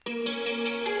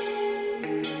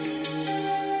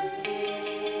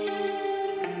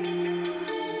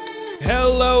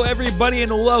Hello, everybody,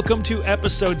 and welcome to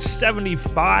episode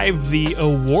 75, the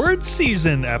award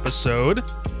season episode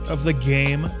of the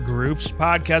Game Groups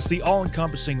podcast, the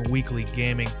all-encompassing weekly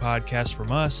gaming podcast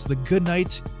from us, the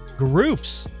Goodnight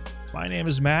Groups. My name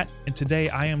is Matt, and today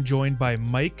I am joined by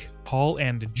Mike, Paul,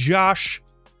 and Josh.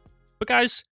 But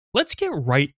guys, let's get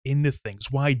right into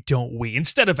things. Why don't we?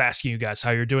 Instead of asking you guys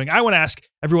how you're doing, I want to ask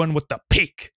everyone what the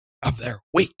peak of their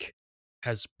week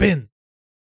has been.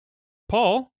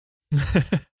 Paul?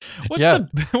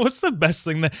 What's the best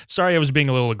thing that, sorry, I was being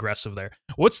a little aggressive there.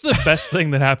 What's the best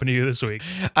thing that happened to you this week?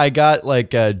 I got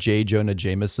like J. Jonah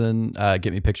Jameson,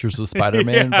 get me pictures of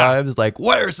Spider-Man vibes. Like,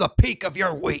 where's the peak of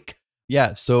your week?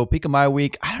 Yeah, so peak of my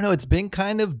week, I don't know, it's been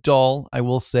kind of dull, I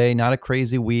will say. Not a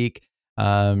crazy week.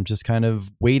 Just kind of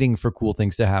waiting for cool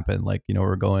things to happen. Like, you know,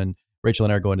 Rachel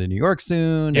and I are going to New York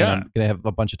soon. Yeah. And I'm going to have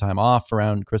a bunch of time off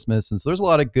around Christmas. And so there's a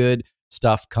lot of good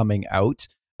stuff coming out.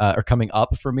 Or coming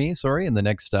up for me, in the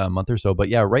next month or so. But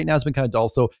yeah, right now it's been kind of dull.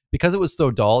 So because it was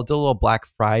so dull, I did a little Black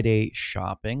Friday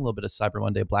shopping, a little bit of Cyber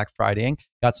Monday Black Fridaying,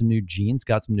 got some new jeans,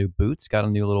 got some new boots, got a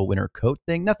new little winter coat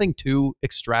thing. Nothing too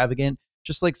extravagant,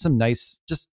 just like some nice,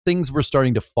 just things were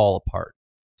starting to fall apart.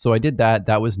 So I did that.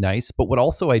 That was nice. But what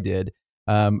also I did,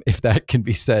 if that can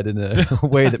be said in a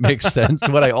way that makes sense,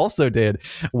 what I also did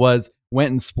was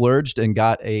went and splurged and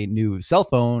got a new cell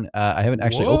phone. I haven't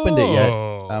actually opened it yet,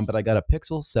 but I got a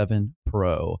Pixel 7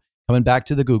 Pro. Coming back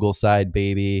to the Google side,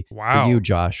 baby. Wow. For you,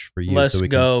 Josh. For you. Let's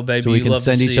go, baby. So we can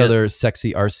send each other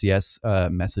sexy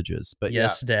RCS messages. But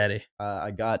yes, Daddy.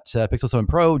 I got Pixel 7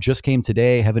 Pro. Just came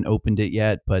today. Haven't opened it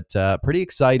yet, but pretty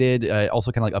excited. I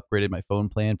also kind of like upgraded my phone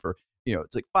plan for, you know,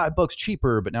 it's like $5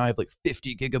 cheaper, but now I have like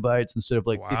 50 gigabytes instead of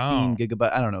like 15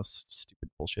 gigabytes. I don't know, stupid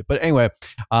bullshit. But anyway,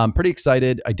 I'm pretty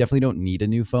excited. I definitely don't need a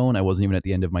new phone. I wasn't even at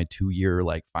the end of my 2-year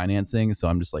like financing, so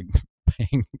I'm just like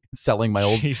selling my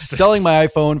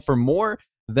iPhone for more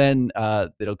than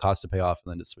it'll cost to pay off,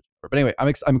 and then just switch over. But anyway,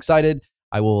 I'm excited.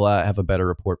 I will have a better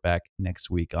report back next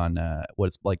week on what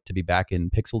it's like to be back in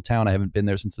Pixel Town. I haven't been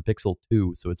there since the Pixel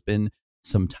 2, so it's been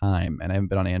some time, and I haven't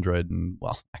been on Android in,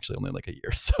 well, actually only like a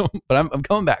year. So, but I'm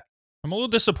coming back. I'm a little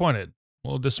disappointed.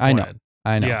 I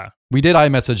know. Yeah, we did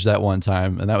iMessage that one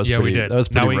time, and that was we did. That was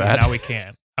pretty rad. Now we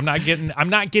can't. I'm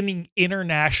not getting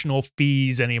international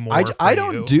fees anymore. I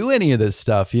don't do any of this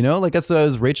stuff. You know, like that's what I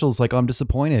was. Rachel's like, oh, I'm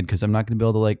disappointed because I'm not going to be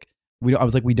able to like. I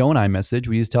was like, we don't iMessage.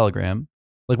 We use Telegram.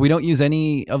 Like we don't use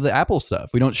any of the Apple stuff.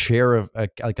 We don't share we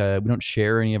don't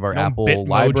share any of our Apple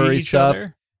library stuff.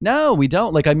 Other? No, we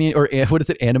don't. Like, I mean, or what is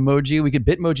it? Animoji? We could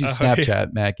Bitmoji Snapchat, yeah.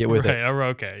 Matt, get with it.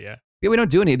 Okay, yeah. Yeah, we don't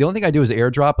do any. The only thing I do is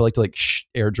AirDrop. I like to like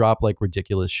AirDrop like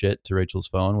ridiculous shit to Rachel's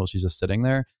phone while she's just sitting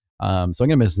there. So I'm going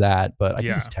to miss that, but I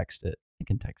can just text it. I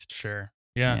can text it. Sure.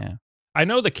 Yeah. I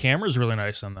know the camera's really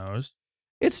nice on those.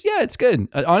 It's good.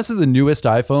 Honestly, the newest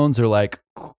iPhones are like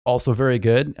also very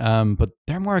good, but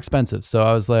they're more expensive. So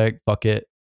I was like, fuck it.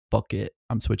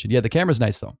 I'm switching. Yeah, the camera's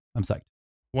nice though. I'm psyched.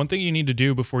 One thing you need to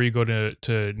do before you go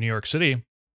to New York City,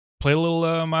 play a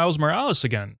little Miles Morales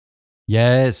again.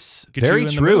 Yes, very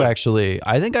true, actually.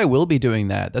 I think I will be doing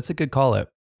that. That's a good call out.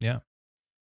 Yeah.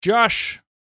 Josh,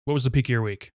 what was the peak of your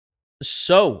week?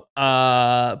 So,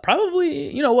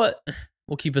 probably, you know what?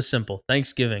 We'll keep it simple.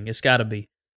 Thanksgiving. It's got to be.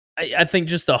 I think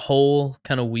just the whole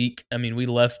kind of week. I mean, we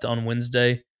left on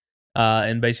Wednesday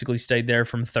and basically stayed there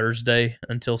from Thursday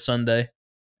until Sunday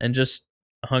and just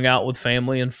hung out with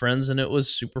family and friends, and it was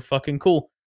super fucking cool.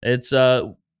 It's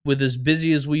with as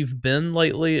busy as we've been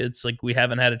lately, it's like we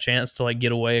haven't had a chance to like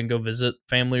get away and go visit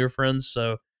family or friends,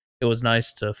 so it was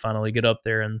nice to finally get up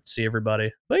there and see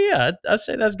everybody. But yeah, I'd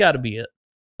say that's got to be it.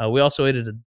 We also ate at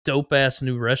a dope ass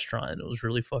new restaurant. It was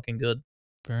really fucking good.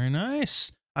 Very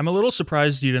nice. I'm a little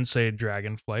surprised you didn't say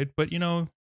Dragonflight, but you know,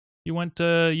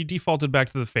 you defaulted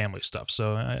back to the family stuff,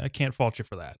 so I can't fault you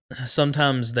for that.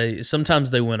 Sometimes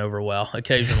they went over well,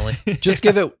 occasionally. Just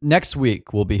give it next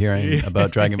week. We'll be hearing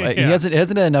about Dragonflight. Yeah. It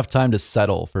hasn't had enough time to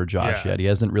settle for Josh yet. He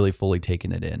hasn't really fully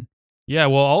taken it in. Yeah,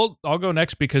 well, I'll go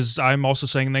next because I'm also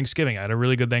saying Thanksgiving. I had a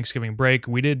really good Thanksgiving break.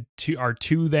 We did our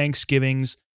 2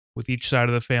 Thanksgivings with each side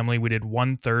of the family. We did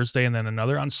one Thursday and then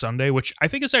another on Sunday, which I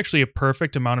think is actually a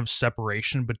perfect amount of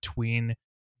separation between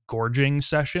gorging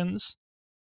sessions.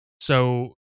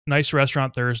 So nice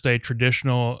restaurant Thursday,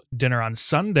 traditional dinner on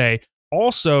Sunday.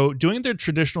 Also, doing the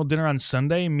traditional dinner on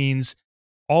Sunday means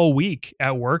all week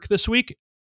at work this week,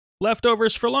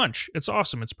 leftovers for lunch. It's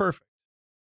awesome. It's perfect.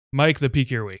 Mike, the peak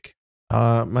of your week.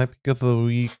 My peak of the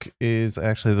week is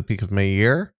actually the peak of my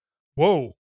year.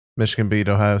 Whoa. Michigan beat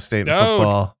Ohio State in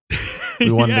football.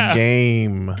 We won the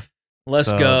game. Let's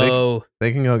So go.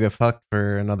 They can go get fucked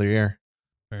for another year.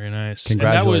 Very nice.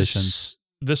 Congratulations.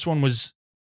 And this one was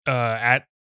at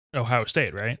Ohio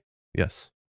State, right? Yes.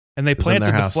 And they It was in their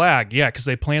planted the house. flag. Yeah, because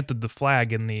they planted the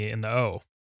flag in the O.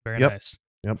 Very Yep. nice.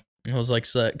 It was like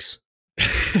sex. All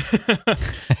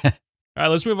right,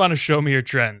 let's move on to Show Me Your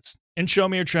Trends. In Show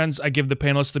Me Your Trends, I give the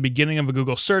panelists the beginning of a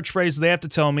Google search phrase. They have to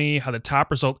tell me how the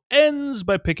top result ends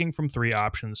by picking from 3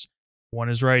 options. 1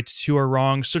 is right, 2 are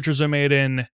wrong. Searches are made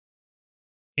in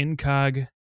incognito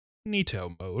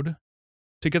mode.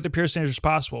 To get the purest answers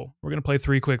possible, we're going to play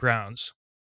 3 quick rounds.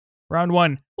 Round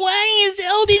 1. Why is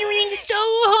Elden Ring so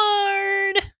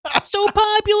hard? So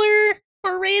popular?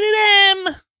 Or rated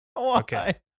M?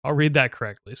 Okay. I'll read that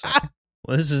correctly. So.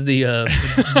 Well, this is the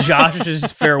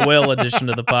Josh's farewell edition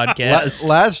of the podcast.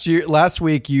 Last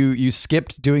week, you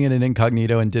skipped doing it in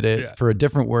incognito and did it for a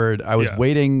different word. I was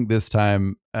waiting this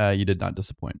time. You did not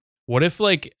disappoint. What if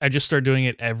like I just start doing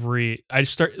it I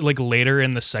start like later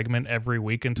in the segment every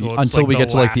week until we get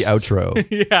to like the outro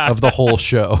of the whole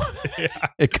show.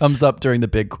 It comes up during the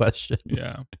big question.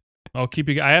 Yeah. I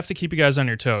have to keep you guys on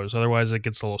your toes, otherwise it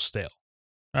gets a little stale.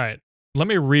 All right. Let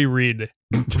me reread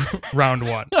round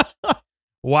 1.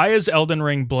 Why is Elden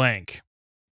Ring blank?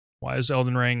 Why is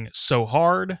Elden Ring so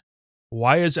hard?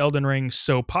 Why is Elden Ring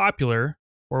so popular?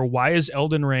 Or why is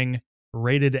Elden Ring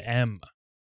rated M?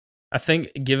 I think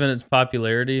given its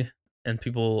popularity and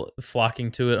people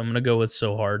flocking to it, I'm going to go with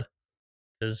so hard.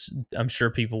 Because I'm sure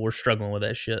people were struggling with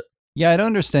that shit. Yeah, I don't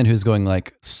understand who's going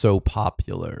like so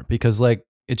popular. Because like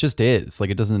it just is. Like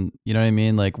it doesn't, you know what I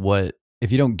mean? Like what,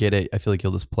 if you don't get it, I feel like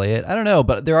you'll just play it. I don't know.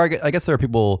 But I guess there are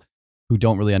people who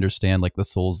don't really understand like the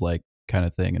Souls like kind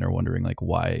of thing and are wondering like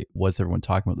why was everyone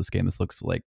talking about this game? This looks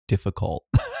like difficult.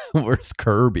 Where's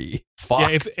Kirby? Fuck.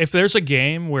 Yeah, if there's a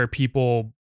game where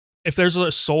if there's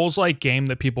a Souls-like game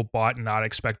that people bought not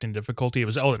expecting difficulty, it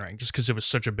was Elden Ring, just because it was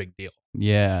such a big deal.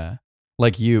 Yeah.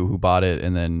 Like you who bought it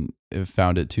and then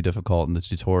found it too difficult in the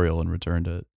tutorial and returned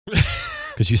it.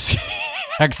 Because you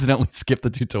accidentally skipped the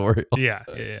tutorial. Yeah.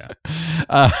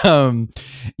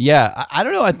 Yeah, I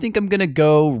don't know. I think I'm going to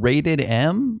go rated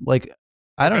M. Like,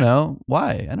 I don't know.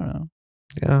 Why? I don't know.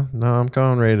 Yeah, no, I'm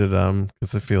going rated M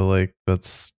because I feel like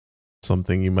that's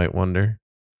something you might wonder.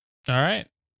 All right.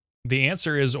 The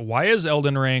answer is, why is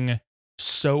Elden Ring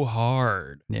so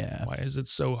hard? Yeah. Why is it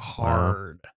so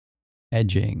hard?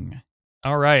 Edging.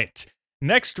 All right.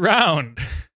 Next round.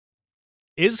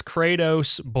 Is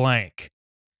Kratos blank?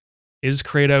 Is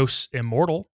Kratos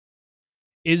immortal?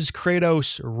 Is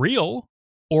Kratos real?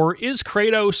 Or is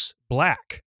Kratos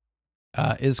black?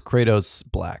 Is Kratos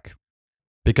black?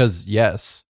 Because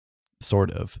yes, sort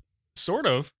of. Sort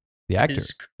of. The actor.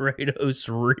 Is Kratos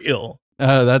real?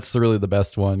 That's really the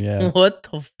best one, yeah. What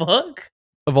the fuck?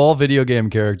 Of all video game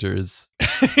characters.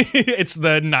 It's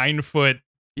the 9-foot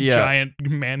giant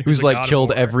man who's like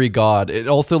killed every god. It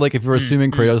also, like, if you're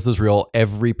assuming Kratos is real,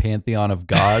 every pantheon of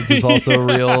gods is also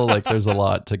real. Like, there's a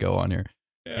lot to go on here.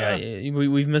 Yeah,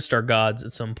 we've missed our gods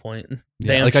at some point.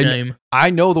 Yeah, Damn like, shame. I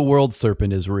know the world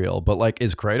serpent is real, but like,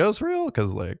 is Kratos real?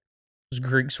 Because like, those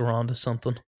Greeks were onto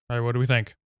something. All right, what do we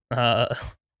think? I'm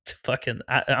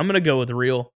gonna go with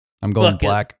real. I'm going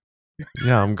black.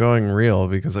 Yeah, I'm going real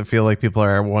because I feel like people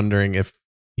are wondering if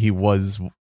he was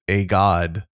a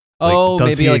god. Oh, like,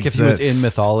 maybe like if he was in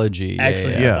mythology.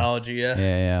 Actually, yeah. mythology, yeah.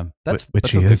 Yeah. Which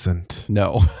that's he isn't.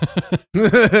 No.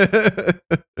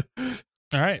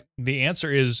 All right. The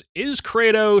answer is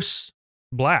Kratos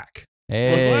black?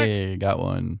 Hey, got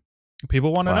one.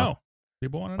 People want to know.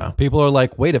 People want to know. People are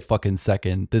like, wait a fucking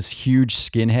second. This huge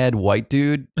skinhead white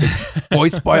dude is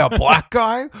voiced by a black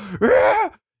guy?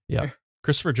 Yeah.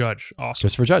 Christopher Judge. Awesome.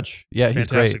 Christopher Judge. Yeah, he's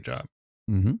Fantastic great. job.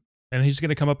 Mm-hmm. And he's going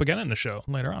to come up again in the show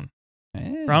later on.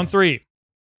 Hey. Round 3.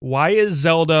 Why is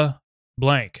Zelda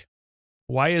blank?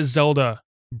 Why is Zelda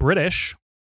British?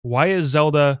 Why is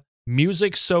Zelda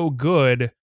music so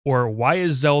good? Or why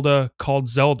is Zelda called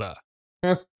Zelda?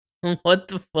 What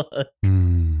the fuck?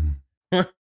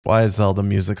 Why is Zelda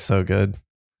music so good?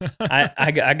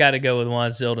 I gotta go with why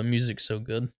is Zelda music so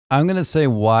good. I'm gonna say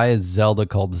why is Zelda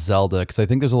called Zelda? Because I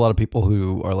think there's a lot of people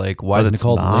who are like, why isn't it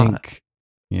called Link?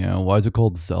 You know, why is it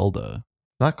called Zelda?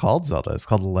 It's not called Zelda. It's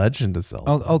called Legend of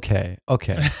Zelda. Oh, okay. All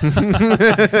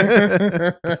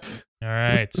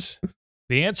right.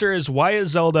 The answer is, why is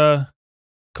Zelda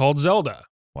called Zelda?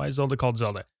 Why is Zelda called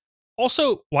Zelda?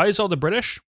 Also, why is Zelda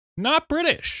British? Not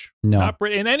British. No. Not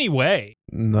in any way.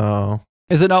 No.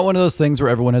 Is it not one of those things where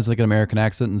everyone has like an American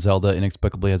accent and Zelda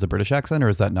inexplicably has a British accent, or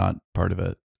is that not part of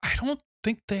it? I don't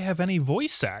think they have any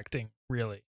voice acting,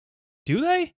 really. Do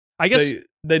they? I guess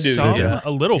they do. Some, Yeah. a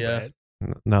little Yeah. bit.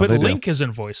 No, But they Link do.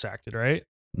 isn't voice acted, right?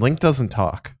 Link doesn't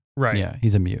talk. Right. Yeah,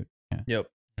 he's a mute. Yeah. Yep.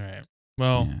 All right.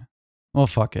 Well, Yeah. Well,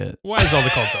 fuck it. why is all the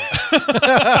calls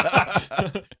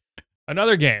up?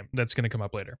 Another game that's going to come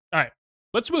up later. All right.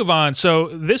 Let's move on. So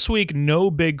this week, no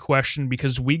big question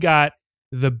because we got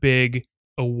the big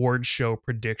award show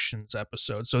predictions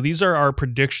episode. So these are our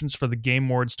predictions for the Game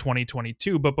Awards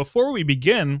 2022. But before we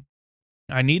begin,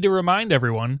 I need to remind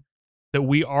everyone that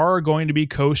we are going to be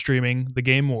co-streaming the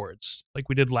Game Awards like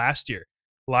we did last year,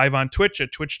 live on Twitch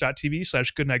at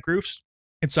twitch.tv/goodnightgroofs.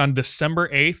 It's on December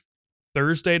 8th,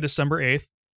 Thursday, December 8th.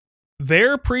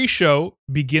 Their pre-show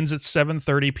begins at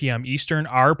 7:30 p.m. Eastern.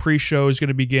 Our pre-show is going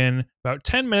to begin about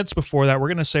 10 minutes before that. We're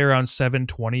going to say around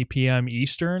 7:20 p.m.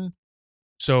 Eastern.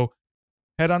 So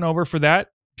head on over for that.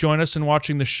 Join us in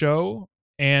watching the show,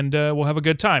 and we'll have a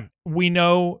good time. We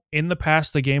know in the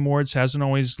past the Game Awards hasn't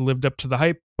always lived up to the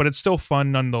hype, but it's still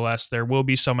fun nonetheless. There will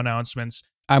be some announcements.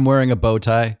 I'm wearing a bow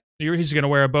tie. He's going to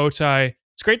wear a bow tie.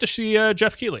 It's great to see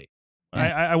Jeff Keighley. Yeah.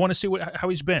 I want to see how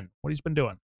he's been, what he's been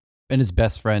doing. And his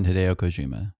best friend, Hideo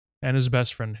Kojima. And his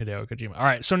best friend, Hideo Kojima. All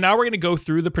right, so now we're going to go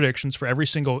through the predictions for every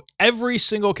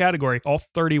single category, all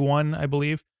 31, I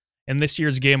believe, in this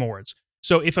year's Game Awards.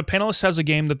 So if a panelist has a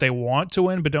game that they want to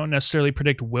win but don't necessarily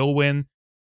predict will win,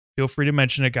 feel free to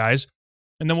mention it, guys.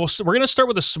 And then we're going to start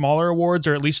with the smaller awards,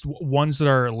 or at least ones that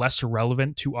are less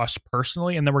relevant to us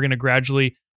personally, and then we're going to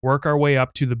gradually work our way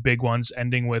up to the big ones,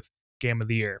 ending with Game of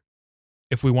the Year.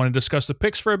 If we want to discuss the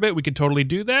picks for a bit, we can totally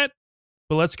do that,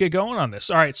 but let's get going on this.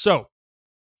 All right, so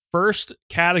first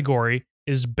category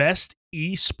is Best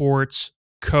Esports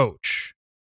Coach.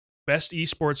 Best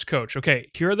Esports Coach. Okay,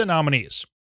 here are the nominees.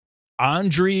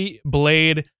 Andriy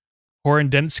Blade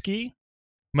Horendensky,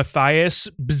 Matthias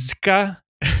Bzka,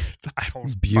 I don't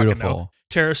It's fucking know, beautiful.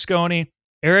 Tarasconi,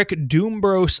 Eric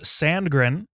Doombros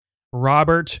Sandgren,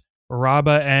 Robert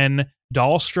Raba N.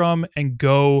 Dahlstrom, and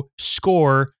Go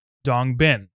Score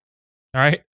Dongbin. All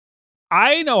right.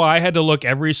 I know I had to look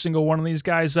every single one of these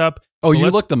guys up. Oh, So you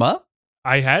let's- looked them up?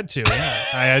 I had to. Yeah.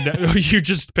 I had. You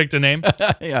just picked a name.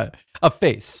 Yeah. A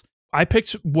face. I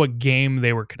picked what game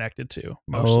they were connected to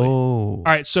mostly. Oh. All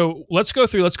right, so let's go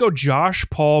through. Let's go Josh,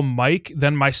 Paul, Mike,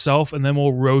 then myself, and then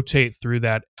we'll rotate through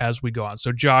that as we go on.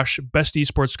 So Josh, Best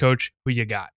Esports Coach, who you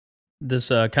got? This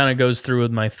kind of goes through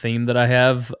with my theme that I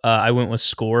have. I went with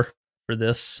Score for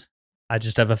this. I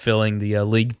just have a feeling the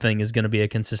league thing is going to be a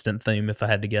consistent theme if I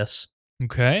had to guess.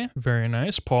 Okay, very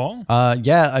nice. Paul?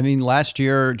 Yeah, I mean, last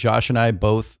year, Josh and I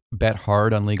both bet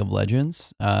hard on League of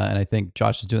Legends, and I think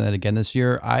Josh is doing that again this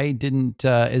year. I didn't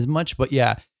as much, but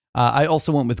yeah, I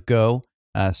also went with Go,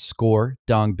 Score,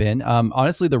 Dongbin.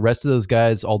 Honestly, the rest of those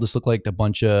guys all just look like a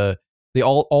bunch of,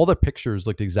 all the pictures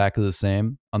looked exactly the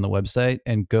same on the website,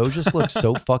 and Go just looks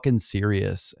so fucking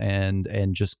serious and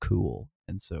just cool,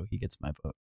 and so he gets my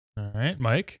vote. All right,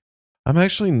 Mike? I'm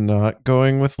actually not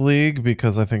going with League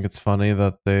because I think it's funny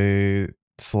that they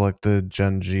selected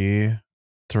Gen G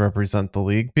to represent the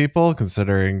League people,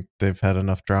 considering they've had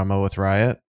enough drama with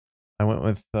Riot. I went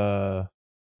with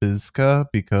Bizka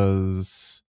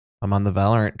because I'm on the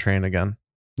Valorant train again,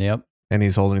 Yep. and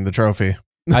he's holding the trophy.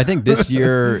 I think this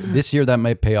year that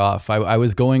might pay off. I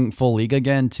was going full league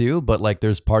again too, but like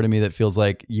there's part of me that feels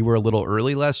like you were a little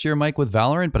early last year, Mike, with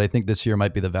Valorant, but I think this year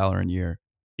might be the Valorant year.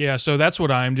 Yeah, so that's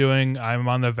what I'm doing. I'm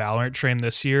on the Valorant train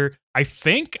this year. I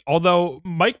think, although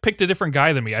Mike picked a different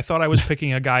guy than me. I thought I was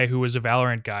picking a guy who was a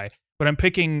Valorant guy, but I'm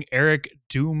picking Eric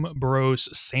Doombros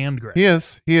Sandgren. He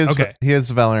is Okay. he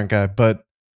is a Valorant guy, but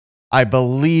I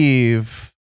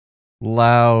believe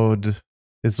Loud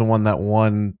is the one that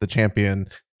won the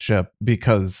championship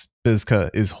because Bizka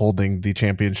is holding the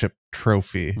championship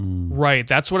trophy. Right,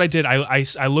 that's what I did.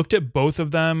 I looked at both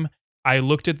of them. I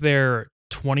looked at their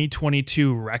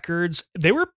 2022 records.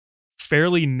 They were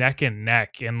fairly neck and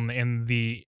neck in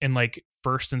like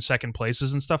first and second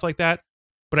places and stuff like that.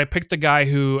 But I picked the guy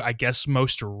who I guess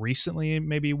most recently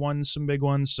maybe won some big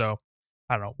ones. So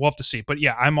I don't know. We'll have to see. But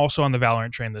yeah, I'm also on the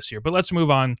Valorant train this year. But let's move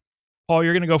on. Paul,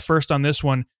 you're going to go first on this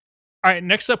one. All right,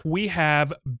 next up we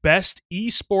have Best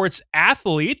Esports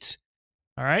Athlete.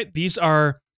 All right, these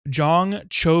are Jong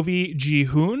Chovi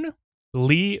Ji-hoon,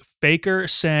 Lee Faker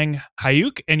Sang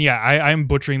Hyuk, and yeah, I'm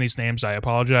butchering these names. I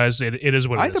apologize. It is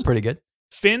what I it think is. they're pretty good.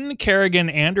 Finn Kerrigan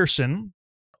Anderson,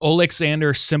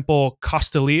 Alexander Simple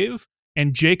Kostalev,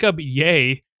 and Jacob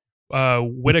Ye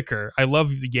Whitaker. I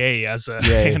love Ye as a Ye.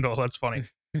 handle. That's funny.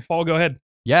 Paul, go ahead.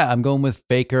 Yeah, I'm going with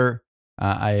Faker.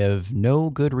 I have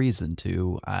no good reason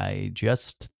to. I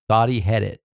just thought he had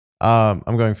it. I'm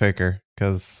going Faker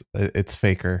because it's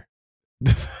Faker.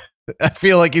 I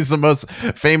feel like he's the most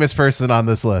famous person on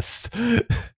this list.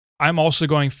 I'm also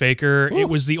going Faker. Ooh. It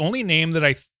was the only name that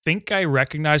I think I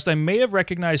recognized. I may have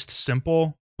recognized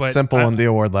Simple But Simple won the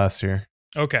award last year.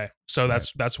 Okay, so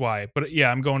that's why. But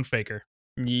yeah, I'm going Faker.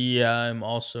 Yeah, I'm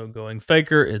also going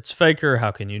Faker. It's Faker.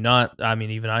 How can you not? I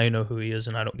mean, even I know who he is,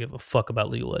 and I don't give a fuck about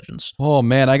League of Legends. Oh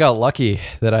man, I got lucky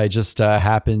that I just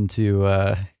happened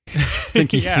to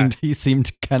think he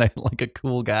seemed kind of like a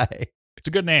cool guy. It's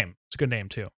a good name. It's a good name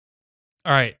too.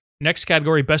 All right, next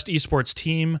category: best esports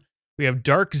team. We have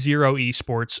Dark Zero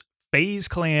Esports, FaZe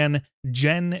Clan,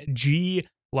 Gen G,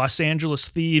 Los Angeles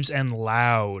Thieves, and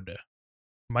Loud.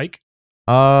 Mike?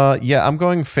 Yeah, I'm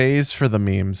going FaZe for the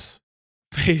memes.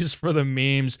 FaZe for the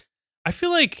memes. I feel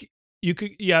like you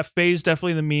could, FaZe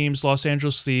definitely the memes. Los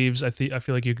Angeles Thieves. I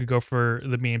feel like you could go for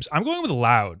the memes. I'm going with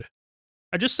Loud.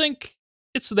 I just think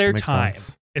it's their Makes time.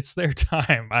 sense. It's their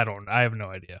time. I have no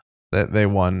idea. They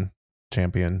won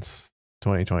champions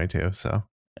 2022, so.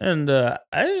 And I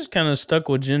just kind of stuck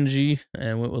with Gen G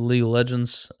and went with League of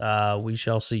Legends. We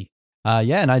shall see.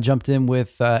 Yeah, and I jumped in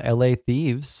with LA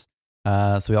Thieves.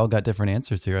 So we all got different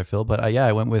answers here, I feel. But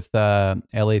I went with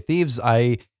LA Thieves.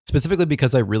 I specifically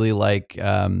because I really like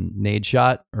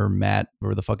Nadeshot or Matt,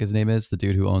 whatever the fuck his name is, the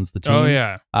dude who owns the team. Oh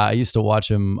yeah. I used to watch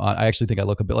him. I actually think I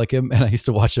look a bit like him, and I used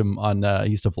to watch him on.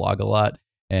 He used to vlog a lot,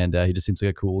 and he just seems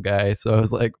like a cool guy. So I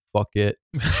was like, fuck it.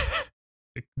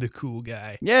 the cool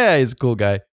guy. Yeah, he's a cool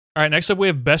guy. All right, next up we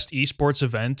have best esports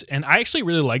event, and I actually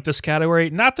really like this category.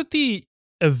 Not that the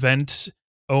event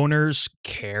owners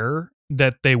care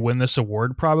that they win this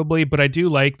award probably, but I do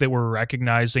like that we're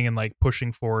recognizing and like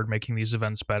pushing forward, making these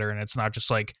events better, and it's not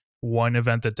just like one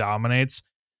event that dominates.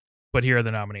 But here are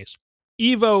the nominees.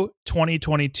 EVO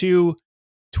 2022,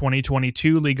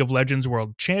 2022 League of Legends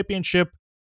World Championship,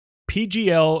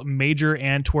 PGL Major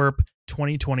Antwerp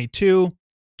 2022,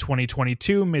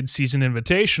 2022 Midseason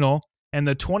Invitational, and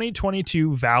the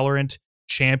 2022 Valorant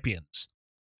Champions.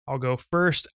 I'll go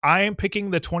first. I am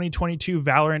picking the 2022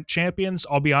 Valorant Champions.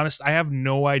 I'll be honest, I have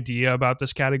no idea about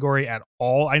this category at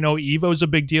all. I know EVO is a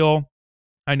big deal.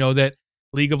 I know that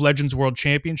League of Legends World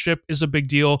Championship is a big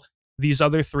deal. These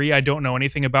other three I don't know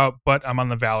anything about, but I'm on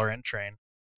the Valorant train.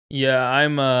 Yeah,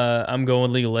 I'm going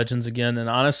with League of Legends again. And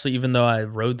honestly, even though I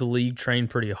rode the League train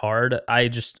pretty hard, I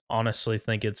just honestly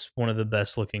think it's one of the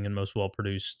best looking and most well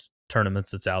produced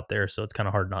tournaments that's out there. So it's kind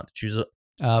of hard not to choose it.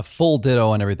 Full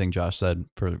ditto on everything Josh said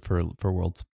for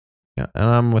Worlds. Yeah, and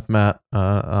I'm with Matt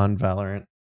on Valorant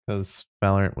because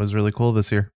Valorant was really cool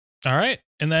this year. All right.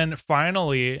 And then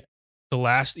finally, the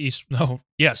last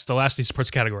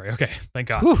esports category. Okay, thank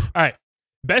God. Whew. All right.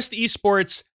 Best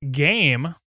esports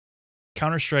game,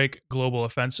 Counter-Strike Global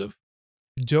Offensive,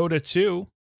 Dota 2,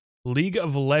 League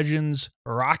of Legends,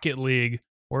 Rocket League,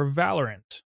 or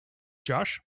Valorant.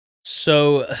 Josh?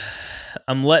 So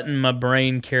I'm letting my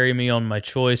brain carry me on my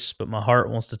choice, but my heart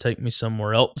wants to take me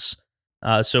somewhere else.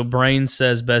 So brain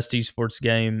says best esports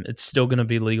game. It's still going to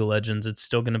be League of Legends. It's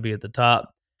still going to be at the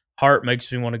top. Heart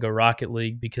makes me want to go Rocket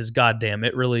League because goddamn,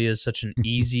 it really is such an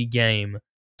easy game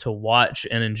to watch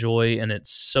and enjoy, and it's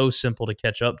so simple to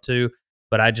catch up to.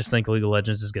 But I just think League of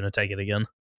Legends is going to take it again.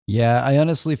 Yeah, I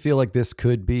honestly feel like this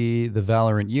could be the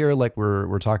Valorant year. Like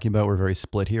we're talking about, we're very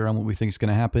split here on what we think is going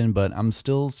to happen. But I'm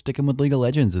still sticking with League of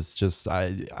Legends. It's just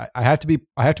I have to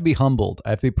be humbled.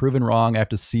 I have to be proven wrong. I have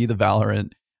to see the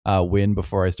Valorant win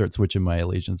before I start switching my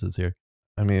allegiances here.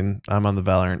 I mean, I'm on the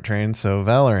Valorant train, so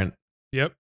Valorant.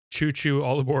 Yep. Choo choo,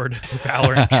 all aboard the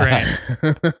Valorant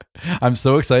train. I'm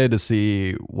so excited to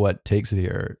see what takes it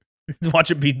here.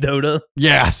 Watch it beat Dota.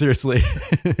 Yeah, seriously.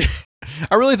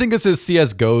 I really think this is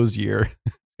CSGO's year.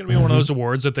 It's going to be one of those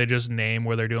awards that they just name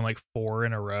where they're doing like 4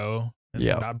 in a row and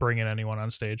not bringing anyone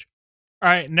on stage. All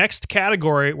right, next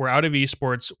category. We're out of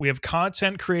esports. We have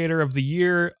Content Creator of the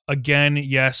Year. Again,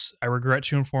 yes, I regret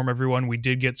to inform everyone we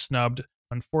did get snubbed,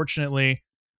 unfortunately.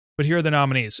 But here are the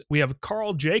nominees. We have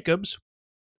Carl Jacobs,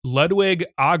 Ludwig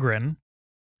Agren,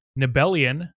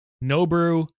 Nibelian,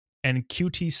 Nobrew, and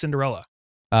QT Cinderella.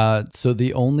 So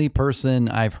the only person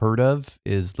I've heard of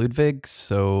is Ludwig,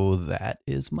 so that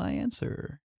is my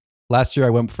answer. Last year I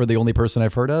went for the only person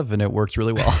I've heard of, and it worked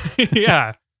really well.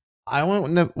 Yeah. I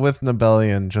went with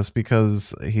Nibelian just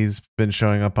because he's been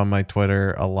showing up on my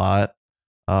Twitter a lot.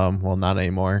 Well, not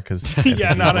anymore because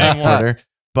yeah, not anymore. Twitter,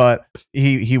 but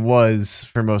he was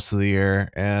for most of the year,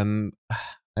 and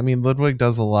I mean Ludwig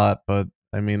does a lot, but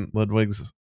I mean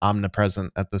Ludwig's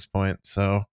omnipresent at this point,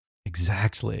 so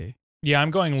Exactly. Yeah,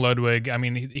 I'm going Ludwig. I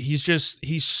mean,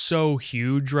 he's so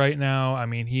huge right now. I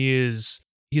mean, he's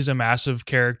a massive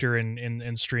character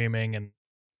in streaming,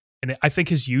 and I think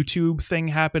his YouTube thing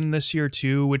happened this year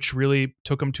too, which really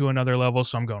took him to another level.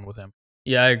 So I'm going with him.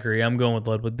 Yeah, I agree. I'm going with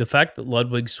Ludwig. The fact that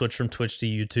Ludwig switched from Twitch to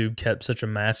YouTube kept such a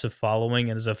massive following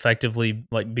and has effectively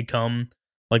like become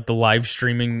like the live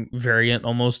streaming variant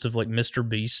almost of like Mr.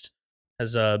 Beast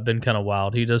has been kind of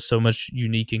wild. He does so much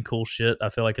unique and cool shit. I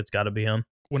feel like it's got to be him.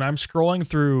 When I'm scrolling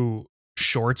through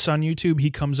shorts on YouTube,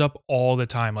 he comes up all the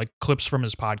time, like clips from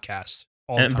his podcast.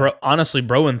 All the And time. bro, honestly,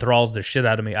 bro enthralls the shit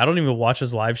out of me. I don't even watch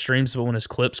his live streams, but when his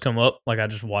clips come up, like I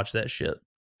just watch that shit.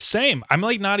 Same. I'm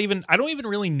like I don't even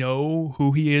really know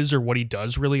who he is or what he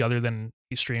does really, other than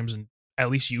he streams and at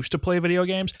least used to play video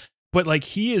games. But like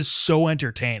he is so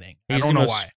entertaining. I He's don't the know most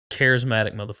why.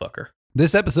 charismatic motherfucker.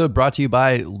 This episode brought to you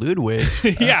by Ludwig.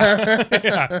 yeah.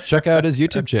 yeah. Check out his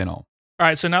YouTube channel. All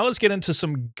right, so now let's get into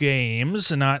some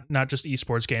games, not just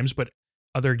esports games, but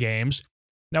other games.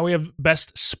 Now we have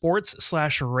best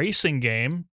sports/racing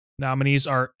game. Nominees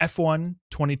are F1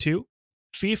 22,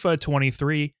 FIFA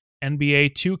 23,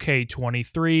 NBA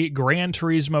 2K23, Gran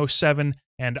Turismo 7,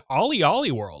 and Ollie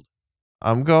Ollie World.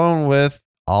 I'm going with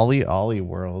Ollie Ollie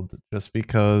World just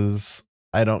because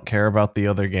I don't care about the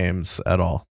other games at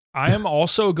all. I am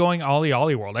also going Ollie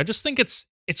Ollie World. I just think it's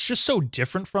just so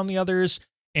different from the others,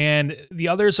 and the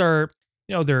others are,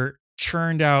 they're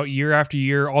churned out year after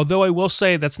year. Although I will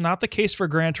say that's not the case for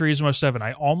Gran Turismo 7.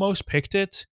 I almost picked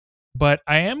it, but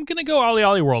I am gonna go Ollie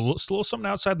Ollie World. It's a little something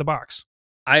outside the box.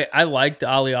 I like the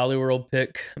Ollie Ollie World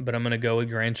pick, but I'm going to go with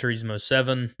Gran Turismo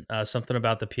 7. Something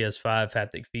about the PS5,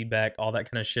 haptic feedback, all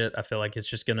that kind of shit. I feel like it's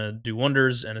just going to do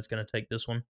wonders, and it's going to take this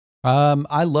one.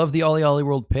 I love the Ollie Ollie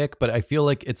World pick, but I feel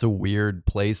like it's a weird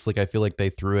place. Like I feel like they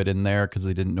threw it in there because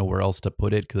they didn't know where else to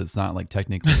put it because it's not like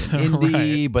technically an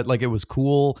indie, but like it was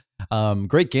cool.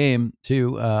 Great game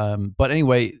too. But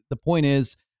anyway, the point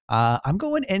is, I'm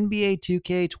going NBA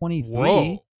 2K23.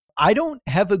 Whoa. I don't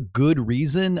have a good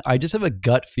reason. I just have a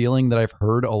gut feeling that I've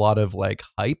heard a lot of like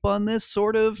hype on this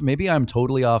sort of. Maybe I'm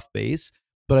totally off base,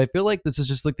 but I feel like this is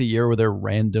just like the year where they're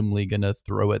randomly going to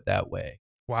throw it that way.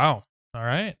 Wow. All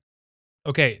right.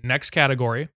 Okay, next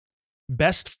category.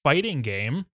 Best fighting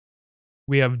game.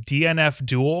 We have DNF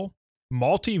Duel,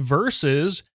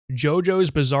 Multiverses,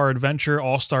 JoJo's Bizarre Adventure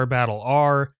All-Star Battle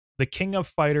R, The King of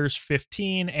Fighters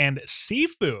 15, and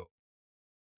Sifu.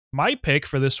 My pick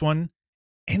for this one,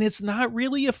 and it's not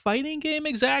really a fighting game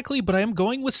exactly, but I am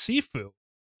going with Sifu.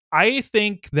 I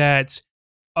think that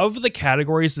of the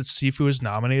categories that Sifu is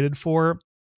nominated for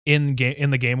in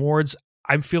the Game Awards,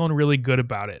 I'm feeling really good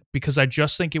about it because I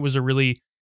just think it was a really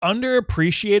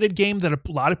underappreciated game that a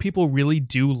lot of people really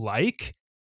do like,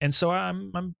 and so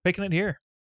I'm picking it here.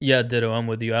 Yeah, ditto. I'm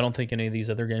with you. I don't think any of these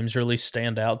other games really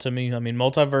stand out to me. I mean,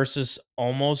 Multiverses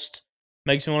almost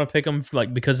makes me want to pick them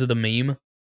like because of the meme,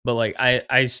 but like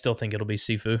I still think it'll be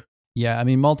Sifu. Yeah, I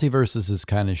mean, Multiverses is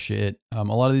kind of shit. A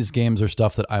lot of these games are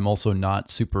stuff that I'm also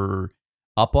not super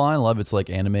up on. A lot of it's like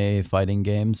anime fighting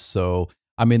games. So,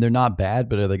 I mean, they're not bad,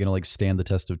 but are they going to like stand the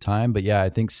test of time? But yeah, I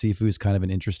think Sifu is kind of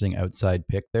an interesting outside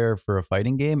pick there for a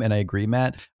fighting game. And I agree,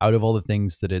 Matt, out of all the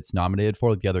things that it's nominated for,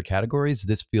 like the other categories,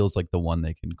 this feels like the one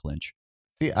they can clinch.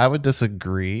 See, I would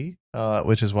disagree,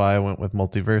 which is why I went with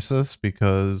Multiversus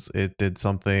because it did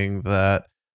something that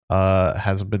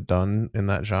hasn't been done in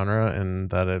that genre, and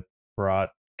that it brought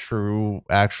true,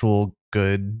 actual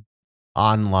good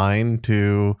online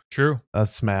to True. a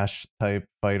Smash type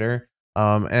fighter.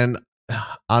 And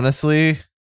honestly,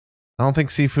 I don't think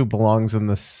Sifu belongs in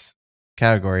this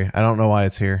category. I don't know why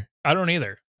it's here. I don't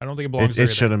either. I don't think it belongs there It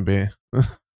either. shouldn't be.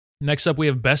 Next up, we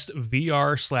have Best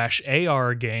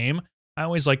VR/AR Game. I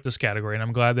always like this category, and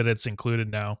I'm glad that it's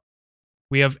included now.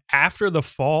 We have After the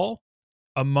Fall,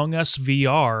 Among Us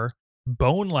VR,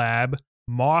 Bone Lab,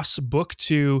 Moss Book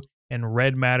 2, and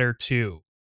Red Matter 2.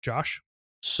 Josh?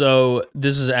 So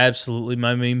this is absolutely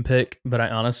my meme pick, but I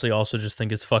honestly also just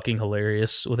think it's fucking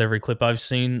hilarious with every clip I've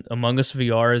seen. Among Us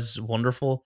VR is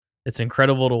wonderful. It's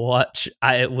incredible to watch.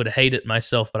 I would hate it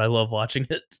myself, but I love watching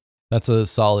it. That's a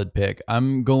solid pick.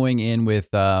 I'm going in with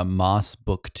Moss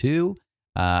Book 2.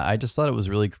 I just thought it was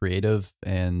really creative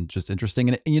and just interesting.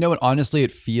 And you know what? Honestly,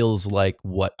 it feels like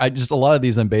what a lot of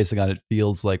these I'm basing on, it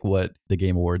feels like what the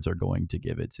Game Awards are going to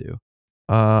give it to.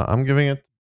 I'm giving it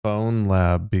Bone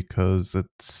Lab because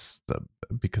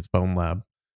Bone Lab.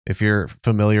 If you're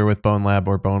familiar with Bone Lab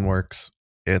or Boneworks,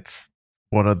 it's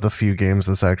one of the few games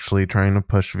that's actually trying to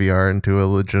push VR into a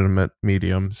legitimate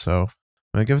medium. So I'm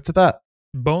gonna give it to that.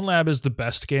 Bone Lab is the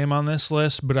best game on this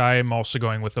list, but I am also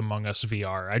going with Among Us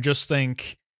VR.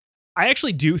 I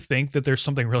actually do think that there's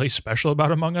something really special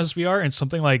about Among Us VR and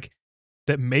something like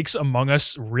that makes Among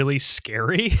Us really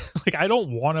scary. Like I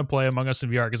don't want to play Among Us in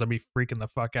VR because I'd be freaking the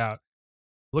fuck out.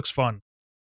 Looks fun,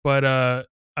 but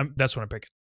that's what I'm picking.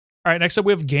 All right, next up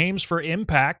we have games for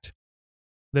Impact.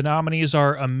 The nominees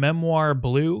are A Memoir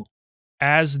Blue,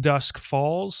 As Dusk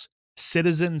Falls,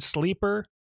 Citizen Sleeper,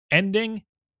 Ending,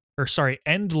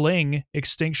 Endling,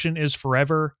 Extinction is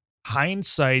Forever,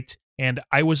 Hindsight, and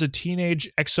I Was a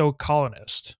Teenage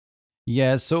Exocolonist.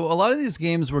 Yeah, so a lot of these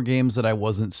games were games that I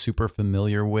wasn't super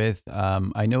familiar with.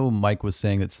 I know Mike was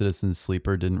saying that Citizen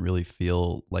Sleeper didn't really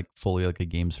feel like fully like a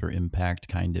Games for Impact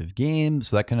kind of game,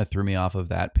 so that kind of threw me off of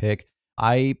that pick.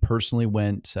 I personally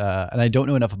went, and I don't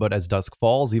know enough about As Dusk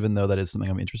Falls, even though that is something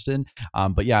I'm interested in.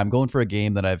 But yeah, I'm going for a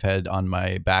game that I've had on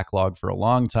my backlog for a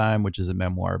long time, which is a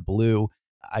Memoir Blue.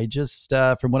 I just,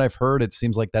 from what I've heard, it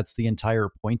seems like that's the entire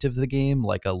point of the game,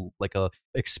 like a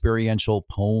experiential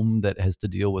poem that has to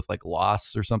deal with like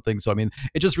loss or something. So I mean,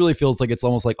 it just really feels like it's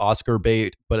almost like Oscar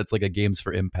bait, but it's like a Games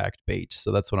for Impact bait.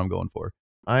 So that's what I'm going for.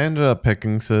 I ended up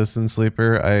picking Citizen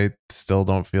Sleeper. I still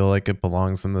don't feel like it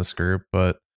belongs in this group,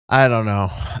 but I don't know.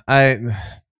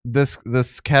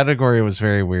 This category was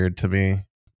very weird to me.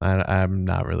 I'm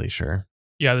not really sure.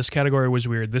 Yeah, this category was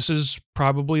weird. This is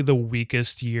probably the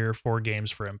weakest year for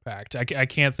Games for Impact. I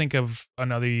can't think of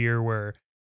another year where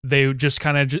they just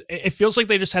kind of, it feels like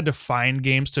they just had to find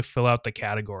games to fill out the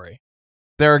category.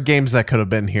 There are games that could have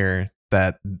been here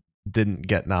that didn't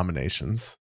get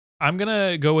nominations. I'm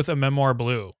going to go with a Memoir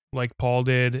Blue, like Paul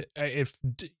did. It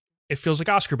feels like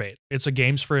Oscar bait. It's a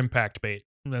Games for Impact bait.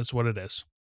 That's what it is.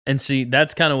 And see,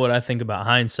 that's kind of what I think about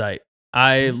Hindsight.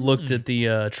 I looked at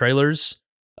the trailers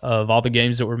of all the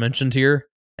games that were mentioned here,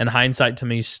 and Hindsight to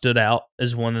me stood out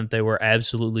as one that they were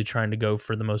absolutely trying to go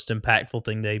for the most impactful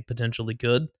thing they potentially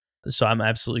could. So I'm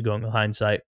absolutely going with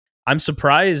Hindsight. I'm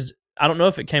surprised. I don't know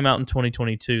if it came out in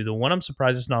 2022. The one I'm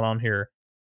surprised it's not on here.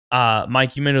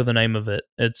 Mike, you may know the name of it.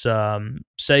 It's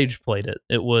Sage played it.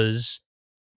 It was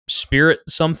Spirit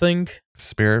something.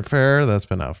 Spiritfarer, that's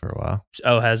been out for a while.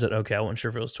 Oh, has it? Okay, I wasn't sure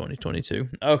if it was 2022.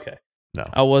 Okay. No.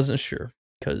 I wasn't sure.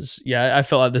 Because, yeah, I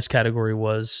felt like this category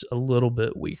was a little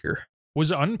bit weaker.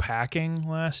 Was Unpacking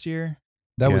last year?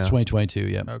 That was 2022,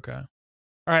 yeah. Okay. All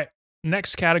right.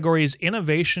 Next category is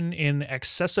Innovation in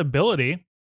Accessibility.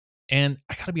 And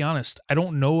I got to be honest, I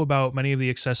don't know about many of the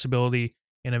accessibility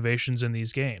innovations in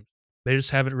these games. They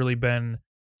just haven't really been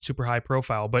super high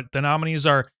profile. But the nominees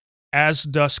are As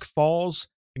Dusk Falls,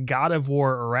 God of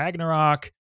War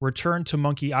Ragnarok, Return to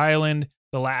Monkey Island,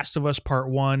 The Last of Us Part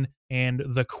 1, and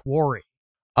The Quarry.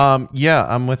 Yeah,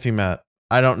 I'm with you, Matt.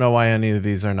 I don't know why any of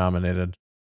these are nominated.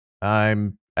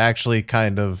 I'm actually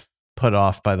kind of put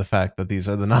off by the fact that these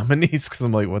are the nominees because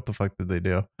I'm like, what the fuck did they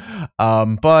do?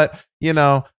 But you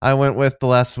know, I went with The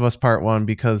Last of Us Part 1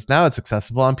 because now it's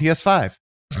accessible on PS5.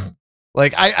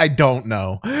 Like, I don't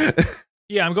know.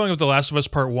 Yeah, I'm going with The Last of Us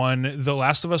Part 1. The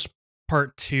Last of Us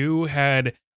Part 2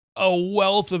 had a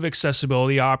wealth of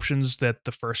accessibility options that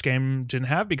the first game didn't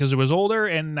have because it was older,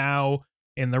 and now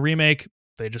in the remake,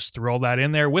 they just threw all that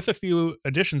in there with a few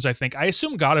additions, I think. I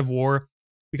assume God of War,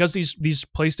 because these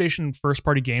PlayStation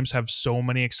first-party games have so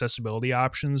many accessibility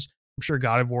options, I'm sure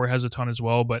God of War has a ton as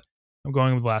well, but I'm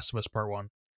going with Last of Us Part 1.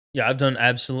 Yeah, I've done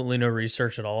absolutely no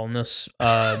research at all on this.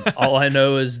 All I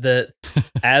know is that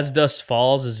As Dusk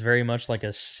Falls is very much like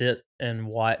a sit and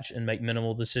watch and make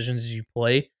minimal decisions as you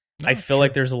play. I feel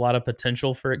like there's a lot of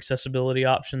potential for accessibility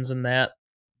options in that,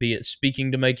 be it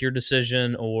speaking to make your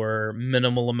decision or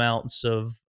minimal amounts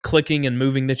of clicking and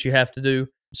moving that you have to do.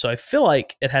 So I feel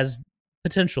like it has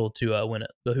potential to win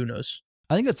it, but who knows?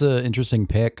 I think that's an interesting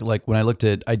pick. Like when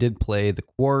I did play The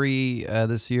Quarry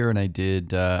this year, and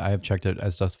I have checked out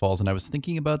As Dusk Falls, and I was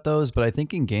thinking about those, but I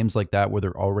think in games like that where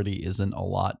there already isn't a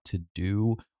lot to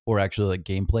do or actually like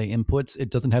gameplay inputs, it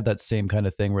doesn't have that same kind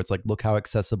of thing where it's like, look how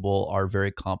accessible our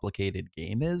very complicated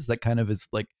game is. That kind of is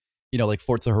like, like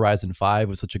Forza Horizon 5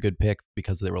 was such a good pick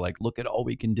because they were like, look at all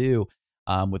we can do.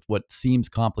 With what seems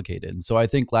complicated. And so I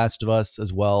think Last of Us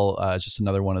as well is just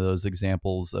another one of those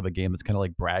examples of a game that's kind of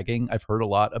like bragging. I've heard a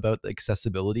lot about the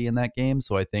accessibility in that game,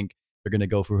 so I think they're going to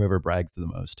go for whoever brags the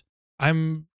most.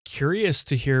 I'm curious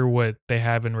to hear what they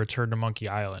have in Return to Monkey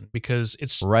Island because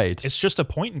it's just a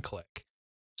point and click.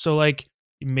 So like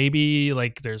maybe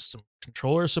like there's some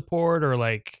controller support or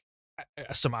like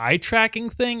some eye tracking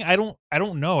thing. I don't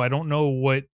know. I don't know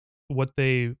what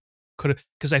they could have,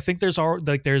 because I think there's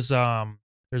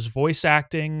voice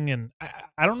acting, and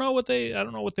I don't know what they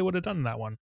would have done in that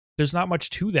one. There's not much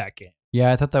to that game.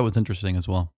 Yeah, I thought that was interesting as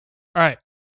well. All right.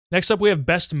 Next up, we have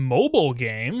Best Mobile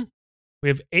Game. We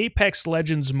have Apex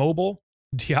Legends Mobile,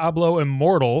 Diablo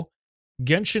Immortal,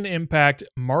 Genshin Impact,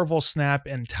 Marvel Snap,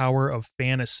 and Tower of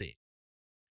Fantasy.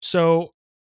 So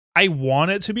I want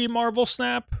it to be Marvel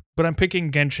Snap, but I'm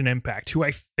picking Genshin Impact, who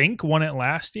I think won it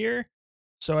last year.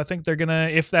 So I think they're going to,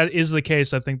 if that is the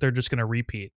case, I think they're just going to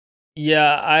repeat.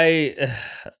 Yeah,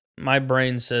 my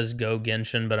brain says go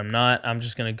Genshin, but I'm not. I'm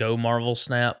just going to go Marvel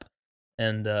Snap,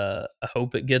 and I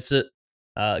hope it gets it.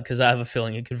 because I have a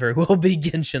feeling it could very well be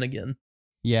Genshin again.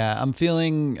 Yeah, I'm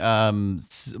feeling I'm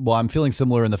feeling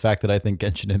similar in the fact that I think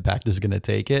Genshin Impact is going to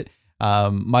take it.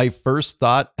 My first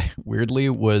thought weirdly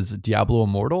was Diablo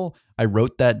Immortal. I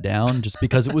wrote that down just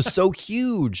because it was so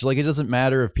huge. Like it doesn't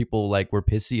matter if people like were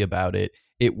pissy about it.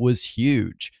 It was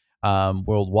huge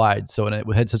worldwide. So and it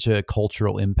had such a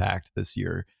cultural impact this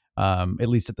year. At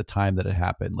least at the time that it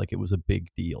happened, like it was a big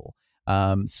deal.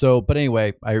 But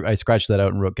anyway, I scratched that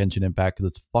out and wrote Genshin Impact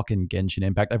because it's fucking Genshin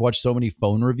Impact. I've watched so many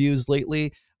phone reviews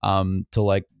lately, to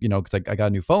like, because I got a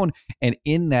new phone, and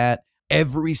in that,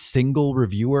 every single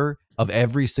reviewer of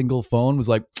every single phone was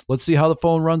like, let's see how the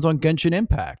phone runs on Genshin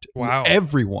Impact. Wow.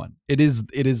 Everyone. It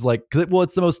is like, well,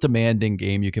 it's the most demanding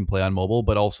game you can play on mobile,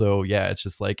 but also, yeah, it's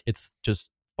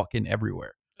just fucking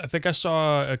everywhere. I think I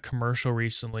saw a commercial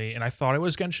recently, and I thought it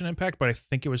was Genshin Impact, but I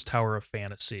think it was Tower of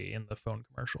Fantasy in the phone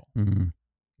commercial. Mm-hmm.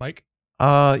 Mike?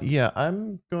 Yeah,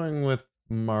 I'm going with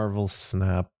Marvel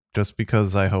Snap just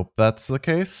because I hope that's the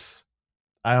case.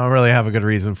 I don't really have a good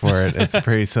reason for it. It's a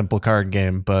pretty simple card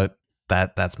game, but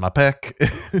that's my pick.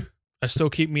 I still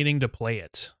keep meaning to play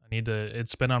it.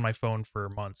 It's been on my phone for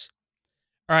months.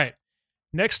 All right.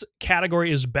 Next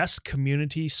category is Best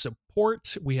Community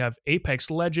Support. We have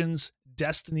Apex Legends,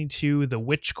 Destiny 2, The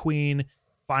Witch Queen,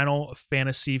 Final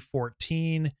Fantasy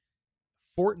 14,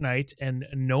 Fortnite, and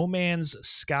No Man's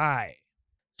Sky.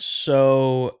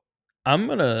 So I'm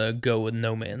gonna go with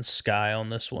No Man's Sky on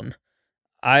this one.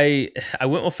 I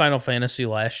went with Final Fantasy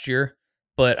last year,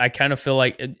 but I kind of feel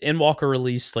like Endwalker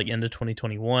released like into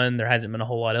 2021. There hasn't been a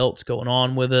whole lot else going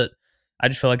on with it. I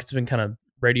just feel like it's been kind of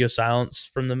radio silence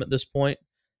from them at this point.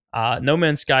 No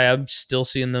Man's Sky, I'm still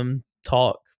seeing them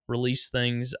talk, release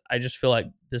things. I just feel like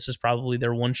this is probably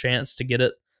their one chance to get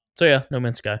it. So yeah, No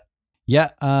Man's Sky. Yeah,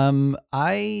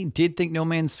 I did think No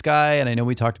Man's Sky, and I know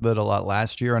we talked about it a lot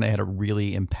last year, and I had a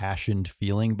really impassioned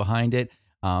feeling behind it.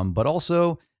 But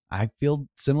also, I feel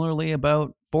similarly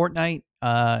about Fortnite,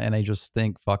 and I just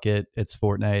think, fuck it, it's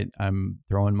Fortnite. I'm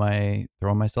throwing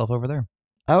myself over there.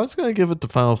 I was going to give it to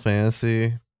Final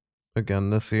Fantasy again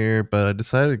this year, but I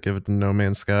decided to give it to No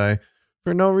Man's Sky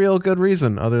for no real good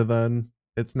reason other than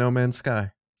it's No Man's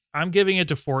Sky. I'm giving it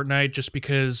to Fortnite just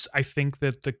because I think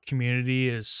that the community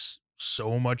is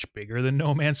so much bigger than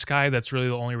No Man's Sky. That's really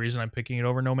the only reason I'm picking it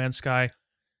over No Man's Sky.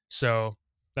 So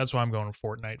that's why I'm going with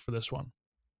Fortnite for this one.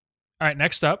 All right,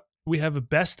 next up, we have a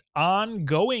Best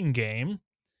Ongoing Game.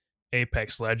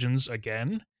 Apex Legends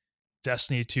again.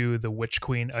 Destiny 2, The Witch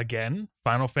Queen again.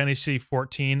 Final Fantasy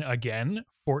 14 again.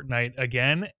 Fortnite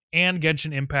again. And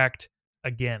Genshin Impact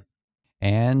again.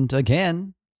 And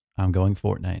again, I'm going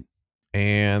Fortnite.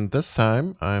 And this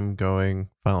time, I'm going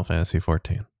Final Fantasy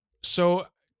 14. So,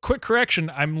 quick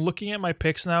correction. I'm looking at my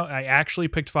picks now. I actually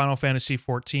picked Final Fantasy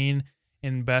 14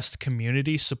 in Best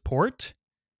Community Support.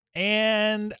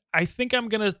 And I think I'm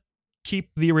going to keep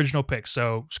the original pick.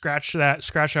 So, scratch out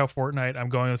Fortnite. I'm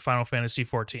going with Final Fantasy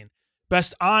 14.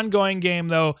 Best Ongoing Game,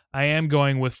 though, I am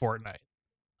going with Fortnite.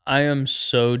 I am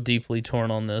so deeply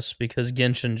torn on this because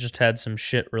Genshin just had some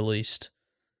shit released,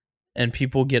 and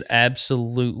people get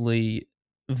absolutely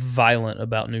violent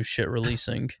about new shit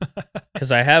releasing.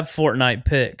 Because I have Fortnite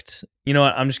picked. You know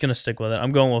what? I'm just gonna stick with it.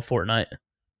 I'm going with Fortnite.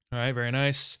 All right, very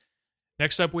nice.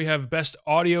 Next up, we have Best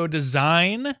Audio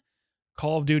Design,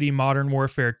 Call of Duty Modern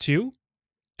Warfare 2,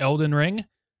 Elden Ring,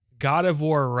 God of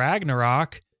War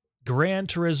Ragnarok, Gran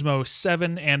Turismo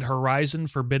 7, and Horizon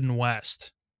Forbidden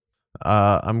West.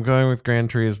 I'm going with Gran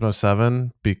Turismo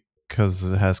 7 because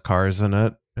it has cars in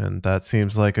it, and that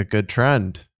seems like a good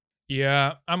trend.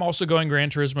 Yeah, I'm also going Gran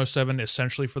Turismo 7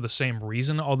 essentially for the same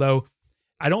reason, although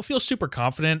I don't feel super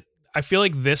confident. I feel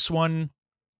like this one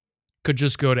could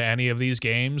just go to any of these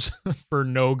games for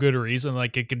no good reason.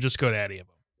 Like, it could just go to any of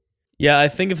them. Yeah, I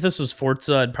think if this was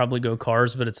Forza, I'd probably go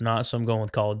Cars, but it's not, so I'm going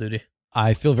with Call of Duty.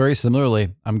 I feel very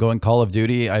similarly. I'm going Call of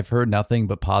Duty. I've heard nothing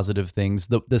but positive things.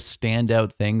 The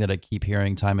standout thing that I keep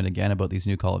hearing time and again about these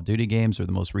new Call of Duty games or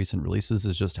the most recent releases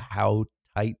is just how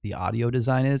tight the audio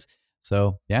design is.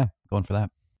 So, yeah, going for that.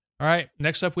 All right,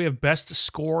 next up we have Best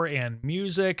Score and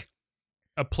Music,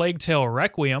 A Plague Tale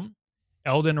Requiem,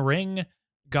 Elden Ring,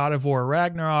 God of War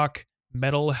Ragnarok,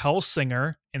 Metal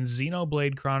Hellsinger, and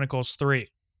Xenoblade Chronicles 3.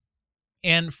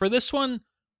 And for this one,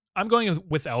 I'm going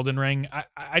with Elden Ring.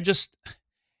 It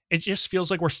just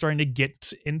feels like we're starting to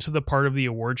get into the part of the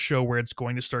award show where it's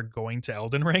going to start going to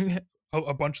Elden Ring,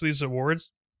 a bunch of these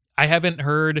awards. I haven't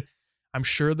heard, I'm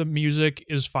sure the music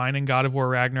is fine in God of War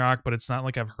Ragnarok, but it's not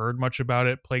like I've heard much about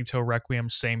it. Plague Tale Requiem,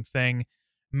 same thing.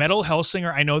 Metal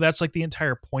Hellsinger, I know that's like the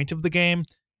entire point of the game.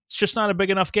 It's just not a big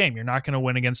enough game. You're not going to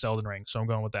win against Elden Ring, so I'm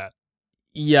going with that.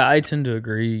 Yeah, I tend to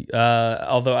agree.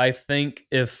 Although I think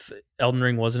if Elden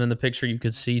Ring wasn't in the picture, you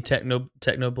could see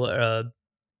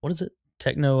what is it?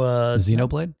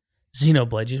 Xenoblade.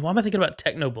 Xenoblade. Jeez, why am I thinking about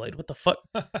Technoblade? What the fuck?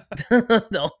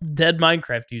 No, dead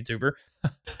Minecraft YouTuber.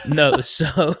 No,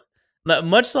 so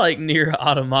much like Nier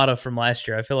Automata from last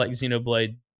year, I feel like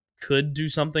Xenoblade could do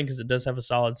something because it does have a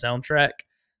solid soundtrack.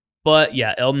 But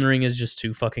yeah, Elden Ring is just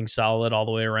too fucking solid all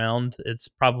the way around. It's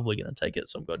probably going to take it,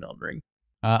 so I'm going to Elden Ring.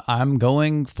 I'm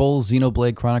going full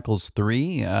Xenoblade Chronicles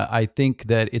 3. I think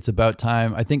that it's about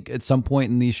time. I think at some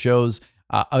point in these shows,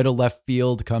 out of left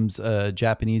field comes a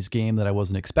Japanese game that I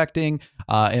wasn't expecting.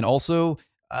 And also,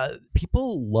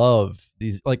 people love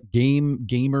these, like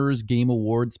gamers, game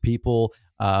awards people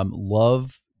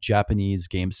love Japanese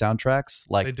game soundtracks.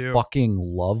 They Like, do. fucking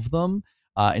love them.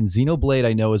 And Xenoblade,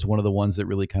 I know, is one of the ones that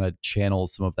really kind of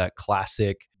channels some of that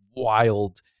classic,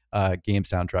 wild game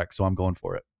soundtrack. So I'm going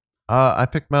for it. I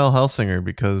picked Metal Hellsinger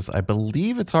because I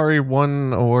believe it's already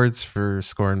won awards for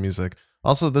score and music.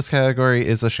 Also, this category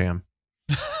is a sham.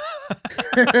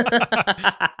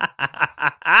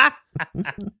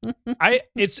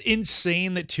 It's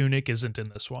insane that Tunic isn't in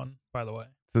this one, by the way.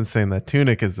 It's insane that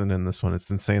Tunic isn't in this one. It's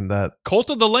insane that Cult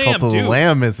of the Lamb, Cult of dude. the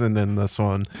Lamb isn't in this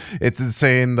one. It's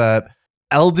insane that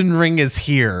Elden Ring is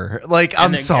here. Like,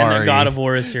 I'm sorry. And God of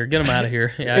War is here. Get them out of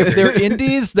here. Yeah, If they're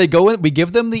indies, they go in. We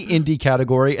give them the indie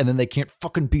category, and then they can't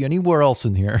fucking be anywhere else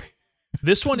in here.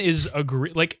 This one is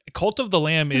like Cult of the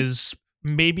Lamb is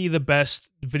maybe the best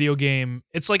video game.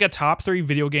 It's like a top 3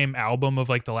 video game album of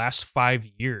like the last 5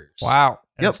 years. Wow.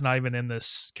 And Yep. it's not even in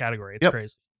this category. It's Yep.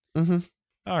 crazy. Mm-hmm.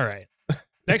 All right.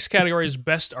 Next category is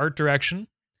best art direction.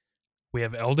 We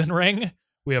have Elden Ring.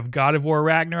 We have God of War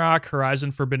Ragnarok,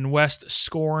 Horizon Forbidden West,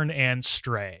 Scorn, and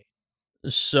Stray.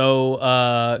 So,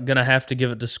 gonna have to give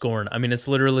it to Scorn. I mean, it's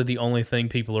literally the only thing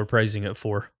people are praising it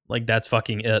for. Like, that's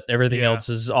fucking it. Everything Yeah. else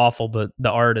is awful, but the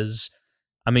art is,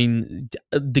 I mean,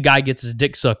 the guy gets his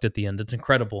dick sucked at the end. It's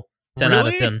incredible. 10 out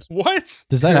of Really? 10. What?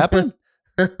 Does that happen?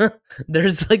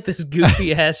 There's like this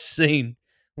goofy ass scene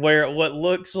where what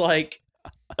looks like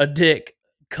a dick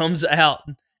comes out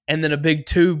and then a big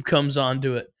tube comes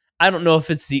onto it. I don't know if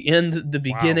it's the end, the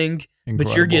beginning,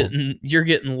 but you're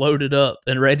getting loaded up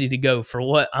and ready to go for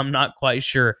what? I'm not quite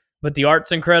sure. But the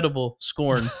art's incredible.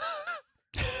 Scorn.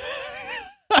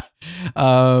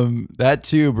 That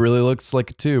tube really looks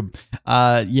like a tube.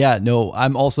 Yeah, no,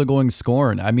 I'm also going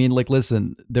Scorn. I mean, like,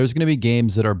 listen, there's going to be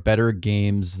games that are better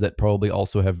games that probably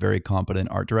also have very competent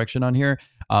art direction on here.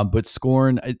 But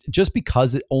Scorn, just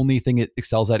because the only thing it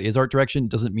excels at is art direction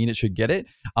doesn't mean it should get it.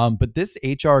 But this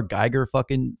H.R. Geiger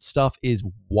fucking stuff is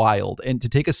wild. And to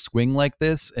take a swing like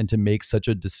this and to make such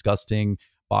a disgusting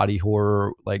body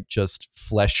horror, like just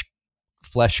flesh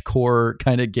core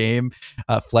kind of game,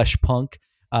 flesh punk.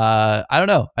 I don't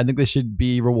know. I think they should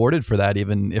be rewarded for that,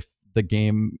 even if the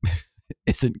game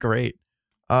isn't great.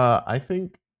 I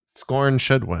think Scorn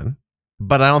should win,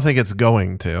 but I don't think it's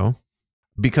going to,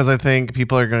 because I think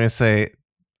people are going to say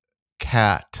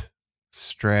Cat,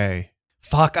 Stray.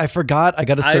 Fuck, I forgot. I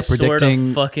got to start swear to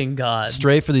predicting fucking God.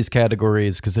 Stray for these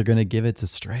categories because they're going to give it to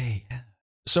Stray.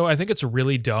 So I think it's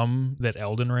really dumb that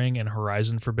Elden Ring and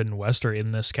Horizon Forbidden West are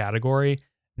in this category.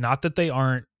 Not that they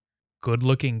aren't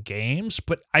good-looking games,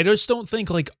 but I just don't think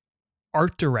like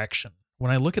art direction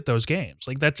when I look at those games.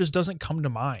 Like that just doesn't come to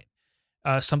mind.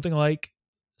 Something like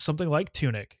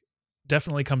Tunic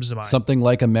definitely comes to mind. Something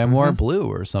like a Memoir Mhm. Blue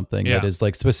or something Yeah. that is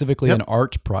like specifically Yep. an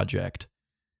art project.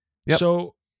 Yep.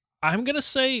 So I'm gonna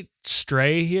say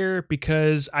Stray here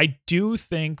because I do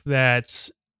think that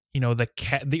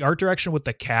the art direction with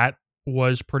the cat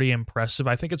was pretty impressive.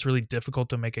 I think it's really difficult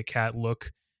to make a cat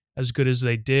look as good as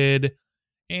they did,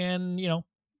 and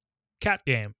cat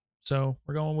game. So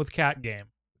we're going with cat game.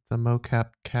 It's a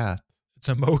mocap cat. It's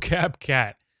a mocap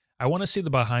cat. I want to see the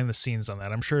behind the scenes on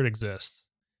that. I'm sure it exists.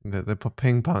 They put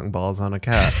ping pong balls on a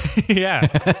cat. Yeah,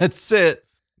 That's it.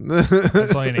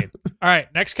 that's all you need. All right,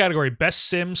 next category: best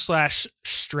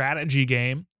sim/strategy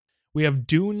game. We have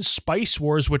Dune Spice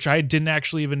Wars, which I didn't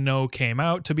actually even know came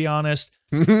out, to be honest.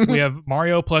 We have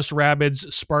Mario plus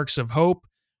Rabbids Sparks of Hope,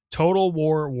 Total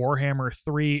War Warhammer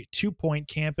 3, 2 Point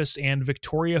Campus, and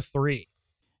Victoria 3.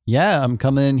 Yeah, I'm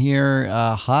coming in here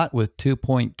hot with 2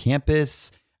 Point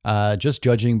Campus. Just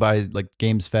judging by like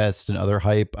Games Fest and other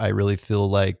hype, I really feel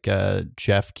like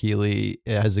Jeff Keighley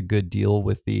has a good deal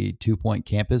with the 2 Point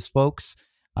Campus folks,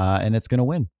 and it's gonna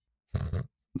win.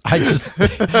 I just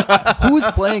who's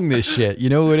playing this shit? You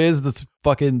know who it is? That's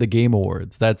fucking the Game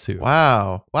Awards. That's who.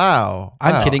 Wow.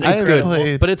 I'm kidding. I It's good,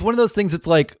 played- but it's one of those things. It's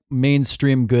like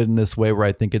mainstream good in this way, where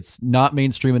I think it's not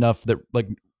mainstream enough that like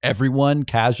everyone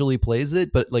casually plays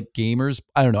it, but like gamers,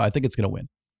 I don't know. I think it's gonna win.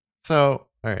 So,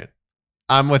 all right.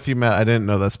 I'm with you, Matt. I didn't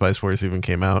know that Spice Wars even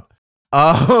came out.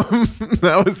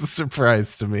 That was a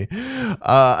surprise to me.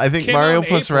 I think Came out Mario in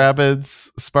plus April. Rabbids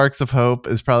Sparks of Hope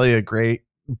is probably a great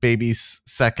baby's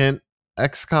second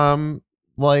XCOM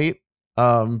light.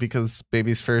 Because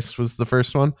baby's first was the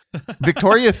first one.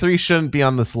 Victoria 3 shouldn't be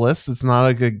on this list. It's not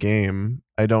a good game.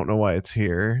 I don't know why it's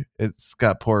here. It's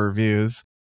got poor reviews.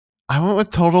 I went with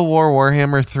Total War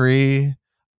Warhammer 3.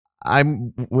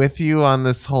 I'm with you on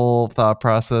this whole thought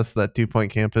process that 2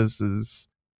 Point Campus is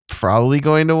probably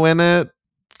going to win it,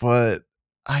 but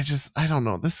I don't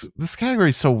know. This category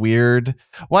is so weird.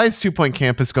 Why is 2 Point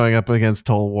Campus going up against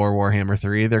Total War Warhammer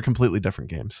 3? They're completely different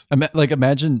games. Like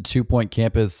imagine 2 Point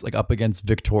Campus like up against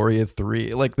Victoria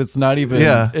 3. Like that's not even.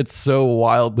 Yeah. It's so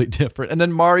wildly different. And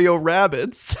then Mario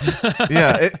Rabbids.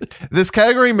 Yeah, this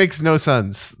category makes no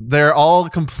sense. They're all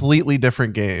completely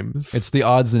different games. It's the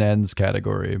odds and ends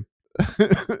category.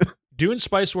 Dune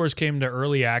Spice Wars came to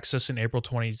early access in April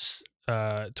 26th,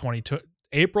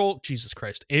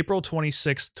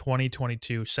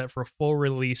 2022, set for a full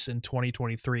release in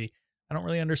 2023. I don't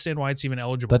really understand why it's even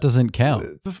eligible. That doesn't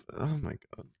count. Oh my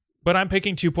god. But I'm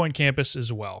picking 2 Point Campus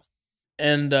as well.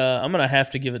 And I'm going to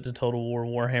have to give it to Total War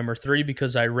Warhammer 3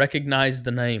 because I recognize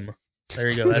the name.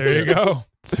 There you go. That's There you it. go.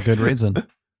 It's a good reason.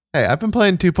 Hey, I've been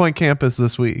playing 2 Point Campus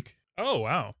this week. Oh,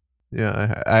 wow.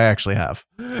 Yeah, I actually have.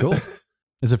 Cool.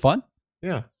 Is it fun?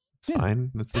 Yeah, it's Yeah.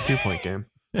 fine. It's the 2 Point game.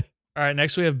 All right,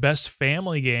 next we have Best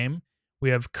Family Game. We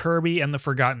have Kirby and the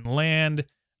Forgotten Land,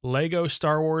 Lego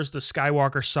Star Wars The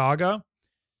Skywalker Saga,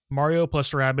 Mario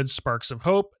plus Rabbids Sparks of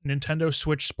Hope, Nintendo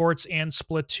Switch Sports, and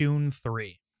Splatoon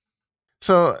 3.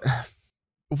 So,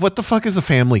 what the fuck is a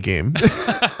family game?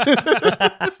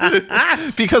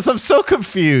 Because I'm so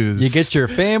confused. You get your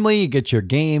family, you get your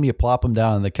game, you plop them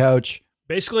down on the couch.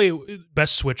 Basically,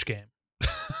 best Switch game,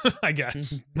 I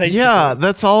guess. Basically. Yeah,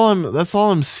 that's all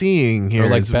I'm seeing here. Or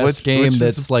like is best game which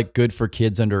that's is, like good for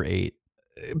kids under 8.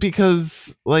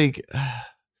 because like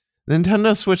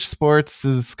Nintendo Switch Sports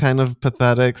is kind of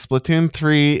pathetic. Splatoon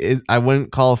 3 is, I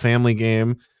wouldn't call a family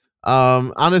game.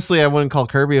 Honestly, I wouldn't call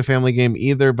Kirby a family game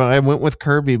either, but I went with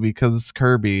Kirby because it's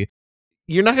Kirby.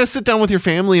 You're not gonna sit down with your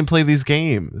family and play these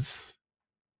games.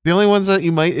 The only ones that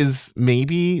you might is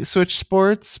maybe Switch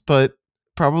Sports, but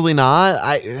probably not.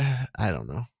 I don't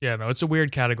know. Yeah, no, it's a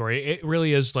weird category. It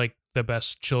really is like the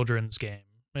best children's game,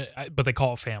 but they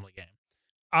call it family game.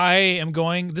 I am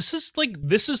going. This is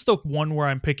the one where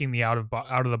I'm picking the out of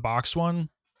the box one,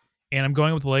 and I'm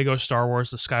going with Lego Star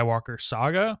Wars: The Skywalker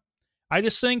Saga. I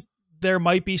just think there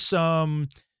might be some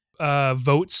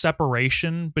vote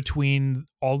separation between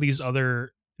all these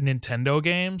other Nintendo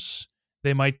games.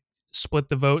 They might split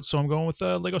the vote, so I'm going with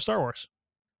Lego Star Wars.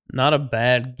 Not a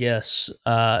bad guess.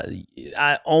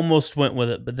 I almost went with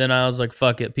it, but then I was like,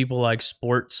 fuck it. People like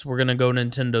sports. We're going to go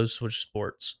Nintendo Switch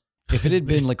Sports. If it had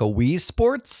been like a Wii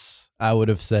Sports, I would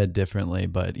have said differently.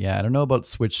 But yeah, I don't know about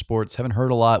Switch Sports. Haven't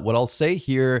heard a lot. What I'll say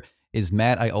here is,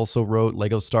 Matt, I also wrote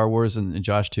Lego Star Wars, and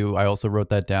Josh too. I also wrote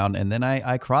that down. And then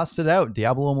I crossed it out,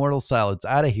 Diablo Immortal style. It's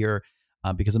out of here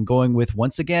because I'm going with,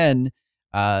 once again,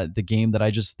 the game that I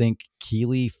just think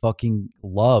Keeley fucking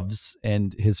loves,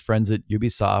 and his friends at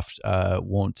Ubisoft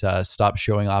won't stop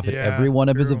showing off at Yeah, every one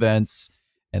of his true. events.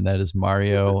 And that is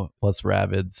Mario plus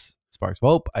Rabbids Sparks of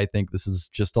Hope. I think this is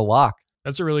just a lock.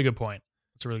 That's a really good point.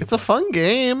 It's a fun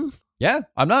game. Yeah,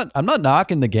 I'm not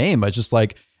knocking the game. I just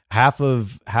like half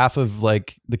of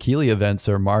like the Keeley events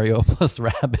are Mario plus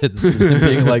Rabbids and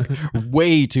being like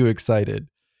way too excited.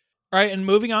 All right, and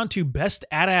moving on to Best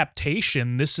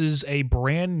Adaptation. This is a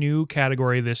brand new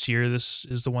category this year. This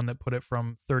is the one that put it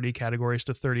from 30 categories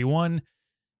to 31.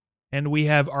 And we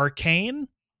have Arcane,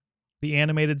 the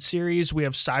animated series. We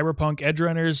have Cyberpunk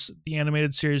Edgerunners, the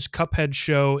animated series. Cuphead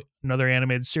Show, another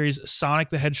animated series. Sonic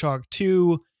the Hedgehog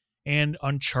 2, and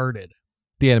Uncharted.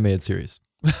 The animated series.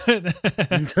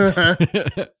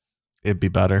 It'd be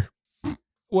better.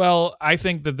 Well, I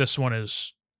think that this one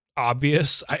is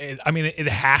obvious. I mean, it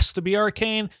has to be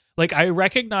Arcane. Like, I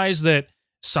recognize that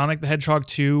Sonic the Hedgehog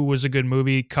 2 was a good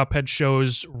movie. Cuphead Show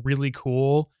is really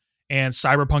cool. And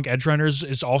Cyberpunk Edgerunners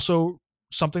is also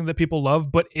something that people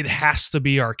love, but it has to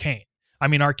be Arcane. I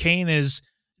mean, Arcane is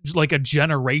like a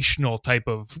generational type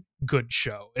of good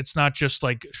show. It's not just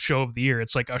like show of the year.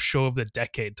 It's like a show of the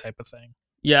decade type of thing.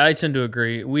 Yeah, I tend to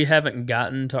agree. We haven't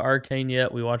gotten to Arcane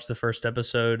yet. We watched the first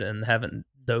episode and haven't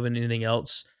dove into anything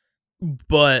else.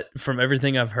 But from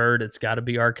everything I've heard, it's got to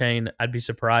be Arcane. I'd be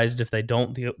surprised if they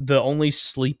don't. The only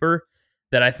sleeper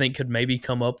that I think could maybe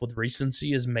come up with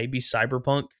recency is maybe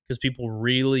Cyberpunk, because people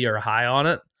really are high on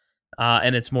it.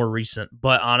 and it's more recent.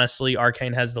 But honestly,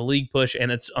 Arcane has the league push,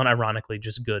 and it's unironically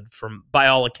just good from by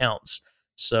all accounts.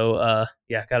 So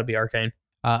yeah, got to be Arcane.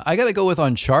 I gotta go with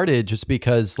Uncharted just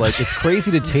because like it's crazy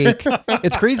to take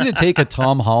a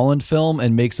Tom Holland film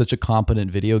and make such a competent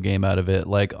video game out of it.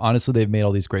 Like honestly, they've made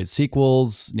all these great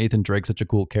sequels. Nathan Drake's such a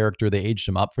cool character. They aged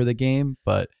him up for the game,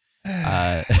 but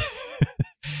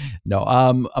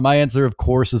no. My answer, of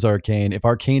course, is Arcane. If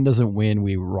Arcane doesn't win,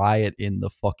 we riot in the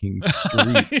fucking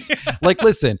streets. Like,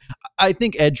 listen, I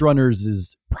think Edge Runners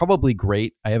is probably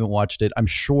great. I haven't watched it. I'm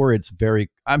sure it's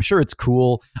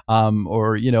cool.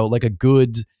 Or like a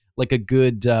good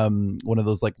one of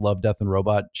those like Love, Death and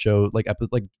Robot show like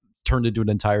turned into an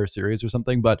entire series or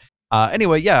something. But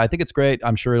anyway, yeah, I think it's great.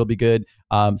 I'm sure it'll be good.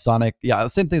 Sonic, yeah,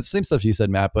 same thing, same stuff you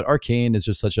said, Matt. But Arcane is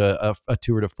just such a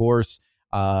tour de force.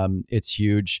 It's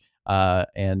huge.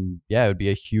 And yeah, it would be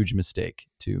a huge mistake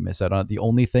to miss out on it. The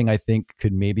only thing I think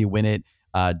could maybe win it,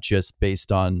 just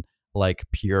based on like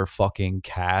pure fucking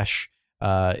cash,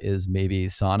 is maybe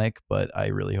Sonic, but I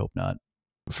really hope not.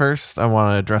 First, I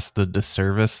want to address the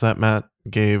disservice that Matt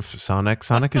gave Sonic.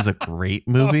 Sonic is a great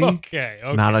movie, Okay.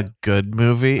 not a good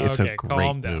movie. It's Okay, a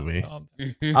calm great down, movie.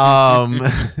 calm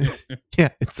down. Yeah,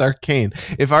 it's Arcane.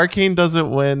 If Arcane doesn't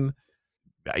win,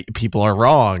 people are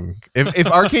wrong. If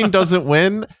Arcane doesn't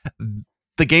win,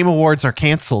 the Game Awards are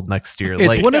canceled next year. It's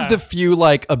like, one of the few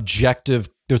like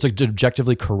there's like an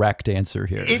objectively correct answer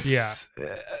here. it's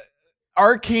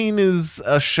Arcane is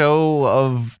a show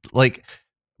of like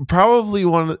probably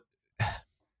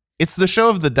it's the show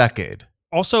of the decade.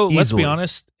 Also, let's be Easily.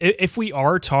 honest. If we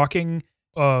are talking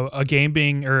a game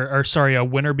being, or sorry, a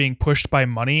winner being pushed by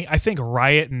money, I think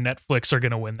Riot and Netflix are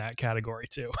going to win that category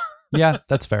too. Yeah,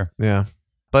 that's fair. Yeah,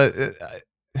 but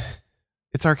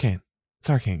it's Arcane. It's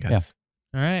Arcane, guys.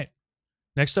 All right.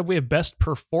 Next up, we have Best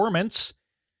Performance.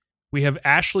 We have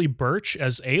Ashley Birch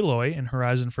as Aloy in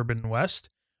Horizon Forbidden West.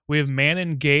 We have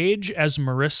Manon Gage as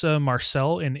Marissa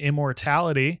Marcel in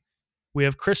Immortality. We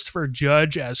have Christopher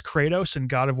Judge as Kratos in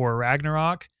God of War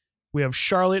Ragnarok. We have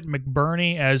Charlotte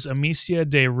McBurney as Amicia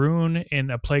de Rune in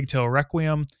A Plague Tale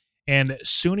Requiem. And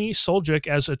Suni Soljic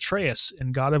as Atreus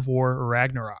in God of War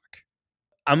Ragnarok.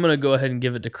 I'm going to go ahead and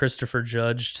give it to Christopher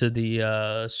Judge to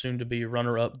the soon-to-be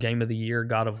runner-up Game of the Year,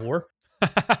 God of War.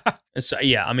 So,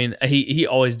 yeah, I mean, he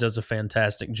always does a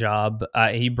fantastic job.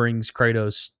 He brings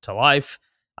Kratos to life.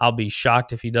 I'll be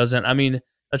shocked if he doesn't. I mean,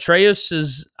 Atreus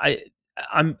is...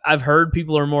 I've heard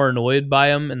people are more annoyed by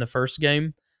him in the first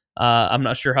game. I'm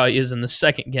not sure how he is in the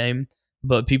second game,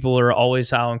 but people are always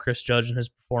high on Chris Judge and his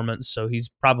performance, so he's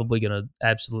probably going to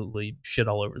absolutely shit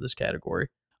all over this category.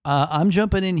 I'm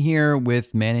jumping in here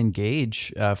with Manon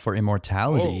Gage for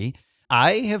Immortality. Whoa.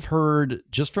 I have heard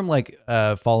just from like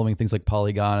following things like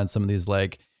Polygon and some of these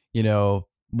like,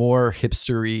 more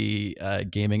hipstery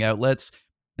gaming outlets,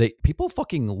 people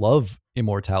fucking love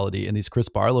Immortality in these Chris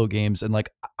Barlow games. And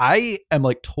like, I am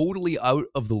like totally out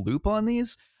of the loop on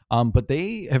these. But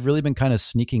they have really been kind of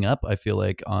sneaking up, I feel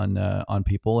like, on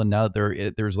people. And now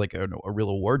there's like a real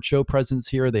award show presence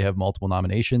here. They have multiple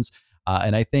nominations.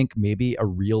 And I think maybe a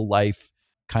real life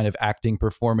kind of acting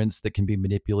performance that can be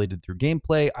manipulated through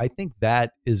gameplay. I think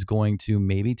that is going to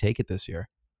maybe take it this year.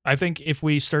 I think if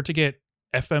we start to get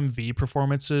FMV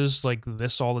performances like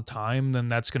this all the time, then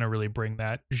that's going to really bring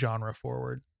that genre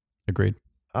forward. Agreed.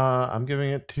 I'm giving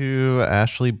it to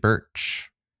Ashley Birch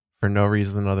for no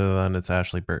reason other than it's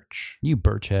Ashley Birch. You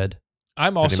Birchhead.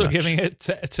 I'm Pretty also much. giving it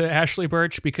to Ashley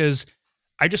Birch because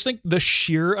I just think the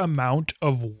sheer amount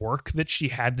of work that she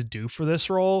had to do for this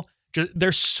role,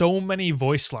 there's so many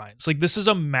voice lines. Like, this is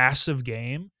a massive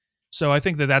game. So I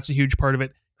think that's a huge part of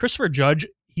it. Christopher Judge,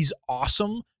 he's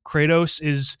awesome. Kratos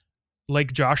is,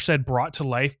 like Josh said, brought to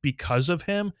life because of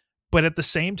him. But at the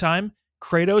same time,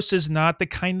 Kratos is not the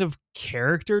kind of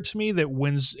character to me that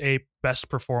wins a best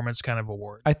performance kind of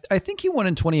award. I think he won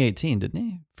in 2018, didn't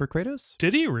he, for Kratos?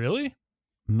 Did he really?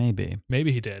 Maybe.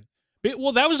 Maybe he did.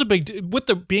 Well, that was a big with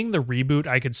being the reboot.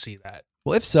 I could see that.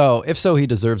 Well, if so, he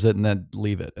deserves it, and then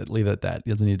leave it at that.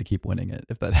 He doesn't need to keep winning it.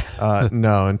 If that.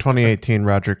 No, in 2018,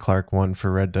 Roger Clark won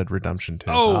for Red Dead Redemption 2.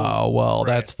 Oh well,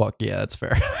 right. that's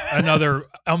fair. Another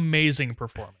amazing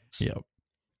performance. Yep. All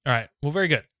right. Well, very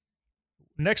good.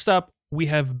 Next up, we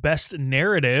have Best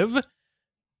Narrative: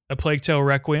 A Plague Tale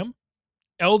Requiem,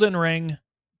 Elden Ring,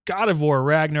 God of War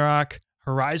Ragnarok,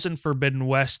 Horizon Forbidden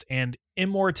West, and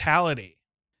Immortality.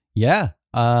 Yeah.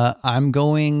 I'm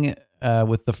going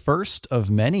with the first of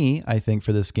many, I think,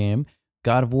 for this game,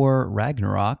 God of War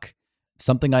Ragnarok.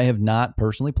 Something I have not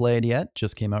personally played yet,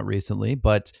 just came out recently,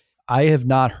 but I have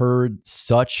not heard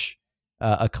such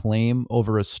acclaim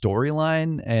over a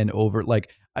storyline and over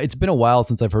like It's been a while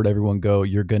since I've heard everyone go,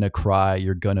 "You're gonna cry,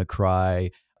 you're gonna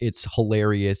cry." It's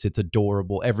hilarious. It's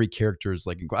adorable. Every character is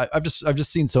like. I've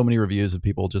just seen so many reviews of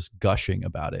people just gushing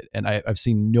about it, and I've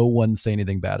seen no one say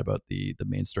anything bad about the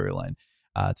main storyline.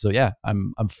 So yeah,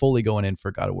 I'm fully going in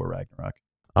for God of War Ragnarok.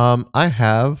 I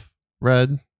have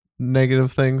read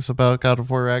negative things about God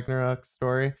of War Ragnarok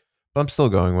story, but I'm still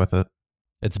going with it.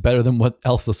 It's better than what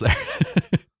else is there.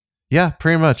 Yeah,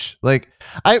 pretty much. Like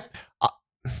I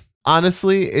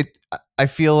honestly, I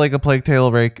feel like A Plague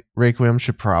Tale Requiem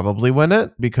should probably win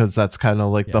it because that's kind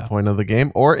of like the Yeah. point of the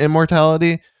game, or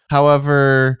Immortality.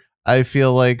 However, I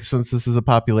feel like since this is a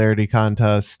popularity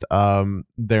contest,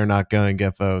 they're not going to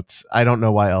get votes. I don't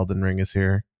know why Elden Ring is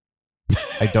here.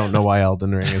 I don't know why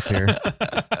Elden Ring is here.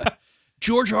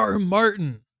 George R. R.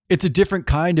 Martin. It's a different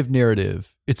kind of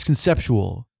narrative. It's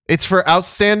conceptual. It's for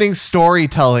outstanding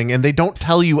storytelling, and they don't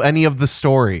tell you any of the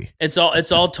story. It's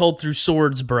all told through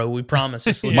swords, bro. We promise.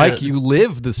 It's legit. Mike, you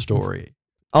live the story.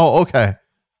 Oh, okay.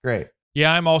 Great.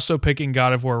 Yeah, I'm also picking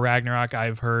God of War Ragnarok.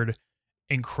 I've heard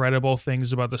incredible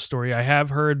things about the story. I have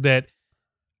heard that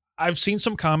I've seen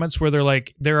some comments where they're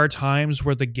like, there are times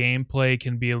where the gameplay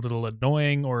can be a little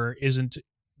annoying or isn't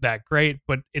that great,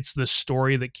 but it's the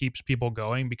story that keeps people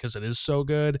going because it is so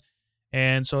good.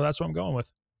 And so that's what I'm going with.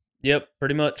 Yep,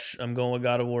 pretty much. I'm going with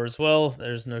God of War as well.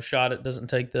 There's no shot it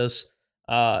doesn't take this.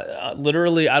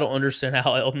 Literally, I don't understand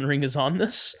how Elden Ring is on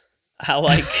this. How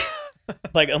like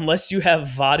unless you have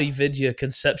Vadi Vidya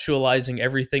conceptualizing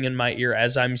everything in my ear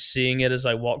as I'm seeing it as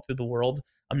I walk through the world,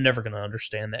 I'm never gonna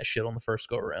understand that shit on the first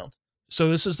go around. So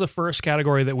this is the first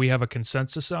category that we have a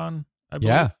consensus on, I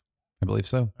believe. Yeah, I believe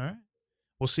so. All right.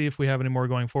 We'll see if we have any more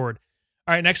going forward.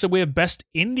 All right, next up we have Best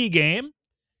Indie Game.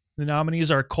 The nominees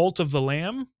are Cult of the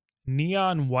Lamb,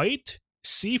 Neon White,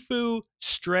 Sifu,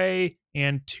 Stray,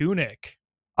 and Tunic.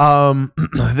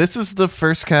 This is the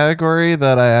first category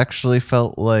that I actually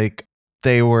felt like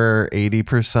they were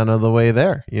 80% of the way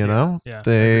there, you know? yeah,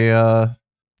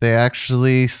 They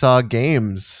actually saw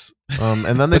games. And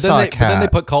then they But saw a But then they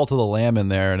cat. put Call to the Lamb in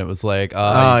there, and it was like, you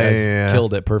guys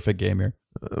killed it. Perfect game here.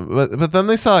 But then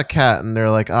they saw a cat and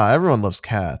they're like, everyone loves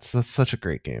cats. That's such a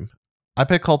great game. I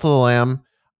picked Cult of the Lamb.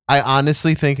 I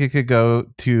honestly think it could go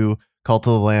to Cult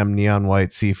of the Lamb, Neon White,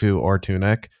 Sifu, or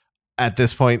Tunic. At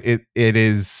this point, it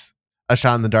is a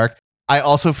shot in the dark. I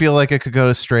also feel like it could go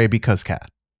to Stray because cat.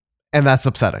 And that's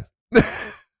upsetting.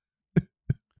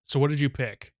 So what did you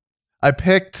pick? I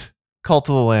picked Cult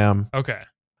of the Lamb. Okay.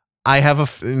 I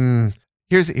have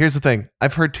here's the thing.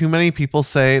 I've heard too many people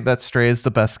say that Stray is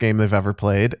the best game they've ever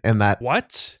played, and that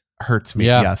What? hurts me.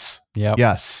 Yeah. Yes. Yeah.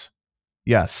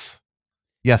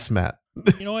 Yes, Matt.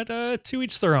 You know what? To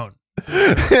each their own.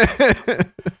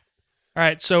 All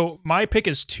right, so my pick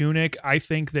is Tunic. I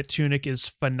think that Tunic is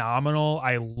phenomenal.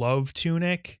 I love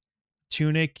Tunic.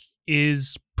 Tunic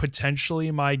is potentially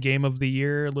my game of the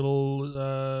year.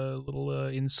 Little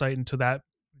insight into that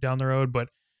down the road, but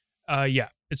yeah,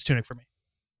 it's Tunic for me.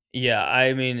 Yeah,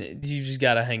 I mean, you just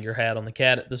gotta hang your hat on the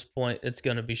cat at this point. It's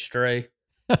gonna be Stray.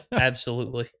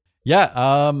 Absolutely. Yeah,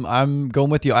 I'm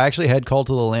going with you. I actually had Call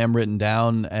to the Lamb written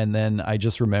down, and then I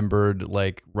just remembered,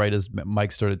 like, right as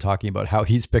Mike started talking about how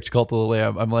he's picked Call to the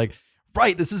Lamb, I'm like,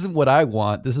 right, this isn't what I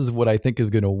want. This is what I think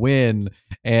is going to win.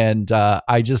 And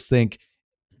I just think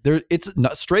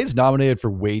Stray's nominated for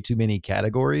way too many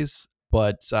categories,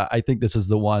 but I think this is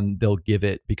the one they'll give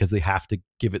it because they have to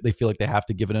give it. They feel like they have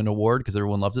to give it an award because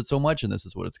everyone loves it so much, and this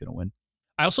is what it's going to win.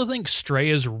 I also think Stray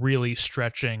is really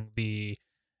stretching the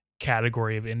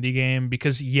category of indie game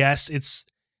because yes, it's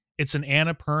an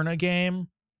Annapurna game,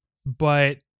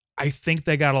 but I think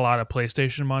they got a lot of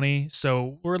PlayStation money.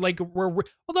 So we're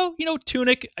although,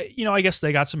 Tunic, I guess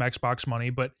they got some Xbox money,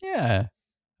 but Yeah.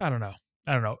 I don't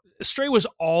know. Stray was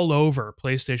all over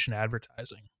PlayStation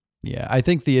advertising. Yeah, I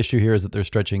think the issue here is that they're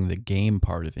stretching the game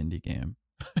part of indie game.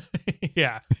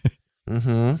 Yeah. Mm-hmm.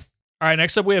 All right,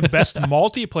 next up we have Best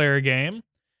Multiplayer Game.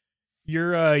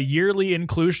 Your yearly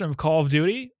inclusion of Call of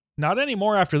Duty. Not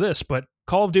anymore after this, but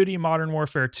Call of Duty Modern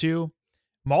Warfare 2,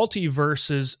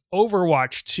 Multiverses,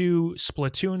 Overwatch 2,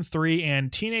 Splatoon 3,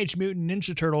 and Teenage Mutant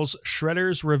Ninja Turtles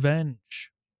Shredder's Revenge.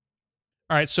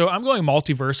 All right, so I'm going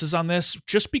Multiverses on this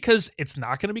just because it's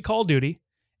not going to be Call of Duty.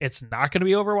 It's not going to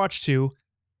be Overwatch 2.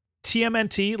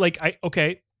 TMNT,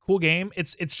 okay, cool game.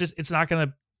 It's not going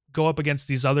to go up against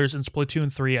these others. In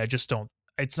Splatoon 3,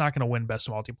 it's not going to win Best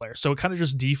Multiplayer. So it kind of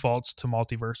just defaults to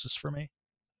Multiverses for me.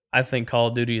 I think Call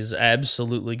of Duty is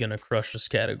absolutely going to crush this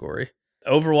category.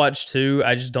 Overwatch 2,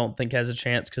 I just don't think has a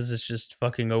chance because it's just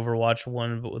fucking Overwatch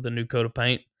 1 but with a new coat of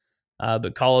paint.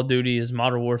 But Call of Duty is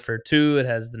Modern Warfare 2. It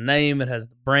has the name. It has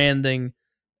the branding.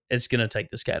 It's going to take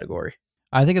this category.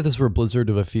 I think if this were Blizzard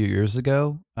of a few years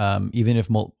ago, even if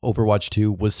Overwatch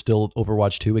 2 was still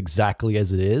Overwatch 2 exactly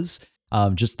as it is,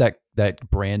 just that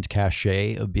brand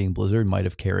cachet of being Blizzard might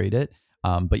have carried it.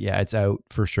 But yeah, it's out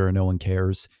for sure. No one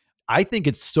cares. I think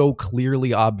it's so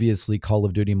clearly, obviously Call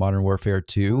of Duty Modern Warfare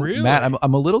 2. Really? Matt,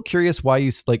 I'm a little curious why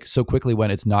you like so quickly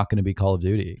when it's not going to be Call of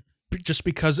Duty. Just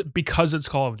because it's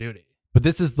Call of Duty. But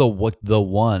this is the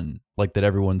one like that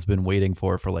everyone's been waiting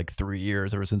for like 3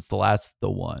 years ever since the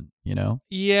one, you know?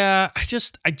 Yeah,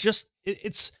 it's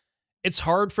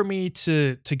hard for me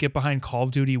to get behind Call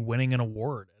of Duty winning an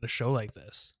award at a show like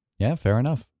this. Yeah, fair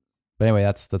enough. But anyway,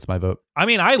 that's my vote. I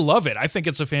mean, I love it. I think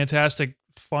it's a fantastic,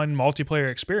 fun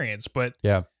multiplayer experience. But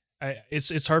yeah,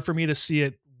 it's hard for me to see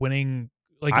it winning.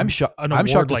 Like I'm shocked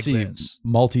to see this.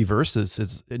 Multiversus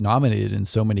is nominated in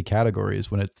so many categories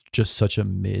when it's just such a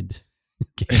mid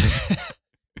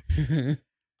game.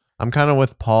 I'm kind of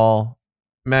with Paul.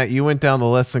 Matt, you went down the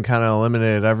list and kind of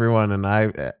eliminated everyone, and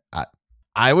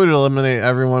I would eliminate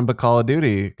everyone but Call of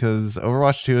Duty because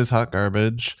Overwatch 2 is hot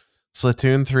garbage.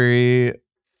 Splatoon 3,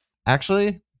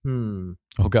 actually,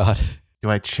 Oh God, do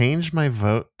I change my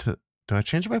pick to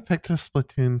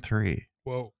Splatoon 3?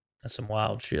 Whoa, that's some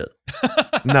wild shit.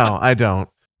 No, I don't.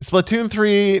 Splatoon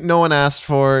 3, no one asked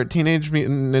for. Teenage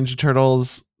Mutant Ninja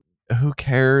Turtles, who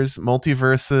cares?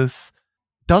 Multiversus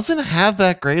doesn't have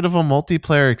that great of a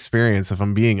multiplayer experience, if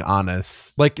I'm being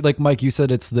honest. Like Mike, you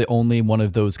said it's the only one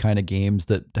of those kind of games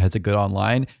that has a good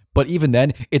online, but even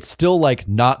then, it's still like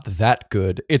not that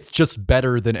good. It's just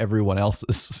better than everyone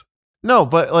else's. No,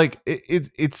 but like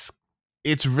it's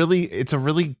a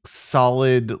really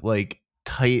solid, like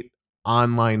tight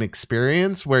online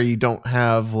experience where you don't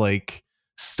have like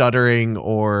stuttering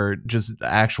or just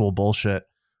actual bullshit.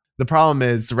 The problem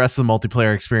is the rest of the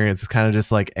multiplayer experience is kind of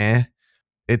just like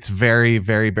it's very,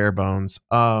 very bare bones.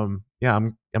 Yeah,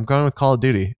 I'm going with Call of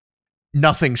Duty.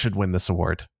 Nothing should win this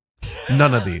award.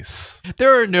 None of these.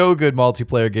 There are no good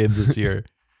multiplayer games this year.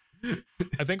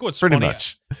 I think what's pretty funny,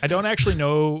 much. I don't actually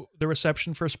know the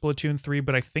reception for Splatoon 3,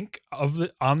 but I think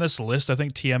on this list, I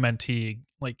think TMNT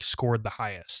like scored the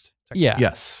highest. Yeah.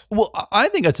 Yes. Well, I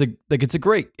think it's a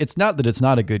great. It's not that it's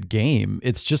not a good game.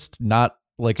 It's just not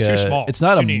like it's too small. It's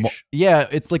not too niche. Yeah,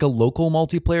 it's like a local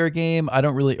multiplayer game. I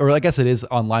don't really, or I guess it is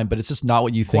online, but it's just not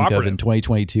what you think of in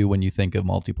 2022 when you think of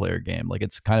multiplayer game. Like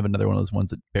it's kind of another one of those ones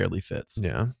that barely fits.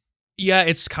 Yeah. Yeah,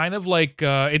 it's kind of like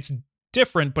it's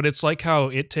different, but it's like how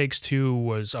It Takes Two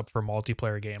was up for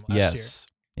multiplayer game last year.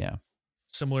 Yeah.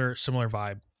 Similar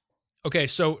vibe. Okay,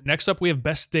 so next up we have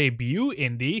Best Debut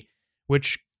Indie,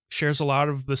 which shares a lot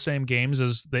of the same games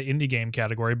as the indie game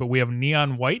category, but we have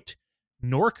Neon White,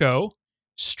 Norco,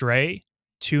 Stray,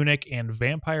 Tunic, and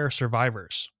Vampire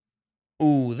Survivors.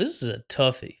 Ooh, this is a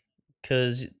toughie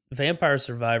because Vampire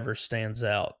Survivors stands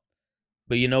out.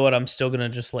 But you know what? I'm still going to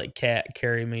just let Cat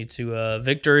carry me to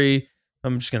victory.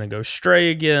 I'm just going to go Stray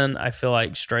again. I feel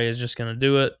like Stray is just going to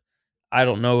do it. I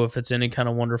don't know if it's any kind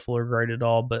of wonderful or great at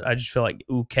all, but I just feel like,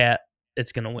 Cat,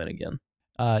 it's going to win again.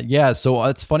 Yeah, so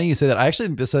it's funny you say that. I actually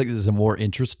think this is a more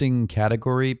interesting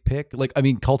category pick. Like, I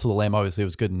mean, Cult of the Lamb obviously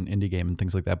was good in indie game and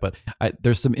things like that, but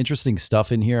there's some interesting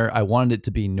stuff in here. I wanted it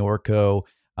to be Norco.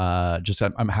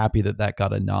 I'm happy that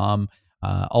got a nom.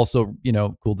 Also,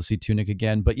 cool to see Tunic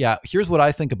again. But yeah, here's what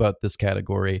I think about this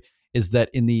category is that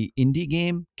in the indie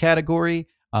game category,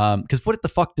 because what the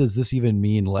fuck does this even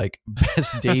mean? Like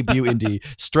best debut indie.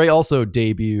 Stray also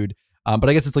debuted. But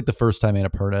I guess it's like the first time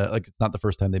Annapurna, like it's not the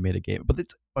first time they made a game, but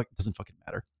it doesn't fucking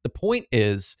matter. The point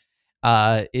is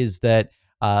that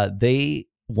they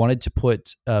wanted to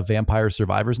put Vampire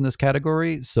Survivors in this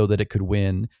category so that it could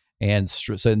win and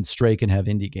Stray can have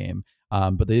indie game.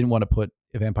 But they didn't want to put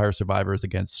Vampire Survivors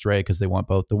against Stray because they want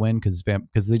both to win because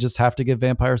they just have to give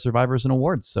Vampire Survivors an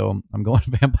award. So I'm going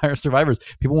Vampire Survivors.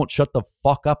 People won't shut the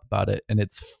fuck up about it, and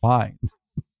it's fine.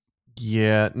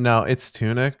 Yeah, no, it's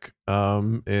Tunic.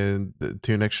 And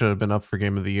Tunic should have been up for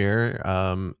Game of the Year.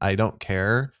 I don't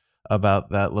care about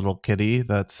that little kitty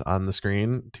that's on the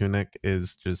screen. Tunic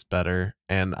is just better,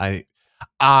 and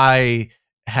I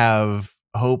have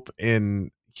hope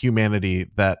in humanity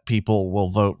that people will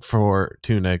vote for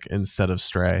Tunic instead of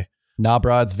Stray. Nah,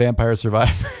 broads, Vampire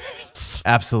Survivors.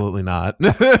 Absolutely not.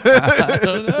 I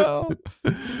don't know.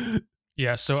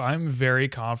 Yeah, so I'm very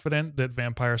confident that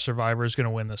Vampire Survivor is going to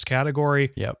win this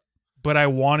category. Yep. But I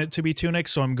want it to be Tunic,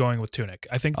 so I'm going with Tunic.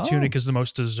 I think Tunic is the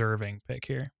most deserving pick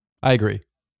here. I agree.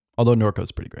 Although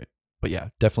Norco's pretty great. But yeah,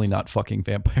 definitely not fucking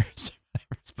Vampire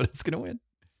Survivors, but it's going to win.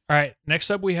 All right,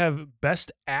 next up we have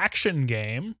Best Action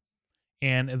Game.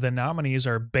 And the nominees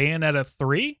are Bayonetta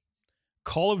 3,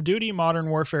 Call of Duty Modern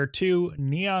Warfare 2,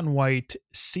 Neon White,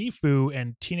 Sifu,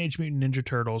 and Teenage Mutant Ninja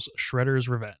Turtles Shredder's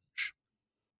Revenge.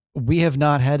 We have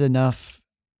not had enough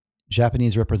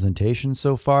Japanese representation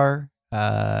so far.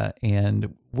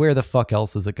 And where the fuck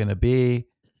else is it going to be?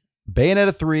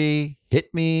 Bayonetta 3,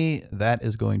 hit me. That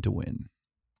is going to win.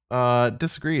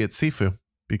 Disagree. It's Sifu.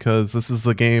 Because this is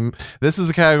the game. This is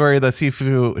a category that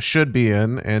Sifu should be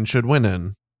in and should win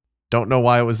in. Don't know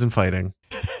why it was in fighting.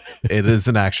 It is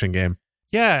an action game.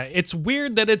 Yeah, it's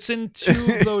weird that it's in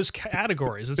two of those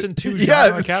categories. It's in two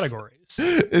genre categories.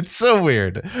 It's so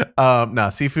weird.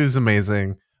 Sifu's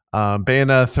amazing.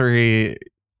 Bayonetta 3,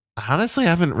 honestly, I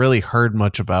haven't really heard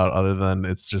much about other than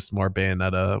it's just more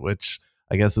Bayonetta, which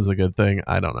I guess is a good thing.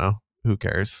 I don't know. Who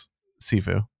cares?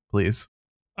 Sifu, please.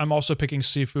 I'm also picking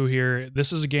Sifu here.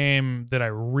 This is a game that I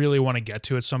really want to get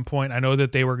to at some point. I know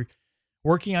that they were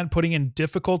working on putting in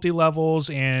difficulty levels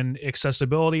and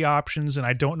accessibility options, and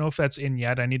I don't know if that's in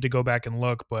yet. I need to go back and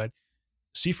look, but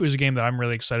Sifu is a game that I'm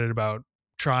really excited about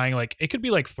trying. Like, it could be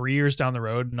like 3 years down the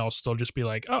road, and I'll still just be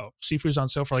like, oh, Sifu's on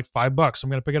sale for like $5. I'm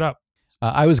going to pick it up.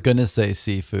 I was going to say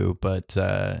Sifu, but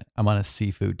I'm on a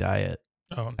seafood diet.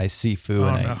 Oh, I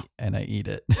seafood and I eat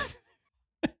it.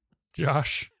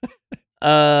 Josh?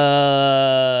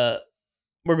 We're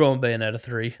going Bayonetta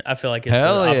 3. I feel like it's an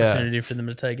opportunity for them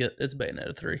to take it. It's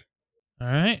Bayonetta 3. All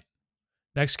right.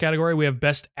 Next category, we have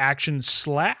Best Action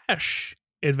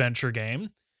 / Adventure Game.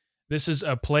 This is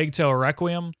A Plague Tale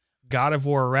Requiem, God of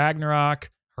War Ragnarok,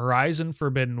 Horizon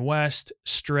Forbidden West,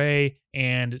 Stray,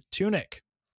 and Tunic.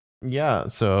 Yeah,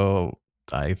 so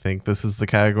I think this is the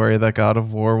category that God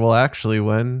of War will actually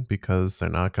win because they're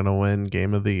not going to win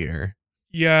Game of the Year.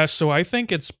 Yeah, so I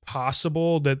think it's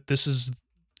possible that this is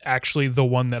actually the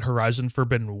one that Horizon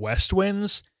Forbidden West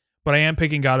wins, but I am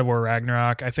picking God of War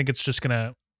Ragnarok. I think it's just going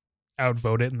to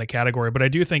outvote it in the category, but I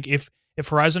do think if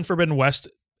Horizon Forbidden West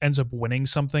ends up winning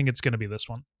something, it's going to be this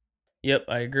one. Yep,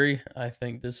 I agree. I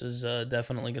think this is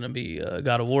definitely going to be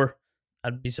God of War.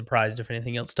 I'd be surprised if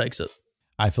anything else takes it.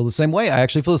 I feel the same way. I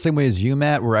actually feel the same way as you,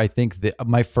 Matt, where I think that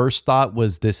my first thought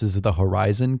was this is the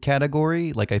Horizon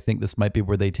category. Like, I think this might be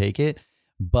where they take it.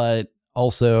 But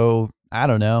also, I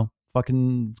don't know.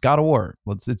 Fucking, it's God of War.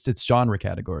 It's genre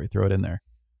category. Throw it in there.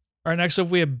 All right, next up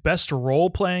we have Best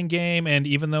Role-Playing Game, and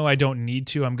even though I don't need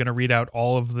to, I'm going to read out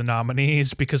all of the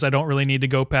nominees because I don't really need to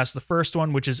go past the first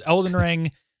one, which is Elden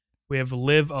Ring. We have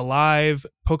Live Alive,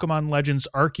 Pokemon Legends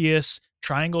Arceus,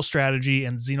 Triangle Strategy,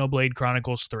 and Xenoblade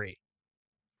Chronicles 3.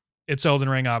 It's Elden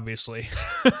Ring, obviously.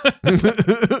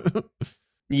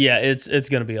 Yeah, it's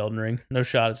going to be Elden Ring. No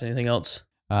shot it's anything else.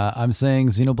 I'm saying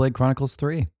Xenoblade Chronicles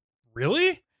 3.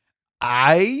 Really?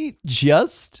 I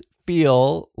just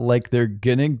feel like they're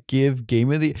gonna give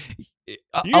Game of the.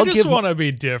 You just want to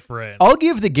be different. I'll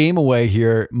give the game away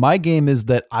here. My game is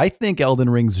that I think Elden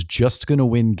Ring's just gonna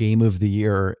win Game of the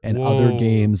Year, and other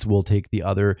games will take the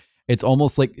other. It's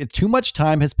almost like too much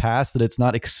time has passed that it's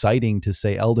not exciting to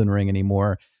say Elden Ring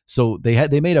anymore. So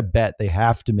they made a bet they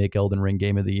have to make Elden Ring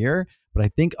Game of the Year, but I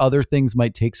think other things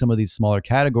might take some of these smaller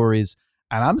categories.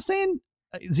 And I'm saying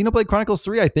Xenoblade Chronicles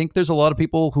 3, I think there's a lot of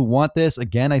people who want this.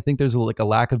 Again, I think there's a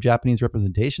lack of Japanese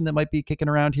representation that might be kicking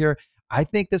around here. I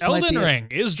think this Elden Ring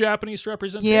is Japanese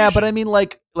representation. Yeah, but I mean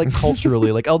like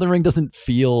culturally, like Elden Ring doesn't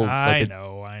feel I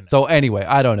know. So anyway,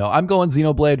 I don't know. I'm going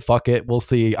Xenoblade. Fuck it. We'll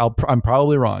see. I'm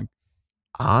probably wrong.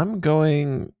 I'm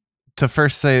going to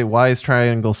first say, why is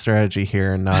Triangle Strategy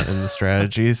here and not in the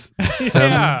strategies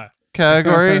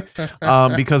category?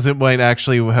 Because it might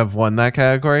actually have won that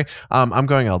category. I'm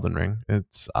going Elden Ring.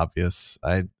 It's obvious.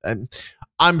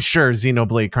 I'm sure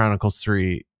Xenoblade Chronicles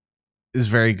 3 is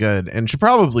very good and should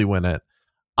probably win it.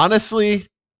 Honestly,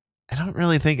 I don't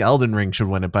really think Elden Ring should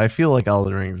win it, but I feel like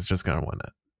Elden Ring is just going to win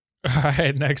it. All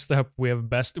right, next up, we have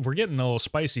we're getting a little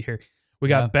spicy here. We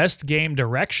got Best Game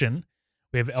Direction.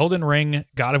 We have Elden Ring,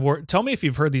 God of War. Tell me if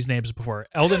you've heard these names before.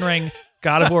 Elden Ring,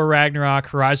 God of War Ragnarok,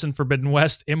 Horizon Forbidden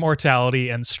West, Immortality,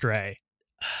 and Stray.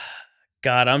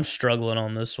 God, I'm struggling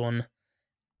on this one.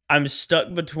 I'm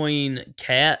stuck between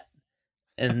Cat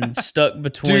and stuck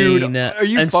between... Dude, are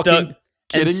you fucking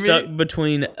kidding me? Stuck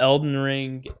between Elden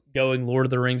Ring, going Lord of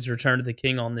the Rings, Return of the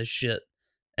King on this shit,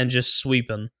 and just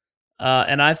sweeping.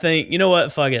 And I think, you know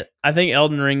what? Fuck it. I think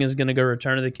Elden Ring is going to go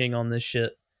Return of the King on this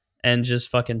shit and just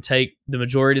fucking take the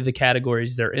majority of the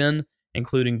categories they're in,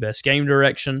 including Best Game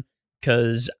Direction,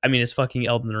 because, I mean, it's fucking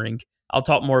Elden Ring. I'll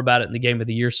talk more about it in the Game of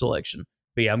the Year selection.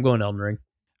 But yeah, I'm going Elden Ring.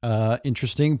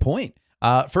 Interesting point.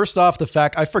 First off, the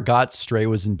fact I forgot Stray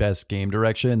was in Best Game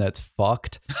Direction. That's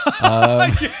fucked.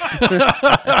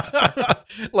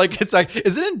 Like, it's like,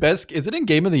 is it in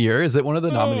Game of the Year? Is it one of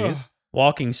the nominees?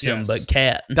 Walking Sim, Yes. but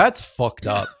Cat. That's fucked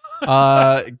up.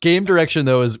 Game direction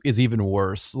though is even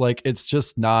worse. Like it's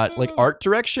just not like art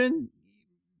direction,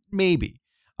 maybe.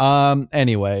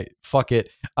 Anyway, fuck it.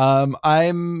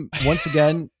 I'm once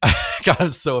again God,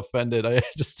 I'm so offended. I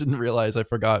just didn't realize I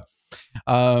forgot.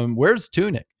 Where's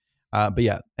Tunic? But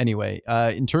yeah, anyway,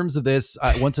 in terms of this,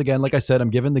 once again, like I said,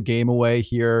 I'm giving the game away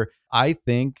here. I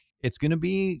think it's going to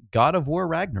be God of War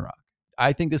Ragnarok.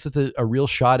 I think this is a real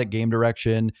shot at game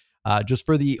direction, just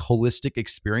for the holistic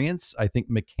experience. I think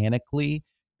mechanically,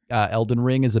 Elden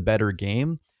Ring is a better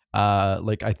game.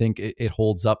 Like I think it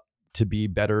holds up to be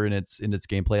better in its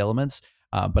gameplay elements.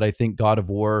 But I think God of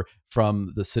War,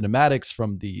 from the cinematics,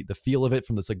 from the feel of it,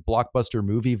 from this like blockbuster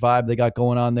movie vibe they got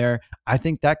going on there, I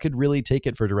think that could really take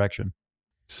it for direction.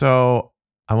 So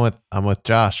I'm with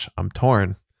Josh. I'm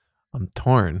torn.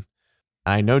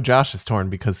 I know Josh is torn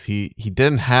because he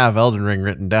didn't have Elden Ring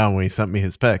written down when he sent me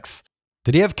his picks.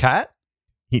 Did he have Cat?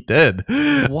 He did.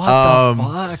 What the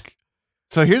fuck?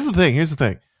 So here's the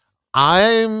thing.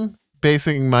 I'm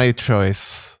basing my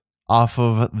choice off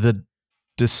of the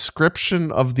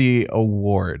description of the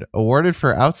award, awarded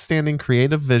for outstanding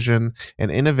creative vision and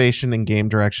innovation in game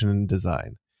direction and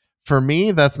design. For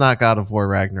me, that's not God of War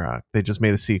Ragnarok. They just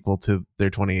made a sequel to their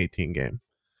 2018 game.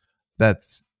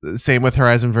 That's the same with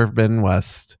Horizon Forbidden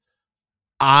West.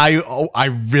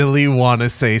 I really want to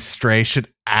say Stray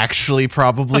should actually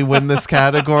probably win this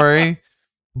category.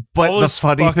 But the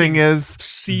funny thing is,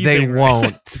 they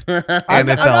won't. And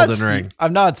it's Elden Ring.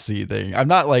 I'm not seething. I'm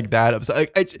not like that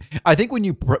upset. I think when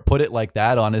you put it like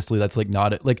that, honestly, that's like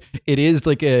not like it is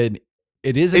like an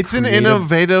it is. It's an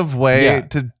innovative way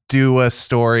to do a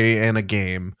story and a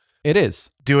game. It is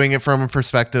doing it from a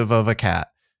perspective of a cat.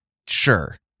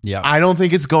 Sure. Yeah. I don't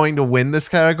think it's going to win this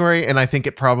category, and I think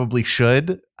it probably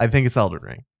should. I think it's Elden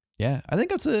Ring. Yeah, I think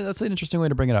that's an interesting way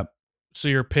to bring it up. So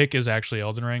your pick is actually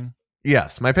Elden Ring?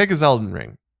 Yes, my pick is Elden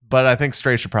Ring, but I think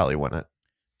Stray should probably win it.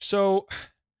 So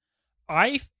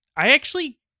I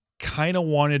actually kind of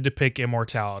wanted to pick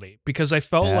Immortality because I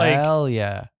felt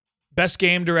like best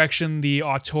game direction, the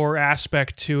auteur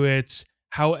aspect to it.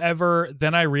 However,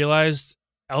 then I realized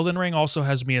Elden Ring also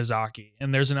has Miyazaki,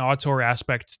 and there's an auteur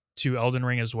aspect to Elden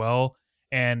Ring as well.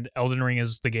 And Elden Ring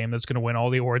is the game that's going to win all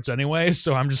the awards anyway,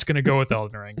 so I'm just going to go with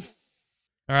Elden Ring.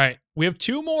 All right, we have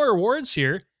 2 more awards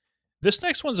here. This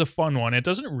next one's a fun one. It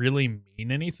doesn't really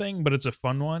mean anything, but it's a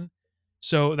fun one.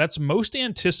 So that's most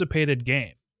anticipated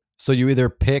game. So you either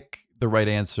pick the right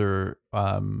answer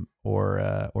or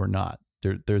not.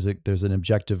 There's an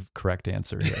objective correct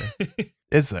answer here.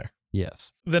 Is there?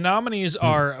 Yes. The nominees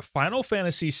are Final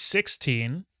Fantasy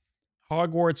 16,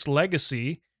 Hogwarts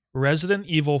Legacy, Resident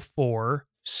Evil 4,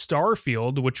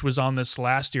 Starfield, which was on this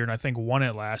last year and I think won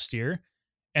it last year,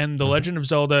 and The Legend of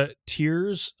Zelda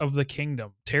Tears of the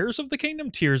Kingdom. Tears of the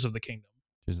Kingdom? Tears of the Kingdom.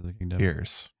 Tears of the Kingdom.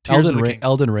 Tears.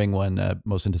 Elden Ring won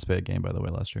most anticipated game, by the way,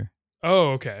 last year.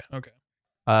 Oh, okay.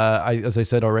 As I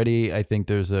said already, I think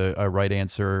there's a right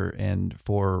answer, and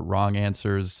for wrong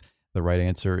answers, the right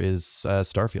answer is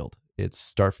Starfield.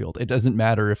 It's Starfield. It doesn't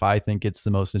matter if I think it's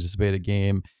the most anticipated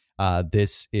game.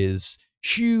 This is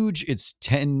huge. It's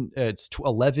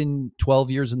 11,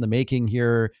 12 years in the making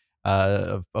here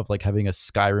of like having a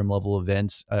Skyrim level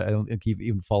event. I don't think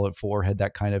even Fallout 4 had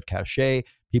that kind of cachet.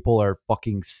 People are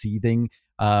fucking seething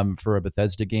for a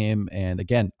Bethesda game. And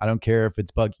again, I don't care if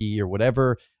it's buggy or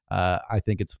whatever. I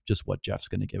think it's just what Jeff's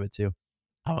going to give it to.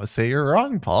 I would say you're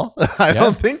wrong, Paul. I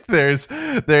don't think I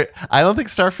don't think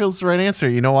Starfield's the right answer.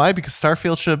 You know why? Because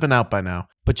Starfield should have been out by now.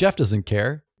 But Jeff doesn't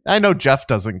care. I know Jeff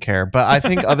doesn't care, but I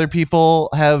think other people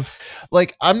have,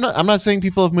 like, I'm not saying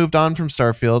people have moved on from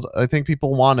Starfield. I think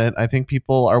people want it. I think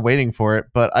people are waiting for it,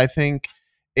 but I think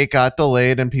it got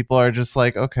delayed and people are just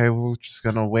like, okay, we're just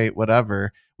going to wait,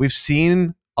 whatever. We've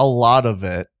seen a lot of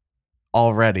it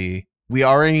already. We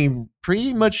already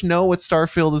pretty much know what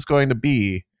Starfield is going to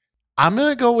be. I'm going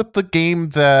to go with the game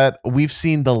that we've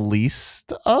seen the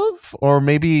least of, or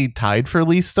maybe tied for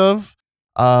least of,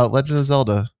 Legend of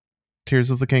Zelda,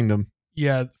 Tears of the Kingdom.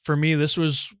 Yeah, for me, this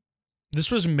was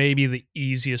maybe the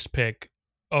easiest pick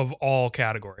of all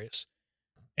categories.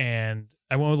 And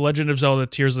I went with Legend of Zelda,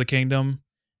 Tears of the Kingdom,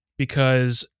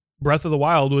 because Breath of the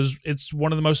Wild it's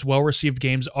one of the most well-received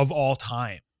games of all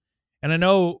time. And I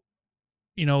know,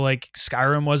 like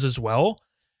Skyrim was as well,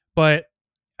 but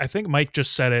I think Mike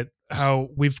just said it, how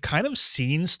we've kind of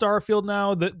seen Starfield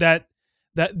now, that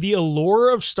the allure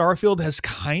of Starfield has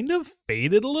kind of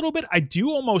faded a little bit. I do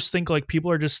almost think like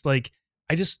people are just like,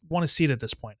 I just want to see it at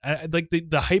this point. I like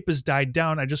the hype has died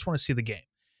down. I just want to see the game.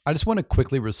 I just want to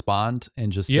quickly respond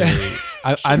and just say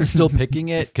I'm still picking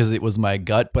it because it was my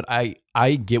gut, but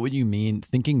I get what you mean.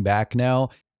 Thinking back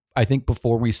now, I think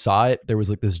before we saw it, there was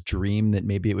like this dream that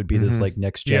maybe it would be this Mhm. like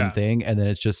next gen Yeah. thing, and then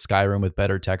it's just Skyrim with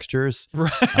better textures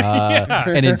Right.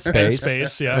 and in And space.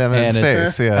 space, yeah. And in And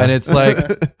it's- space, yeah. and it's like,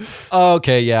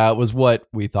 okay, yeah, it was what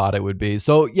we thought it would be.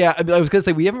 So yeah, I was gonna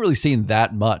say we haven't really seen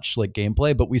that much like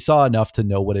gameplay, but we saw enough to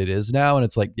know what it is now, and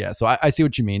it's like, yeah. So I see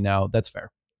what you mean now. That's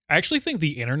fair. I actually think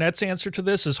the internet's answer to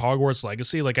this is Hogwarts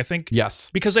Legacy. Like, I think Yes,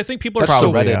 because I think people are that's so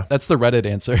the Reddit. yeah. That's the Reddit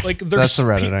answer. like That's the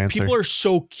Reddit answer. People are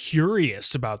so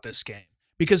curious about this game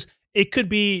because it could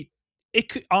be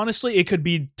honestly it could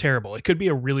be terrible. It could be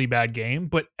a really bad game,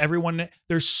 but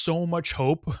there's so much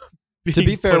hope. To be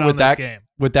being fair put on with this that game.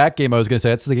 With that game, I was gonna say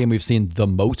that's the game we've seen the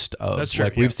most of. That's true,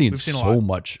 Like yeah. we've seen We've seen a so lot.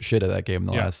 much shit of that game in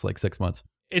the Yeah. last like 6 months.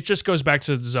 It just goes back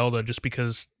to Zelda just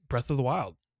because Breath of the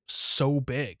Wild so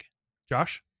big.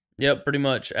 Josh? Yep, pretty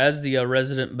much. As the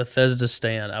resident Bethesda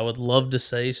stan, I would love to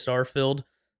say Starfield,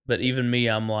 but even me,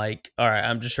 I'm like, all right,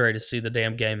 I'm just ready to see the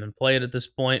damn game and play it at this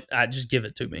point. I just give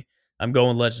it to me. I'm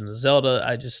going Legend of Zelda.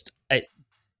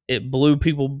 It blew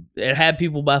people. It had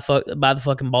people by the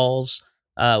fucking balls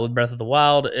with Breath of the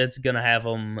Wild. It's gonna have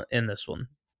them in this one.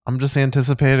 I'm just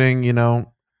anticipating,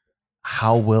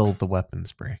 how will the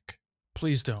weapons break?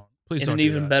 Please don't. Please In don't an do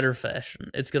even that. better fashion.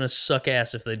 It's gonna suck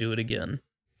ass if they do it again.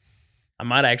 I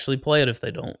might actually play it if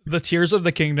they don't. The Tears of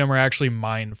the Kingdom are actually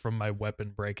mine from my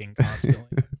weapon breaking constantly.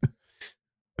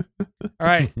 All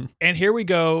right. And here we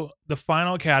go. The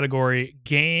final category,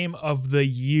 Game of the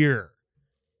Year.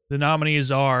 The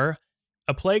nominees are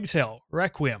A Plague Tale,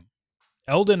 Requiem,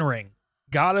 Elden Ring,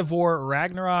 God of War,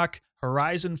 Ragnarok,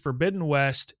 Horizon Forbidden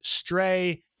West,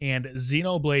 Stray, and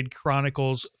Xenoblade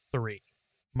Chronicles 3.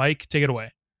 Mike, take it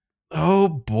away. Oh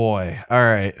boy. All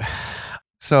right.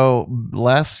 So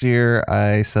last year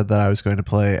I said that I was going to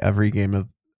play every game of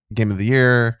the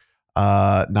year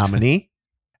nominee,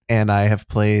 and I have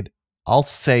played, I'll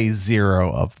say,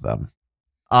 0 of them.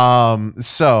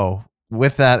 So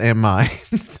with that in mind,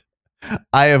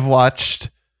 I have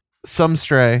watched some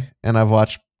Stray and I've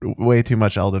watched way too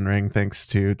much Elden Ring, thanks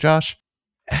to Josh.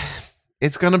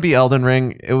 It's gonna be Elden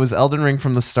Ring. It was Elden Ring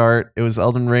from the start. It was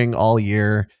Elden Ring all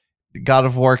year. God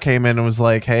of War came in and was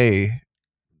like, hey,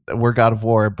 we're God of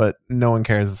War, but no one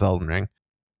cares it's Elden Ring.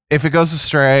 If it goes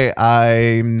astray,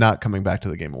 I'm not coming back to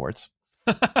the Game Awards.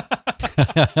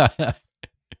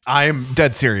 I'm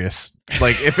dead serious.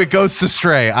 Like, if it goes to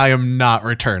Stray, I am not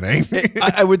returning.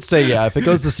 I would say, yeah, if it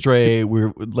goes astray,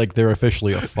 we're like they're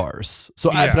officially a farce. So,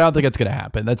 but I don't think it's gonna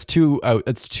happen. That's too out.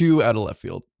 That's too out of left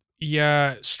field.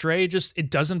 Yeah, Stray it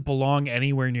doesn't belong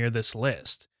anywhere near this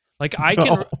list. Like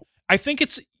No. I think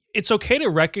it's okay to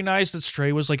recognize that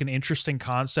Stray was like an interesting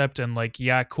concept and like,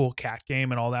 yeah, cool cat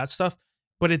game and all that stuff,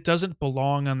 but it doesn't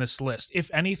belong on this list. If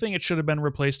anything, it should have been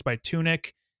replaced by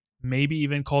Tunic, maybe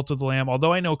even Cult of the Lamb,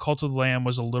 although I know Cult of the Lamb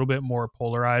was a little bit more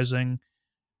polarizing.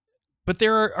 But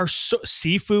there are so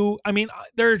Sifu. I mean,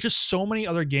 there are just so many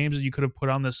other games that you could have put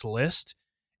on this list.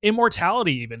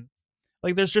 Immortality, even.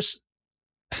 Like, there's just,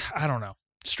 I don't know.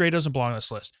 Stray doesn't belong on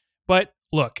this list. But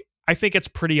look, I think it's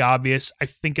pretty obvious. I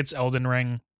think it's Elden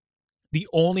Ring. The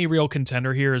only real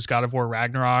contender here is God of War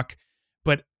Ragnarok.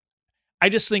 But I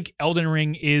just think Elden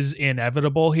Ring is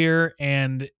inevitable here,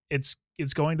 and it's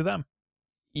going to them.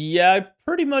 Yeah, I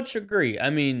pretty much agree. I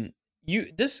mean,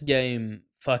 this game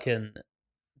fucking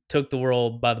took the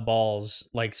world by the balls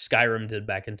like Skyrim did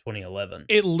back in 2011.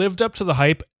 It lived up to the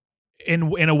hype in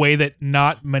a way that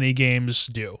not many games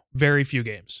do. Very few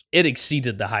games. It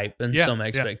exceeded the hype and Yeah, some yeah.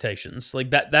 expectations.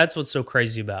 Like that's what's so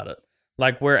crazy about it.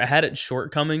 Like where it had its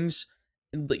shortcomings,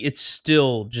 it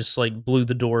still just like blew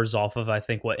the doors off of I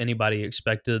think what anybody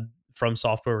expected From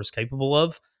Software was capable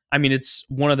of. I mean, it's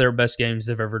one of their best games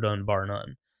they've ever done, bar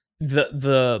none.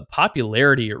 The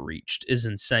popularity it reached is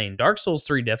insane. Dark Souls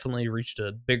 3 definitely reached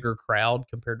a bigger crowd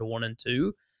compared to 1 and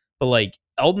 2, but like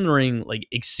Elden Ring like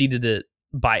exceeded it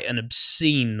by an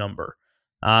obscene number.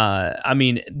 I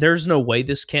mean, there's no way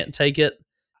this can't take it.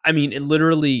 I mean, it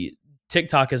literally,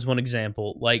 TikTok is one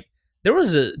example. Like there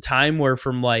was a time where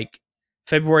from like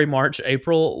February, March,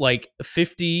 April, like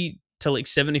 50 to like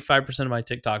 75% of my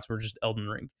TikToks were just Elden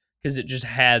Ring because it just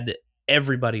had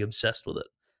everybody obsessed with it.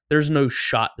 There's no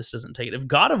shot this doesn't take it. If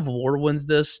God of War wins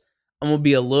this, I'm going to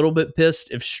be a little bit pissed.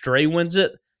 If Stray wins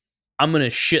it, I'm going to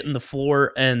shit in the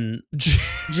floor and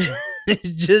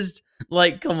just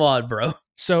like, come on, bro.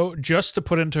 So just to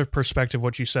put into perspective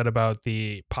what you said about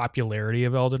the popularity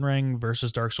of Elden Ring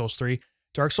versus Dark Souls 3,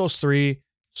 Dark Souls 3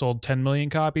 sold 10 million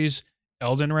copies.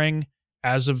 Elden Ring,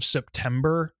 as of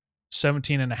September,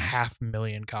 17.5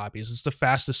 million copies. It's the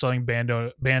fastest selling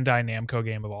Bandai Namco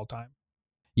game of all time.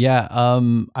 Yeah,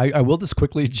 I will just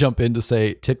quickly jump in to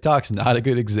say TikTok's not a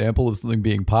good example of something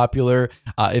being popular.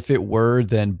 If it were,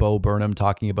 then Bo Burnham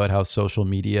talking about how social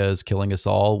media is killing us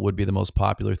all would be the most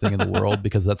popular thing in the world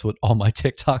because that's what all my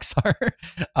TikToks are.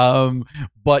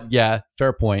 But yeah,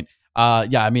 fair point.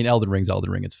 Yeah, I mean Elden Ring's Elden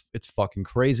Ring. It's fucking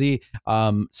crazy.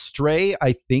 Stray,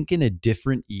 I think in a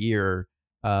different year,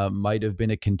 might have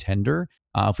been a contender.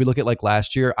 If we look at like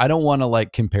last year, I don't want to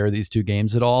like compare these two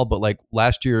games at all, but like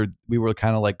last year we were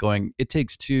kind of like going, It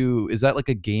Takes Two, is that like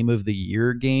a game of the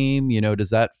year game? You know,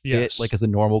 does that fit Yes. like as a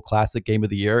normal classic game of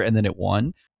the year? And then it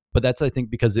won. But that's, I think,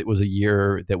 because it was a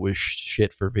year that was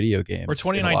shit for video games Or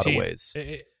in a lot of 2019. ways.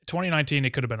 2019, it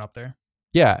could have been up there.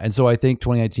 Yeah, and so I think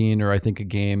 2019, or I think a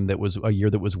game that was a year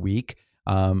that was weak.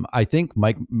 I think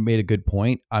Mike made a good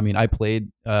point. I mean, I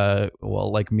played,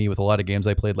 well, like me with a lot of games,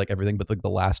 I played like everything but like the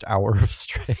last hour of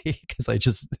Stray because I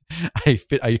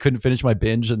couldn't finish my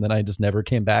binge, and then I just never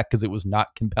came back because it was not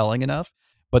compelling enough.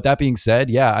 But that being said,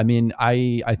 yeah, I mean,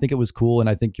 I think it was cool, and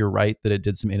I think you're right that it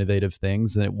did some innovative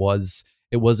things, and it was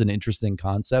an interesting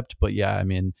concept. But yeah, I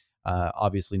mean,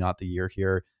 obviously not the year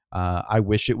here. I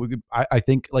wish it would. I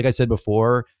think, like I said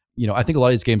before, I think a lot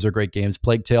of these games are great games.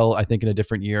 Plague Tale, I think in a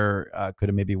different year could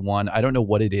have maybe won. I don't know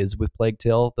what it is with Plague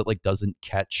Tale that like doesn't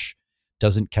catch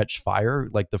fire.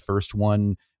 Like the first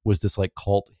one was this like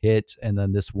cult hit, and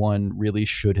then this one really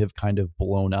should have kind of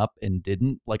blown up and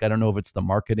didn't. Like I don't know if it's the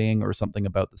marketing or something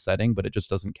about the setting, but it just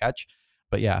doesn't catch.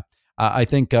 But yeah, I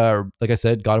think like I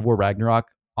said, God of War Ragnarok.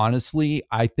 Honestly,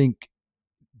 I think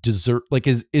deserve like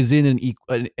is in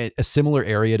a similar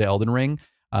area to Elden Ring.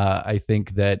 I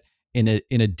think that in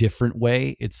a different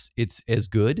way, it's as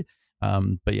good.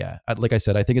 But yeah, like I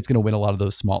said, I think it's going to win a lot of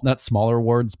those not smaller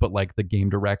awards, but like the game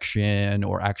direction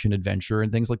or action adventure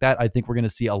and things like that. I think we're going to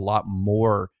see a lot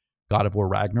more God of War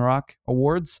Ragnarok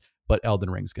awards, but Elden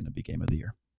Ring's going to be game of the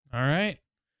year. All right.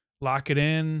 Lock it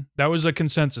in. That was a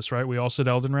consensus, right? We all said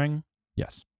Elden Ring?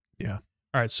 Yes. Yeah.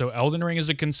 All right. So Elden Ring is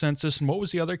a consensus. And what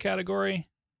was the other category?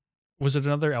 Was it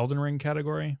another Elden Ring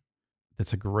category?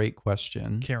 That's a great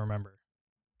question. Can't remember.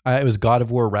 It was God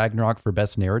of War Ragnarok for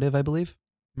best narrative, I believe.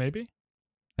 Maybe.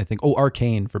 I think. Oh,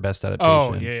 Arcane for best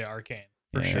adaptation. Oh, yeah, Arcane.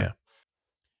 For sure. Yeah.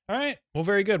 All right. Well,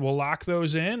 very good. We'll lock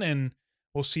those in and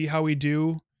we'll see how we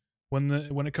do when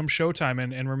it comes showtime.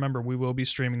 And remember, we will be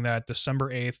streaming that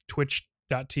December 8th,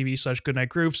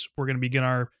 twitch.tv/goodnightgrooves. We're going to begin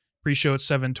our pre-show at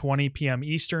 7:20 p.m.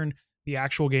 Eastern. The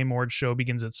actual Game Awards show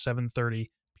begins at 7:30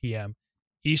 p.m.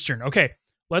 Eastern. Okay,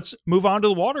 let's move on to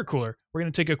the water cooler. We're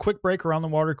going to take a quick break around the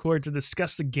water cooler to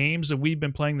discuss the games that we've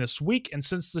been playing this week. And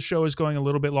since the show is going a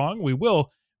little bit long, we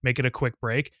will make it a quick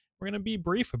break. We're going to be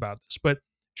brief about this. But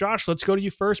Josh, let's go to you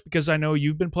first because I know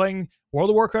you've been playing World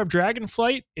of Warcraft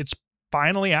Dragonflight. It's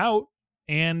finally out,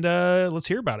 and let's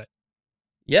hear about it.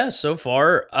 Yeah, so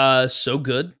far, so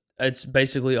good. It's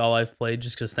basically all I've played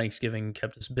just because Thanksgiving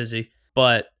kept us busy.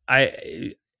 But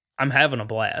I'm having a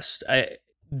blast. I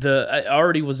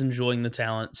already was enjoying the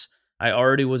talents. I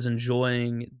already was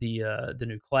enjoying the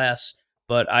new class,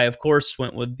 but I of course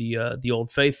went with the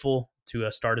Old Faithful to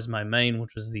start as my main,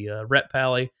 which was the Ret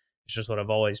Pally. It's just what I've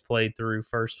always played through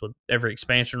first with every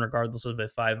expansion, regardless of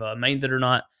if I've mained it or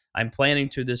not. I'm planning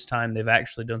to this time. They've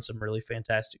actually done some really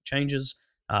fantastic changes.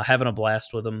 Having a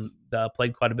blast with them.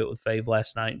 Played quite a bit with Fave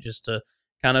last night just to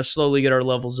kind of slowly get our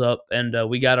levels up, and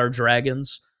we got our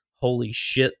dragons. Holy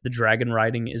shit, the dragon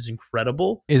riding is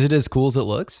incredible. Is it as cool as it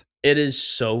looks? It is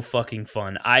so fucking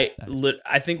fun. I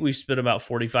Nice. think we spent about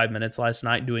 45 minutes last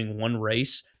night doing one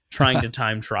race trying to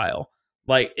time trial.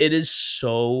 Like, it is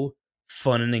so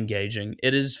fun and engaging.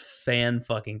 It is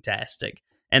fan-fucking-tastic.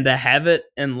 And to have it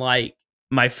in, like,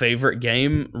 my favorite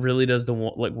game really does the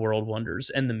like world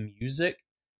wonders. And the music,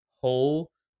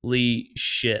 holy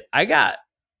shit. I got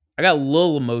a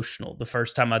little emotional the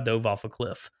first time I dove off a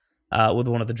cliff with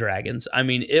one of the dragons. I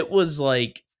mean, it was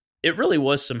like, it really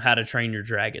was some How to Train Your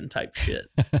Dragon type shit.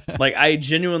 Like, I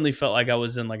genuinely felt like I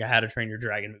was in like a How to Train Your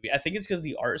Dragon movie. I think it's because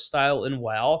the art style in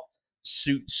WoW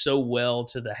suits so well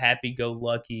to the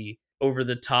happy-go-lucky,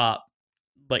 over-the-top,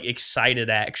 like excited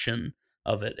action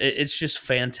of it. It's just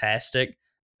fantastic.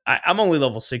 I'm only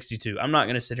level 62. I'm not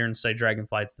going to sit here and say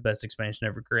Dragonflight's the best expansion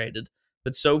ever created.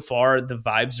 But so far, the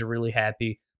vibes are really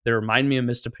happy. They remind me of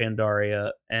Mists of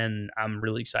Pandaria, and I'm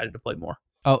really excited to play more.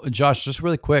 Oh, Josh, just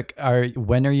really quick,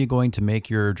 when are you going to make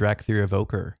your Drakthir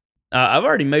Evoker? I've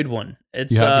already made one.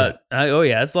 It's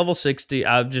it's level 60.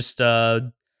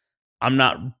 I'm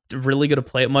not really going to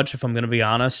play it much if I'm going to be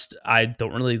honest. I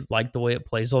don't really like the way it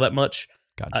plays all that much.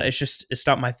 Gotcha. It's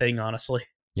not my thing, honestly.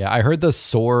 Yeah, I heard the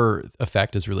soar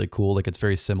effect is really cool. Like it's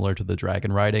very similar to the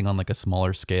dragon riding on like a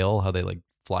smaller scale, how they like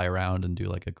fly around and do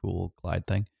like a cool glide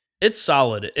thing. It's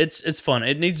solid. It's fun.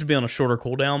 It needs to be on a shorter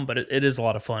cooldown, but it is a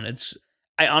lot of fun.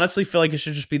 I honestly feel like it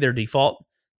should just be their default.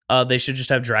 They should just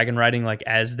have dragon riding like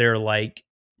as their like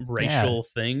racial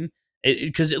thing.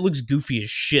 Because it looks goofy as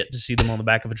shit to see them on the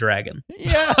back of a dragon.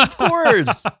 Yeah, of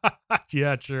course.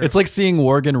 Yeah, sure. It's like seeing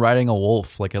Worgen riding a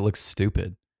wolf. Like, it looks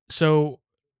stupid. So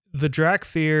the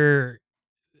Drakthir,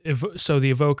 so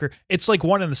the Evoker, it's like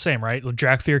one and the same, right?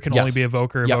 Drakthir can only Yes. be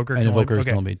Evoker. Yep, Evoker and can Evoker only,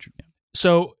 can only be.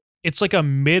 So it's like a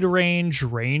mid-range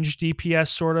range DPS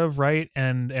sort of, right?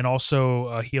 And also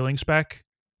a healing spec.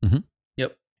 Mhm.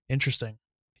 Yep. Interesting.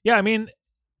 Yeah, I mean,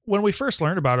 when we first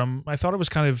learned about him, I thought it was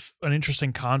kind of an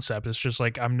interesting concept. It's just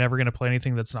like I'm never going to play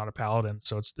anything that's not a paladin,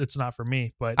 so it's not for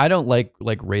me. But I don't like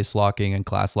race locking and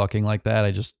class locking like that. I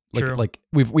just True. like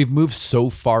we've moved so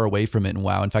far away from it in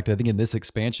WoW. In fact, I think in this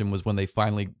expansion was when they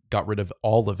finally got rid of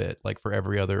all of it, like for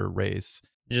every other race.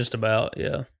 Just about,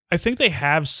 yeah. I think they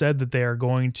have said that they are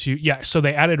going to, so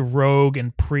they added rogue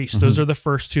and priest. Those are the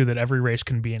first two that every race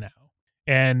can be now.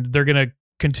 And they're going to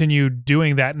continue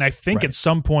doing that. And I think Right. at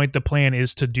some point the plan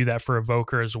is to do that for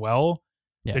Evoker as well.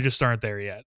 Yeah. They just aren't there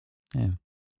yet. Yeah.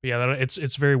 But yeah,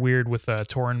 it's very weird with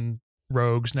Tauren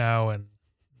rogues now and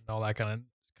all that kind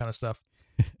of stuff.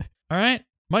 All right.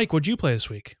 Mike, what'd you play this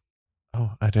week?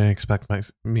 Oh, I didn't expect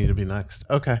me to be next.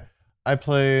 Okay. I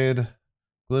played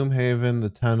Gloomhaven, The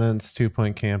Tenants, 2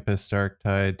 Point Campus,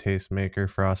 Darktide, Tastemaker,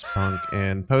 Frostpunk,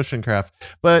 and Potioncraft.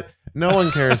 But no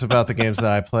one cares about the games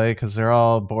that I play because they're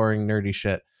all boring, nerdy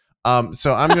shit.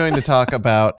 So I'm going to talk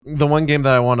about the one game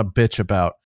that I want to bitch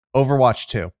about, Overwatch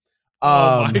 2.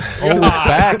 Oh my Oh, it's God.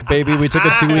 back, baby. We took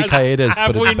a 2-week hiatus,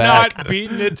 Have but we it's back. not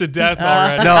beaten it to death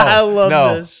already? No, I love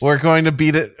this. We're going to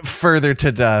beat it further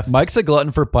to death. Mike's a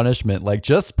glutton for punishment. Like,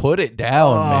 just put it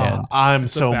down, man. I'm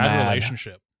It's so a bad mad.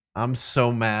 relationship. I'm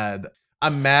so mad.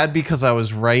 I'm mad because I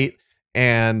was right,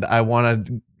 and I want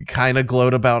to kind of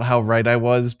gloat about how right I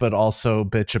was, but also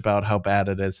bitch about how bad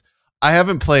it is. I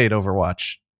haven't played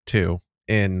Overwatch 2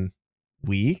 in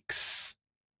weeks.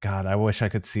 God, I wish I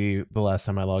could see the last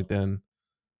time I logged in.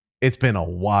 It's been a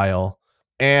while.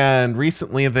 And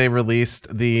recently they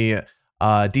released the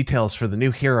details for the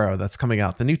new hero that's coming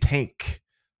out, the new tank,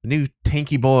 the new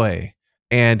tanky boy.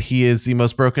 And he is the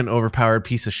most broken, overpowered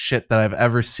piece of shit that I've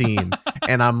ever seen.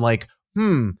 And I'm like,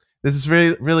 this is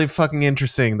really, really fucking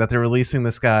interesting that they're releasing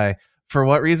this guy. For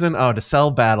what reason? Oh, to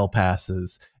sell battle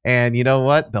passes. And you know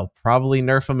what? They'll probably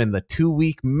nerf him in the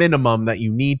 2-week minimum that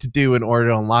you need to do in order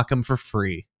to unlock him for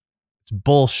free. It's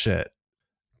bullshit.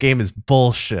 Game is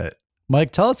bullshit.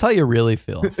 Mike, tell us how you really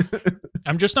feel.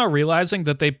 I'm just not realizing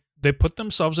that they put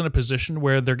themselves in a position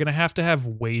where they're going to have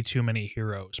way too many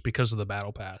heroes because of the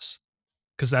battle pass.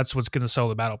 Because that's what's going to sell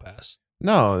the battle pass.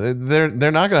 No, they're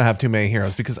not going to have too many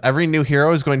heroes because every new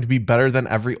hero is going to be better than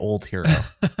every old hero.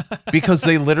 Because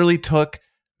they literally took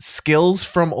skills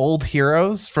from old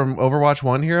heroes, from Overwatch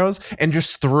 1 heroes, and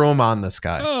just threw them on this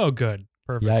guy. Oh, good.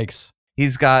 Perfect. Yikes.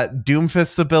 He's got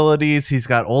Doomfist abilities. He's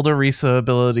got old Orisa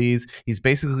abilities. He's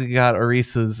basically got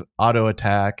Orisa's auto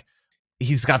attack.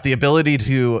 He's got the ability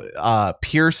to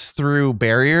pierce through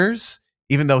barriers,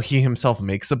 even though he himself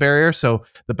makes a barrier. So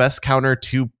the best counter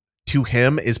to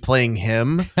him is playing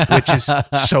him, which is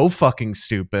so fucking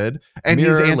stupid. And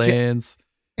Mirror lanes.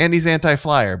 he's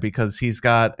anti-flyer because he's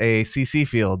got a CC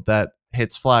field that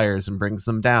hits flyers and brings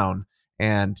them down.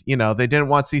 And, you know, they didn't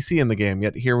want CC in the game,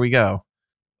 yet here we go.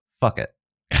 Fuck it.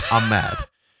 I'm mad. All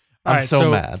I'm right, so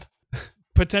mad.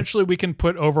 Potentially we can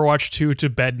put Overwatch 2 to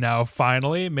bed now,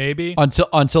 finally, maybe. Until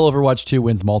Overwatch 2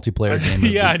 wins multiplayer game.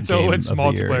 Yeah, of the, until game it's of the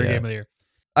year, multiplayer yeah. game of the year.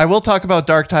 I will talk about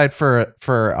Darktide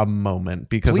for a moment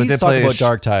because Please I did talk play about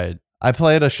Darktide. I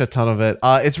played a shit ton of it.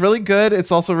 It's really good.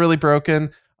 It's also really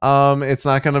broken. It's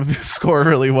not going to score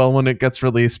really well when it gets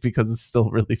released because it's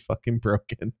still really fucking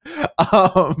broken.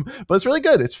 But it's really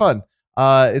good. It's fun.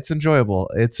 It's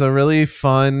enjoyable. It's a really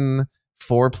fun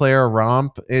 4-player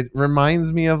romp. It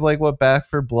reminds me of like what Back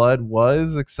for Blood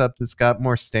was, except it's got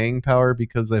more staying power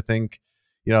because I think,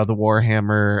 you know, the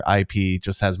Warhammer IP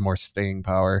just has more staying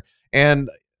power. And,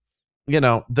 you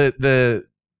know, the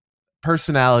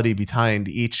personality behind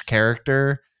each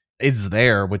character is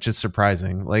there, which is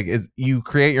surprising. Like, you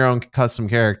create your own custom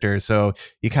character, so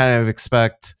you kind of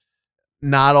expect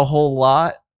not a whole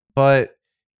lot, but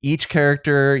each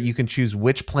character you can choose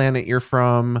which planet you're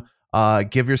from,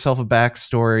 give yourself a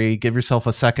backstory, give yourself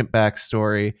a second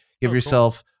backstory, give Cool.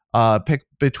 yourself pick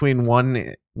between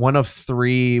one of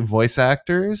 3 voice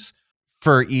actors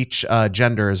for each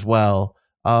gender as well.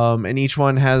 And each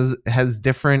one has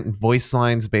different voice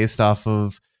lines based off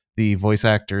of the voice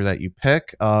actor that you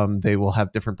pick. They will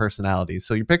have different personalities.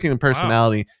 So you're picking a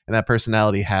personality, and that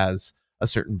personality has a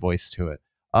certain voice to it.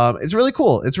 It's really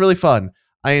cool. It's really fun.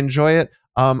 I enjoy it.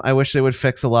 I wish they would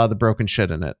fix a lot of the broken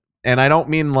shit in it. And I don't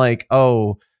mean like,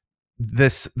 oh,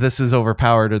 this is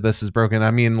overpowered or this is broken.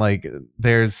 I mean like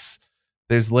there's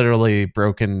literally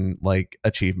broken like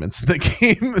achievements in the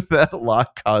game that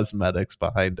lock cosmetics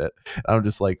behind it. I'm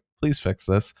just like, please fix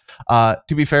this.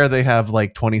 To be fair, they have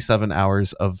like 27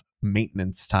 hours of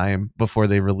maintenance time before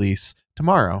they release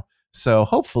tomorrow. So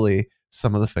hopefully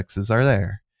some of the fixes are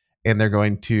there. And they're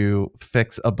going to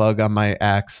fix a bug on my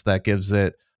axe that gives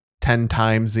it 10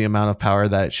 times the amount of power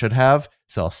that it should have.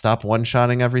 So I'll stop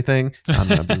one-shotting everything. I'm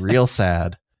going to be real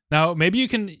sad. Now, maybe you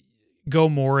can go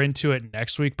more into it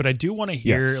next week, but I do want to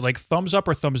hear Yes. like thumbs up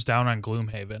or thumbs down on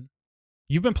Gloomhaven.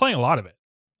 You've been playing a lot of it.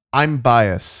 I'm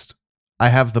biased. I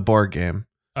have the board game.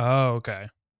 Oh, okay.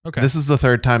 Okay. This is the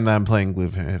third time that I'm playing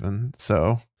Gloomhaven.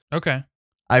 So okay.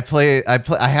 I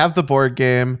have the board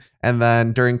game, and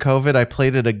then during COVID I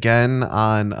played it again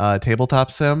on Tabletop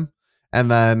Sim,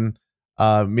 and then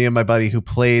me and my buddy who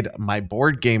played my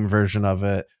board game version of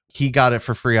it, he got it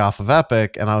for free off of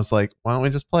Epic, and I was like, why don't we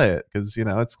just play it? Because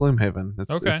it's Gloomhaven.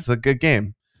 It's a good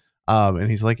game. And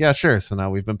he's like, yeah, sure. So now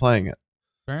we've been playing it.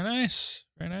 Very nice.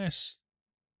 Very nice.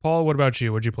 Paul, what about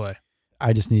you? What'd you play?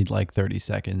 I just need like 30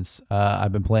 seconds.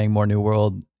 I've been playing more New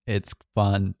World. It's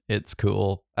fun. It's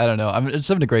cool. I don't know. I'm just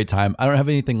having a great time. I don't have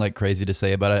anything like crazy to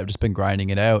say about it. I've just been grinding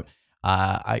it out.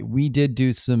 We did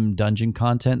do some dungeon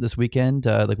content this weekend,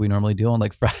 like we normally do on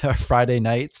like Friday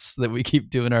nights that we keep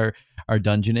doing our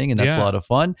dungeoning, and that's a lot of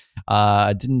fun.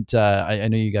 I didn't. I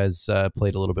know you guys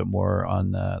played a little bit more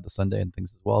on the Sunday and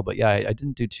things as well, but yeah, I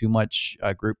didn't do too much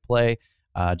group play.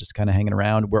 Just kind of hanging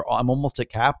around. I'm almost at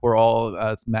cap. We're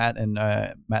all Matt and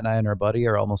I and our buddy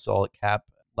are almost all at cap,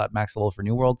 max level for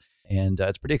New World, and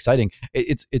it's pretty exciting.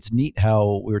 It's neat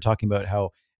how we were talking about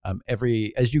how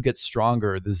as you get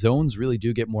stronger, the zones really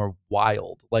do get more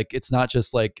wild. Like it's not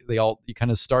just like you kind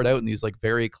of start out in these like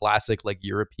very classic like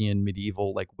European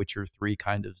medieval like Witcher 3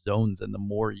 kind of zones, and the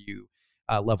more you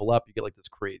level up, you get like this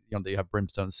crazy. They have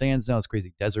brimstone sands now. It's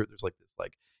crazy desert. There's like this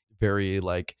like very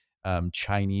like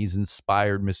Chinese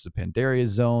inspired Mists of Pandaria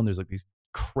zone. There's like these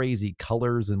crazy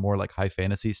colors and more like high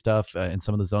fantasy stuff in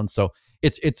some of the zones. So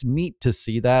it's neat to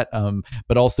see that.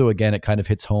 But also again, it kind of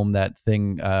hits home that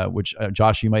thing, which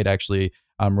Josh, you might actually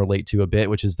relate to a bit,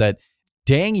 which is that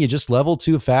dang, you just level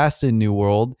too fast in New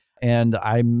World. And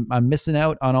I'm missing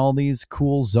out on all these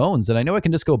cool zones. And I know I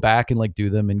can just go back and like do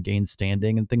them and gain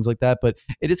standing and things like that. But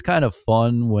it is kind of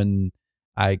fun when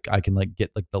I can like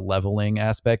get like the leveling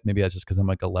aspect. Maybe that's just because I'm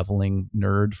like a leveling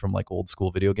nerd from like old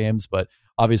school video games. But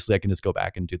obviously I can just go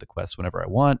back and do the quests whenever I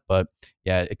want. But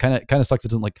yeah, it kind of sucks. It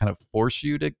doesn't like kind of force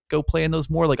you to go play in those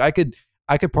more. Like I could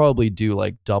probably do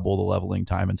like double the leveling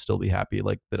time and still be happy.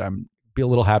 Like that be a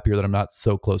little happier that I'm not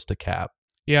so close to cap.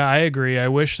 Yeah, I agree. I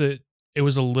wish that it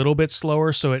was a little bit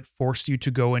slower so it forced you to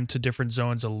go into different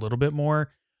zones a little bit more,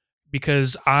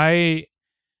 because I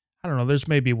don't know, there's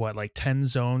maybe like 10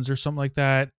 zones or something like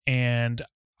that, and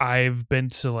I've been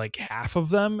to like half of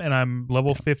them and I'm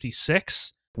level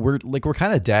 56. We're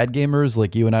kind of dad gamers,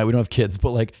 like you and I. We don't have kids, but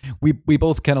like we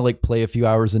both kind of like play a few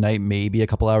hours a night, maybe a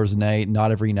couple hours a night,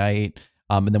 not every night.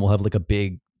 And then we'll have like a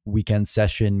big weekend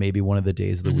session, maybe one of the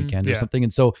days of the weekend or something.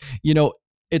 And so,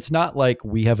 it's not like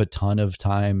we have a ton of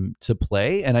time to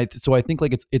play. And I think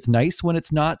like it's nice when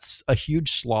it's not a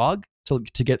huge slog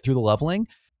to get through the leveling,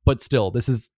 but still this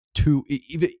is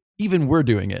even we're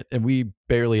doing it and we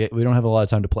don't have a lot of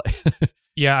time to play.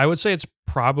 Yeah, I would say it's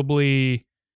probably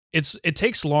it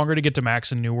takes longer to get to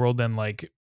max in New World than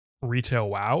like retail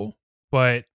WoW,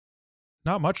 but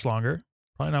not much longer.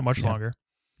 Probably not much longer.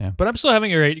 Yeah. But I'm still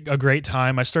having a great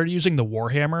time. I started using the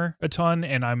Warhammer a ton,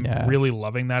 and I'm really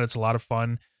loving that. It's a lot of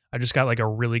fun. I just got like a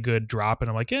really good drop, and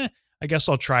I'm like, I guess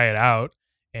I'll try it out.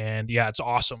 And yeah, it's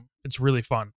awesome. It's really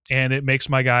fun, and it makes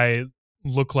my guy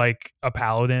look like a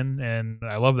paladin, and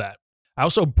I love that. I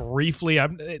also briefly,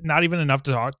 I'm not even enough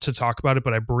to talk about it,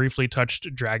 but I briefly touched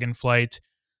Dragonflight,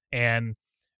 and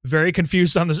very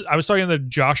confused on this. I was talking to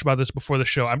Josh about this before the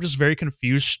show. I'm just very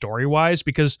confused story-wise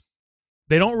because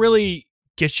they don't really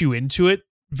get you into it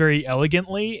very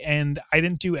elegantly, and I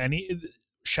didn't do any.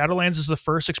 Shadowlands is the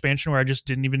first expansion where I just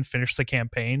didn't even finish the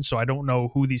campaign, so I don't know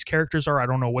who these characters are. I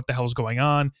don't know what the hell's going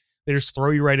on. They just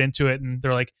throw you right into it, and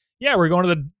they're like, yeah, we're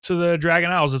going to the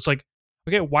Dragon Isles. It's like,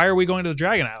 okay, why are we going to the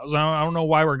Dragon Isles? I don't know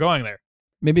why we're going there.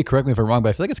 Maybe correct me if I'm wrong, but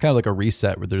I feel like it's kind of like a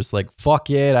reset where there's like, fuck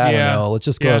it, I don't know, let's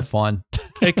just go have fun.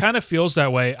 It kind of feels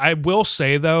that way. I will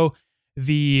say though,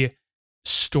 the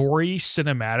story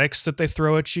cinematics that they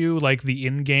throw at you, like the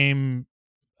in-game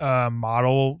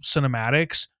model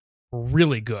cinematics,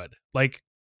 really good. Like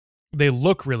they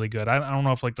look really good. I don't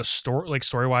know if like the story, like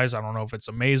story wise, I don't know if it's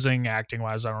amazing. Acting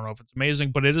wise, I don't know if it's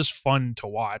amazing, but it is fun to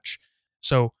watch.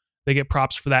 So they get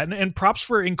props for that, and props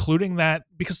for including that,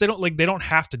 because they don't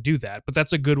have to do that, but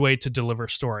that's a good way to deliver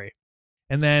story.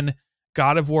 And then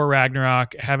God of War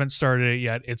Ragnarok, haven't started it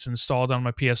yet. It's installed on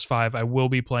my PS5. I will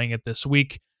be playing it this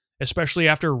week, especially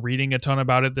after reading a ton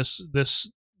about it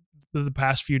the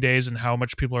past few days and how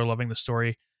much people are loving the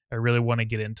story. I really want to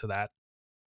get into that.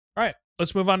 All right,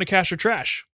 let's move on to Cash or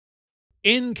Trash.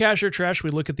 In Cash or Trash, we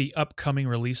look at the upcoming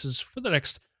releases for the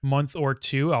next month or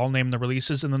two. I'll name the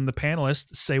releases, and then the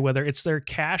panelists say whether it's their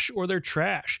cash or their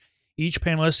trash. Each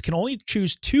panelist can only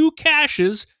choose 2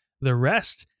 caches. The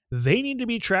rest, they need to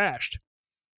be trashed.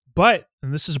 But,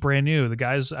 and this is brand new, the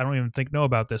guys I don't even think know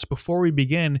about this. Before we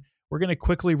begin, we're going to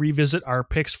quickly revisit our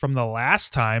picks from the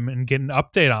last time and get an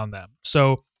update on them.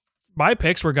 So my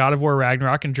picks were God of War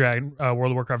Ragnarok and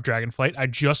World of Warcraft Dragonflight. I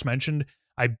just mentioned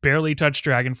I barely touched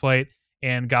Dragonflight,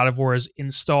 and God of War is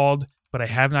installed, but I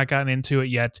have not gotten into it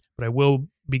yet, but I will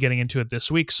be getting into it this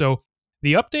week. So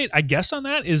the update, I guess, on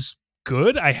that is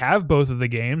good. I have both of the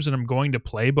games, and I'm going to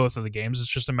play both of the games. It's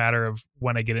just a matter of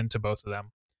when I get into both of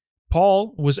them.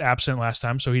 Paul was absent last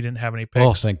time, so he didn't have any picks.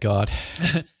 Oh, thank God.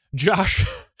 Josh,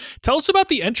 tell us about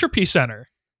the Entropy Center.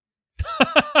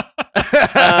 What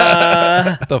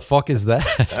the fuck is that?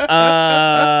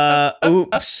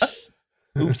 Oops.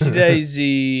 Oopsie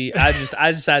daisy.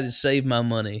 I decided to save my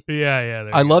money. Yeah.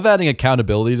 I love adding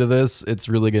accountability to this. It's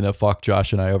really gonna fuck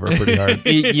Josh and I over pretty hard.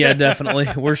 Yeah, definitely.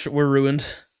 We're ruined.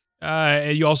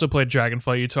 You also played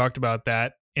Dragonflight. You talked about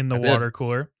that in the I did. water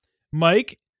cooler.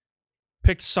 Mike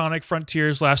picked Sonic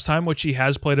Frontiers last time, which he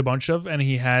has played a bunch of, and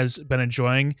he has been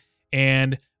enjoying.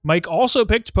 And Mike also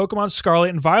picked Pokemon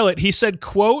Scarlet and Violet. He said,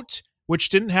 quote, which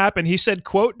didn't happen. He said,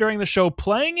 quote, during the show,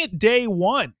 playing it day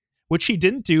one, which he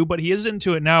didn't do, but he is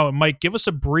into it now. And Mike, give us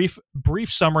a brief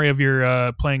summary of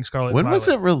your playing Scarlet When and Violet. was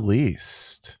it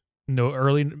released? No,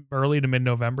 early to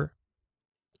mid-November.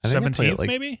 I think I played 17th, it, like,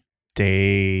 maybe?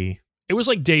 Day. It was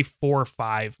like day 4 or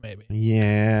 5, maybe.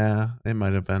 Yeah, it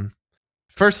might have been.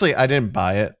 Firstly, I didn't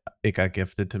buy it. It got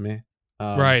gifted to me.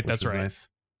 Right, which that's was right. Nice.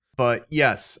 But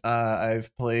yes,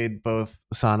 I've played both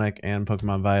Sonic and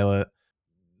Pokemon Violet.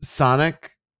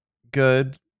 Sonic,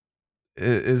 good,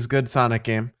 is good Sonic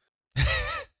game.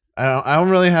 I don't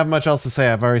really have much else to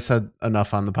say. I've already said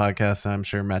enough on the podcast, and I'm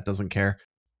sure Matt doesn't care.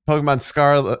 Pokemon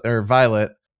Scarlet or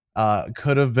Violet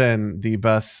could have been the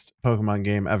best Pokemon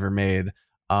game ever made,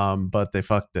 but they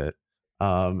fucked it.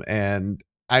 And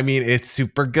I mean, it's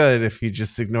super good if you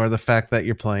just ignore the fact that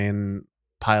you're playing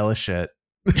pile of shit.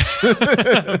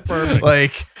 Perfect.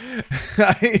 Like,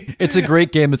 It's a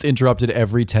great game that's interrupted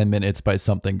every 10 minutes by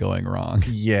something going wrong.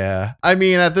 yeah. I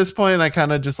mean, at this point, I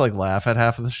kind of just like laugh at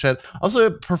half of the shit. Also,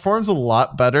 it performs a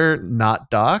lot better not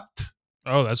docked.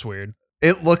 Oh, that's weird.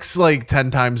 It looks like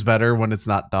 10 times better when it's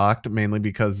not docked, mainly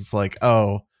because it's like,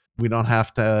 oh, we don't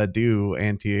have to do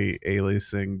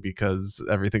anti-aliasing because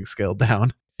everything's scaled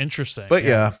down. Interesting. But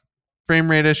yeah, frame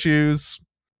rate issues,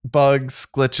 bugs,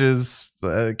 glitches,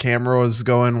 camera was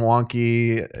going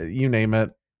wonky, you name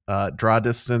it. Draw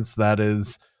distance that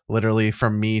is literally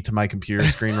from me to my computer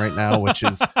screen right now, which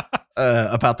is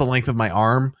about the length of my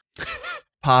arm.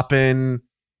 Pop in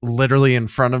literally in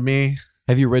front of me.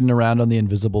 Have you ridden around on the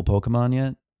invisible Pokemon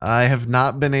yet? I have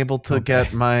not been able to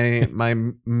get my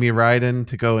Miraidon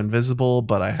to go invisible,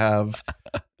 but I have.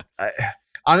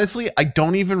 Honestly, I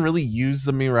don't even really use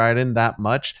the Miraidon that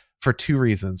much for 2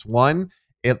 reasons. One,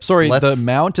 the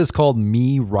mount is called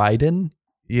Miraidon?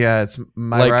 Yeah, it's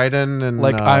Miraidon and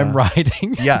like I'm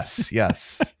riding. Yes.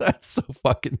 That's so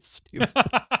fucking stupid.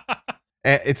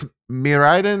 It's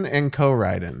Miraidon and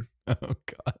Koraidon. Oh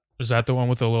god. Is that the one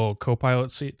with the little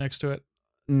co-pilot seat next to it?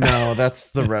 No,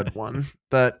 that's the red one.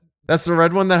 That's the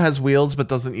red one that has wheels but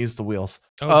doesn't use the wheels.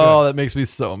 Oh, that makes me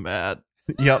so mad.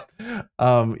 Yep.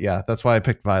 Yeah, that's why I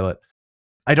picked Violet.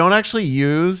 I don't actually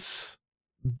use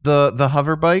the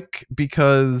hover bike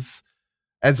because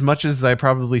as much as I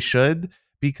probably should,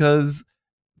 because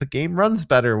the game runs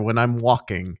better when I'm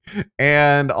walking.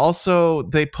 And also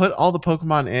they put all the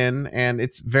Pokemon in and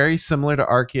it's very similar to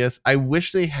Arceus. I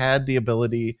wish they had the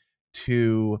ability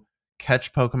to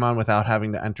catch Pokemon without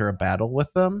having to enter a battle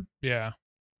with them. Yeah.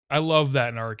 I love that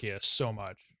in Arceus so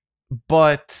much.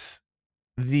 But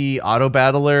the auto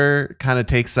battler kind of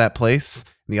takes that place.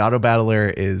 The auto battler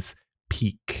is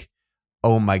peak.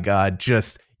 Oh my god,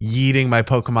 just yeeting my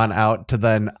Pokemon out to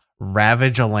then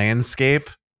ravage a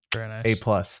landscape. Very nice. A+.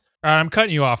 All right, I'm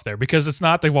cutting you off there because it's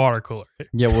not the water cooler.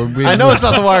 Yeah, I know it's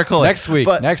not the water cooler. Next week.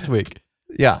 but- Next week.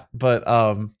 Yeah, but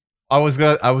I was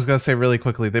gonna say really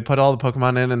quickly. They put all the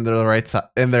Pokemon in the right size,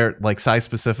 and they're like size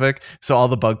specific. So all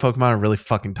the bug Pokemon are really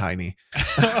fucking tiny.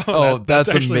 Oh, that's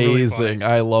actually really amazing. funny.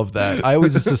 I love that. I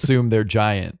always just assume they're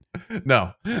giant.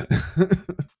 No.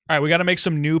 All right, we got to make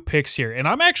some new picks here, and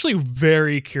I'm actually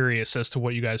very curious as to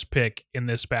what you guys pick in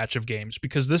this batch of games,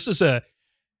 because this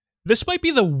might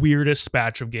be the weirdest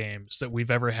batch of games that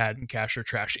we've ever had in Cash or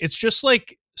Trash. It's just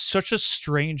like such a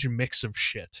strange mix of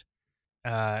shit.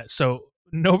 So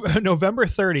November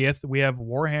 30th, we have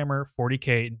Warhammer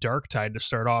 40K Darktide to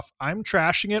start off. I'm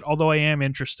trashing it, although I am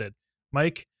interested.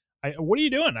 Mike, what are you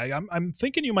doing? I'm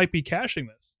thinking you might be cashing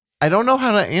this. I don't know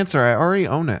how to answer. I already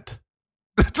own it.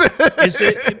 Is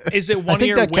it one of think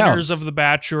your that winners counts. of the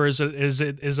batch, or is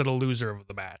it a loser of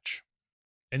the batch?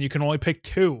 And you can only pick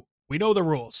two. We know the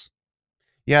rules.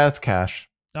 Yeah, it's cash.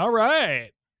 All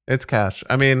right. It's cash.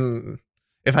 I mean,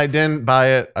 if I didn't buy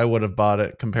it, I would have bought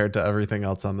it compared to everything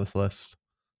else on this list.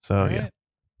 So All yeah. right.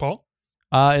 Paul?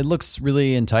 It looks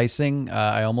really enticing.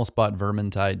 I almost bought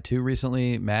Vermintide 2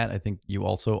 recently. Matt, I think you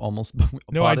also almost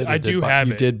No, bought it. I or did do buy- have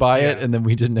You it. did buy it, Yeah. and then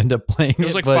we didn't end up playing it. It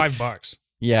was like but- $5.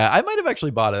 Yeah, I might have actually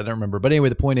bought it. I don't remember. But anyway,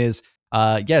 the point is,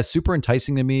 yeah, super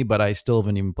enticing to me, but I still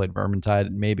haven't even played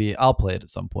Vermintide. Maybe I'll play it at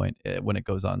some point when it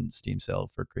goes on Steam sale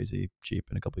for crazy cheap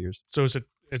in a couple years. So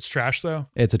it's trash though?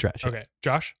 It's a trash. Okay.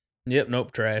 Josh? Yep,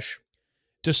 nope, trash.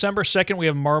 December 2nd, we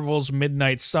have Marvel's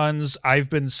Midnight Suns. I've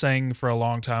been saying for a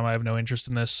long time I have no interest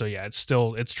in this, so yeah,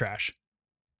 it's trash.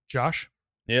 Josh?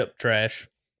 Yep, trash.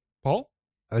 Paul?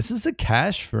 This is a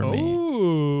cash for me.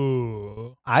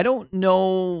 Ooh. I don't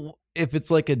know if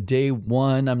it's like a day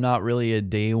one. I'm not really a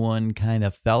day one kind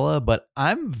of fella, but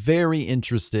I'm very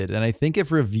interested. And I think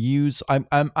if reviews,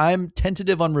 I'm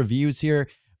tentative on reviews here,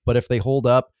 but if they hold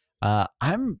up,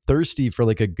 I'm thirsty for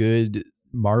like a good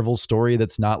Marvel story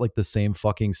that's not like the same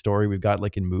fucking story we've got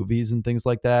like in movies and things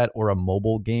like that, or a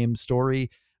mobile game story.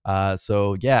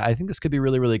 So yeah, I think this could be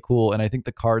really, really cool. And I think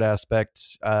the card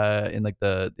aspect, in like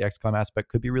the XCOM aspect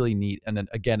could be really neat. And then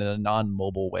again, in a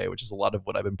non-mobile way, which is a lot of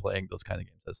what I've been playing those kind of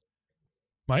games as.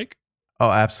 Mike? Oh,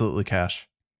 absolutely cash.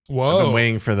 Whoa. I've been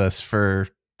waiting for this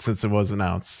since it was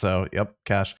announced. So yep,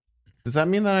 cash. Does that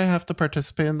mean that I have to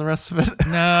participate in the rest of it?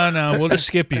 No, we'll just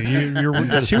skip you. You're Go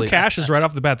to two sleep. cashes right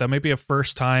off the bat. That might be a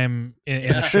first time in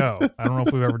the show. I don't know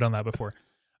if we've ever done that before.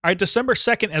 All right, December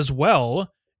 2nd as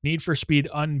well. Need for Speed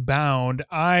Unbound.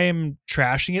 I'm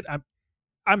trashing it.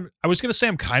 I was gonna say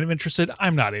I'm kind of interested.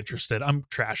 I'm not interested. I'm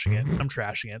trashing it. I'm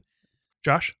trashing it.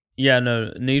 Josh? Yeah,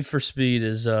 no, Need for Speed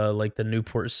is like the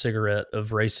Newport cigarette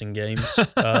of racing games.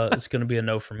 It's gonna be a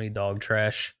no for me, dog.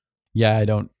 Trash. Yeah, I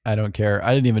don't care.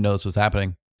 I didn't even know this was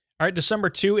happening. All right, December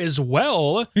 2 as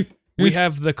well. We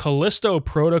have the Callisto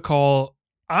Protocol.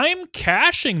 I'm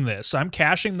caching this. I'm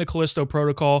caching the Callisto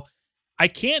Protocol. I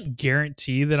can't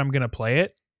guarantee that I'm going to play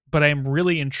it, but I am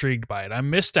really intrigued by it. I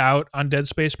missed out on Dead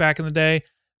Space back in the day,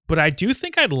 but I do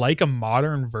think I'd like a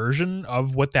modern version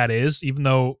of what that is, even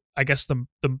though I guess the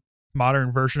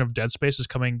modern version of Dead Space is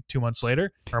coming 2 months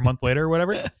later or a month later or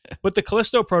whatever. But the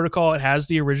Callisto Protocol, it has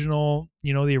the original,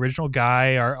 the original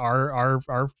guy,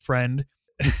 our friend,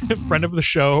 friend of the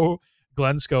show,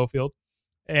 Glenn Schofield.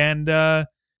 And yeah,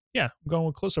 I'm going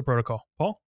with Callisto Protocol.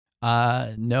 Paul?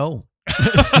 No.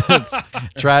 It's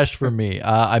trash for me.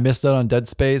 I missed out on Dead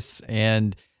Space,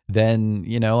 and then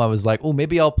I was like, oh,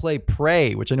 maybe I'll play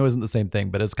Prey, which I know isn't the same thing,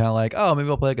 but it's kind of like, oh, maybe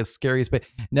I'll play like a scary space.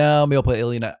 No, maybe I'll play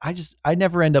Alien. I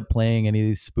never end up playing any of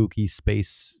these spooky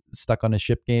space stuck on a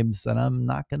ship games, and I'm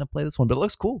not gonna play this one, but it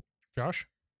looks cool. Josh?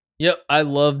 Yep, I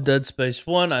love Dead Space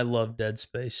 1. I love Dead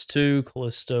Space 2.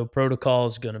 Callisto Protocol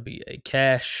is going to be a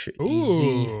cash. Easy.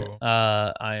 Ooh.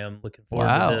 I am looking forward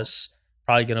Wow. to this.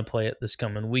 Probably going to play it this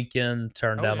coming weekend,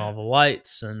 turn Oh, down yeah. all the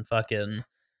lights, and fucking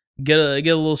get a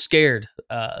little scared.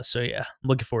 So yeah, I'm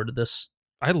looking forward to this.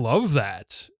 I love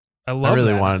that. I love I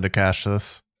really that. wanted to cash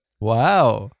this.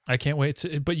 Wow. I can't wait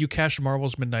to, but you cashed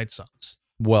Marvel's Midnight Suns.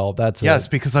 Well, that's Yes,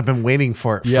 because I've been waiting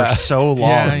for it Yeah. for so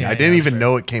long. Yeah, I didn't yeah, even sure.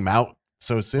 know it came out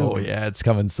so soon. Oh yeah, it's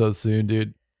coming so soon,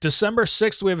 dude. December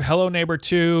 6th, we have Hello Neighbor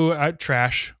 2.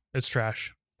 Trash. It's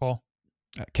trash. Paul?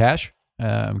 Cash?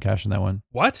 I'm cashing that one.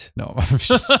 What? No, I'm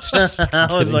just I was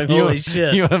kidding. like, holy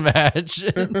shit. You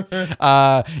imagine?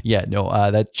 Yeah, no,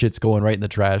 that shit's going right in the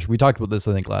trash. We talked about this,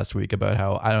 I think, last week about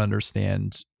how I don't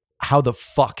understand how the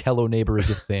fuck Hello Neighbor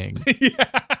is a thing. Yeah.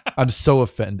 I'm so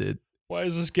offended. Why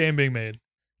is this game being made?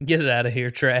 Get it out of here,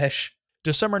 trash.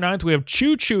 December 9th, we have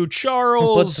Choo Choo What the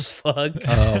Charles. fuck?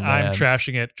 Oh, I'm man.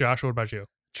 trashing it. Josh, what about you?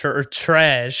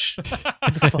 Trash.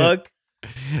 What the fuck?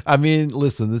 I mean,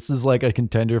 listen, this is like a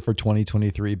contender for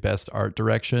 2023 best art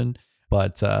direction,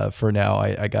 But for now,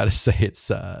 I gotta say it's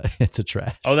a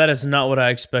trash. Oh, that is not what I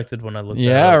expected when I looked.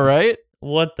 Yeah, that up. right.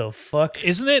 What the fuck?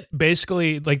 Isn't it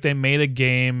basically like they made a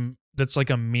game that's like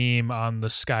a meme on the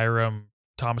Skyrim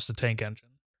Thomas the Tank Engine?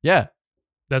 Yeah,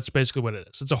 That's basically what it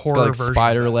is. It's a it's horror got, like version.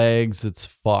 spider of that. legs. It's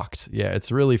fucked. Yeah,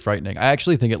 it's really frightening. I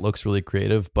actually think it looks really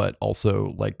creative, but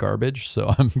also like garbage.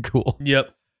 So I'm cool.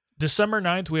 Yep, December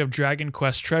 9th, we have Dragon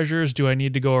Quest Treasures. Do I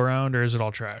need to go around or is it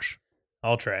all trash?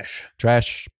 all trash.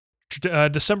 Trash.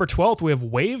 December 12th, we have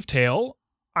Wavetail.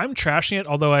 I'm trashing it,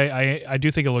 although I do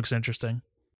think it looks interesting.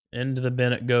 Into the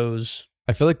bin it goes.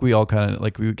 I feel like we all kind of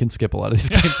like we can skip a lot of these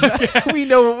games. We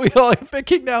know what we all are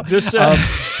picking now. Just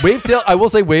Wavetail. I will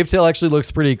say Wavetail actually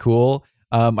looks pretty cool.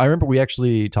 I remember we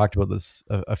actually talked about this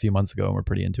a few months ago and we're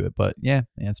pretty into it. But yeah,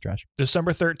 it's trash.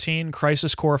 December 13,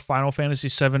 Crisis Core Final Fantasy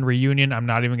VII Reunion. I'm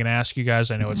not even going to ask you guys.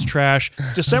 I know it's trash.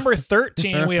 December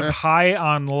 13, we have High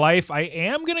on Life. I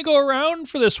am going to go around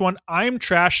for this one. I'm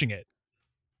trashing it.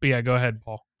 But yeah, go ahead,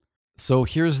 Paul. So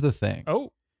here's the thing.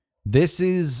 Oh, This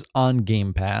is on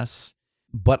Game Pass,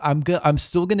 but I'm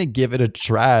still gonna give it a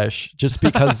trash just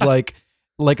because like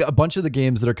a bunch of the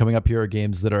games that are coming up here are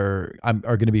games that are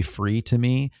gonna be free to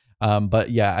me.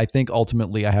 But yeah, I think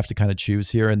ultimately I have to kind of choose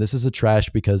here, and this is a trash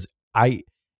because I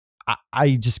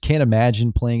just can't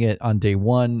imagine playing it on day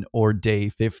 1 or day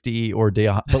 50 or day.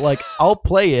 But like I'll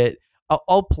play it.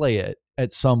 I'll play it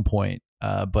at some point.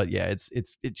 But yeah,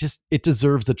 it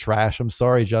deserves a trash. I'm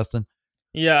sorry, Justin.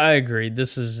 Yeah, I agree.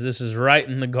 This is right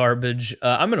in the garbage.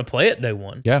 I'm gonna play it day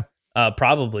one. Yeah.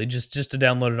 Probably just to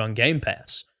download it on Game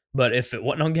Pass. But if it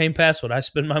wasn't on Game Pass, would I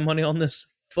spend my money on this?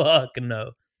 Fuck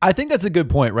no. I think that's a good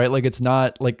point, right? Like it's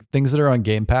not like things that are on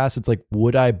Game Pass. It's like,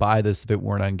 would I buy this if it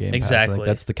weren't on Game Pass? Exactly. Like,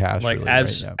 that's the cash. Like really,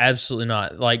 right? Yeah. absolutely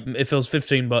not. Like if it was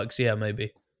 $15, yeah,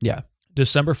 maybe. Yeah.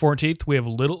 December 14th, we have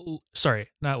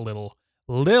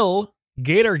Lil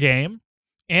Gator Game.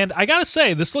 And I gotta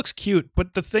say, this looks cute,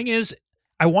 but the thing is,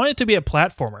 I want it to be a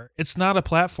platformer. It's not a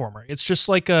platformer. It's just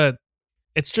like a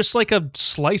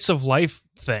slice of life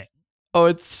thing. Oh,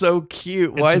 it's so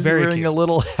cute. Why is he very wearing cute. a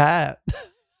little hat?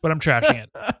 But I'm trashing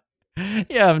it.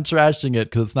 Yeah, I'm trashing it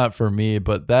because it's not for me,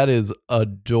 but that is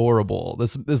adorable.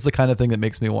 This is the kind of thing that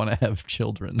makes me want to have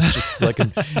children, just so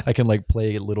I can like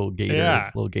play a little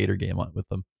gator game with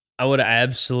them. I would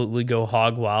absolutely go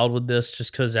hog wild with this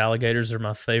just because alligators are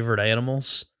my favorite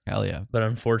animals. Hell yeah. But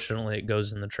unfortunately, it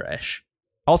goes in the trash.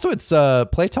 Also, it's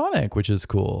Platonic, which is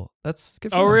cool. That's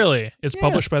good for Oh, them. really? It's Yeah,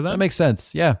 published by them? That makes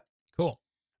sense. Yeah. Cool.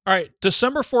 All right.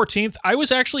 December 14th, I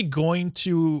was actually going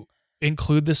to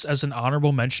include this as an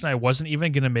honorable mention. I wasn't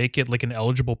even going to make it like an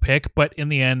eligible pick, but in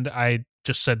the end, I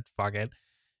just said, fuck it.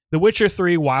 The Witcher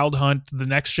 3 Wild Hunt, the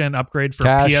next gen upgrade for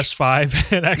Cash.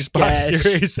 PS5 and Xbox Cash.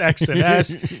 Series X and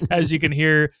S. As you can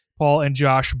hear, Paul and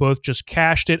Josh both just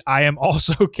cashed it. I am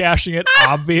also cashing it,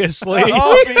 obviously.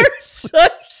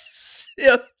 Such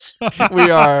simps. We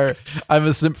are. I'm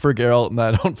a simp for Geralt, and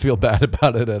I don't feel bad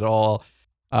about it at all.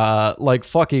 Like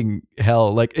fucking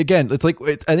hell. Like again, I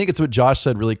think it's what Josh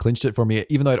said really clinched it for me.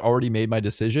 Even though I'd already made my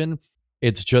decision,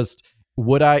 it's just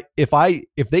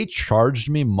if they charged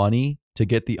me money to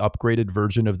get the upgraded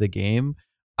version of the game,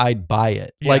 I'd buy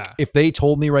it. Yeah. Like if they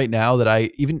told me right now that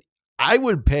I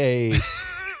would pay.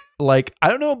 Like I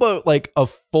don't know about like a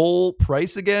full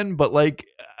price again, but like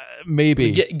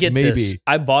maybe Get maybe. this.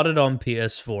 I bought it on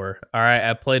PS4. All right,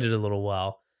 I played it a little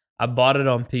while. I bought it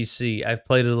on PC. I've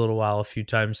played it a little while, a few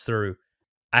times through.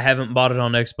 I haven't bought it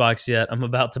on Xbox yet. I'm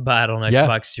about to buy it on Yeah.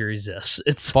 Xbox Series S.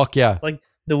 It's Fuck yeah. like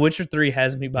The Witcher 3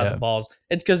 has me by Yeah. the balls.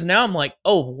 It's because now I'm like,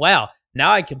 oh wow,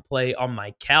 now I can play on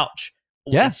my couch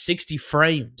Yeah. with 60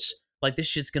 frames. Like this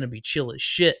shit's gonna be chill as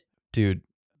shit. Dude,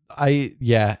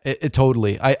 it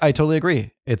totally. I totally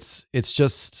agree. It's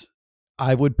just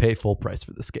I would pay full price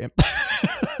for this game.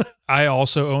 I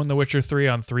also own The Witcher 3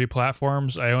 on 3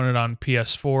 platforms. I own it on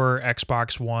PS4,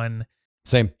 Xbox One,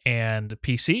 Same. and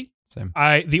PC. Same.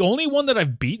 The only one that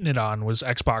I've beaten it on was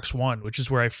Xbox One, which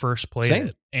is where I first played Same.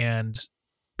 it. And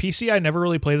PC, I never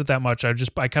really played it that much. I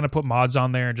kind of put mods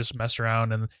on there and just messed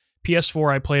around. And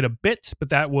PS4, I played a bit, but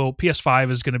PS5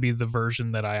 is going to be the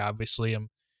version that I obviously am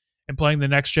playing the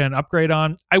next gen upgrade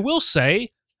on. I will say,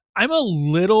 I'm a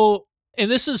little,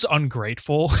 and this is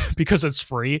ungrateful because it's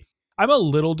free. I'm a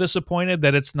little disappointed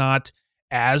that it's not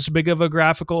as big of a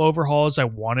graphical overhaul as I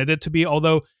wanted it to be.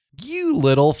 Although, You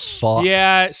little fuck.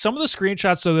 yeah, some of the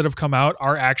screenshots though that have come out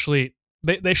are actually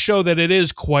they show that it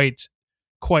is quite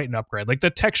an upgrade. Like the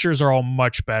textures are all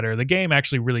much better. The game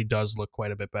actually really does look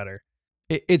quite a bit better.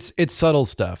 It's subtle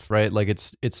stuff, right? Like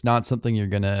it's not something you're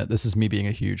gonna. This is me being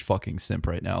a huge fucking simp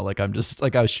right now. Like I'm just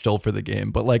like I was chill for the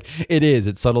game, but like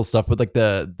it's subtle stuff. But like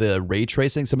the ray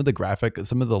tracing, some of the graphic,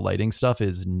 some of the lighting stuff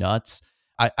is nuts.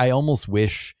 I almost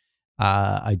wish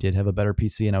I did have a better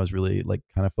PC and I was really like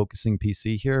kind of focusing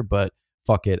PC here, but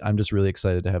fuck it. I'm just really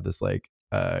excited to have this like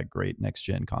great next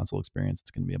gen console experience.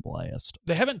 It's gonna be a blast.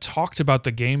 They haven't talked about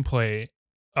the gameplay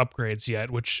upgrades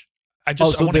yet, which I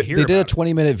want to hear they did a about.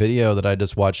 20-minute video that I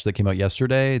just watched that came out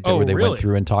yesterday where they really? went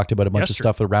through and talked about a bunch of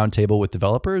stuff at a round table with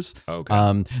developers.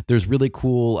 Okay. There's really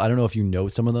cool, I don't know if you know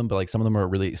some of them, but like some of them are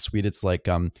really sweet. It's like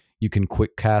you can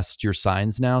quick cast your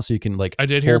signs now, so you can like I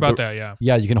did hear about that, yeah.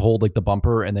 Yeah, you can hold like the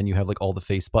bumper and then you have like all the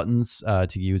face buttons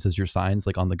to use as your signs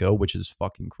like on the go, which is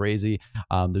fucking crazy.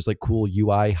 There's like cool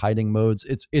UI hiding modes.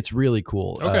 It's really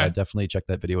cool. Okay. Definitely check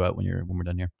that video out when we're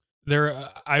done here.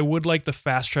 I would like the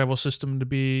fast travel system to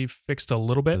be fixed a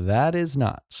little bit. That is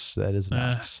not.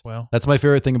 Well, That's my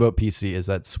favorite thing about PC is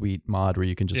that sweet mod where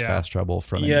you can just fast travel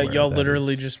from anywhere. Y'all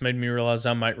literally just made me realize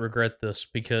I might regret this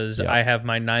because I have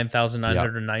my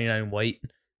 9,999 weight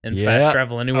and fast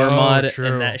travel anywhere mod, true.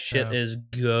 and that shit is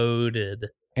goated.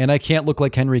 And I can't look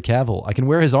like Henry Cavill. I can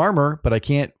wear his armor, but I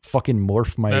can't fucking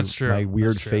morph my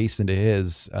weird face into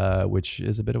his, which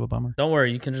is a bit of a bummer. Don't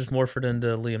worry, you can just morph it into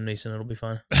Liam Neeson. It'll be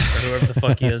fine. Or whoever the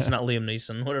fuck he is. Not Liam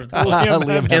Neeson. Whatever the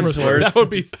Liam Hemsworth. That would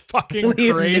be fucking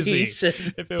Liam crazy.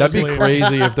 Neeson. That'd be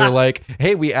crazy if they're like,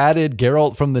 hey, we added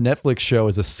Geralt from the Netflix show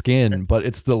as a skin, but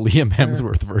it's the Liam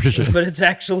Hemsworth version. But it's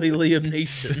actually Liam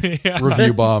Neeson. Yeah.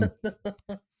 Review bomb.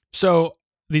 So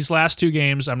these last two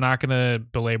games, I'm not going to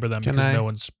belabor them because no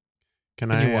one's... Can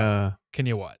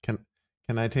you what? Can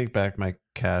I take back my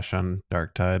cash on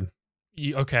Darktide?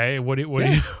 Okay. What do you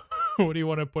what do you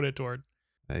want to put it toward?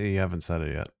 You haven't said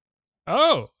it yet.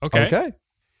 Oh, okay. Okay.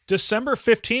 December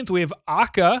 15th, we have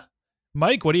Aka.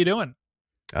 Mike, what are you doing?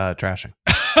 Trashing.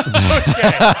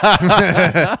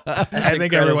 I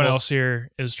think everyone else here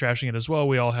is trashing it as well.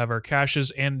 We all have our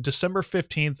caches. And December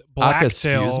 15th,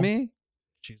 Blacktail. Excuse me?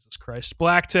 Jesus Christ.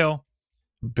 Blacktail.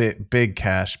 Big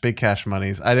cash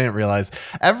monies. I didn't realize.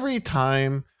 Every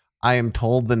time I am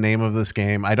told the name of this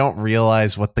game, I don't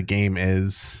realize what the game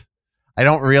is. I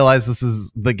don't realize this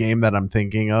is the game that I'm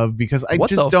thinking of because I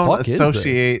just don't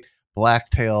associate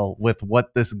Blacktail with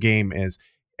what this game is.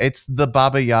 It's the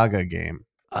Baba Yaga game.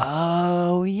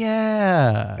 Oh,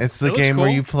 yeah. It's the game where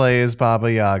you play as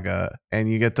Baba Yaga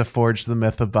and you get to forge the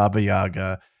myth of Baba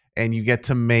Yaga and you get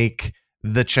to make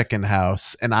the chicken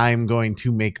house, and I'm going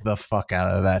to make the fuck out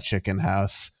of that chicken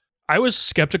house. I was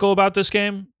skeptical about this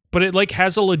game, but it like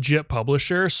has a legit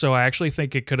publisher, so I actually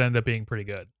think it could end up being pretty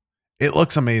good. It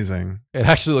looks amazing. It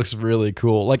actually looks really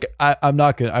cool. Like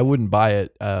I wouldn't buy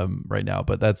it right now,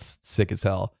 but that's sick as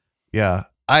hell. Yeah.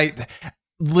 I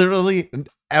literally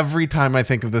every time I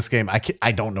think of this game,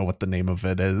 I don't know what the name of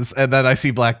it is. And then I see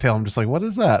Blacktail, I'm just like, what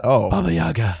is that? Oh, Baba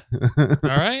Yaga. All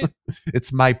right.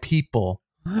 It's my people.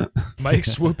 Mike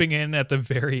swooping in at the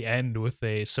very end with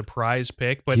a surprise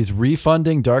pick, but he's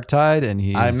refunding Darktide,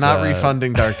 and I'm not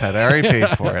refunding Darktide. I already paid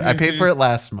for it. I paid for it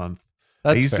last month.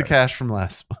 I used the cash from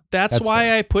last month. That's why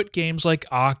fair. I put games like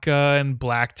Aka and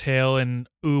Blacktail and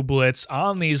Ooblets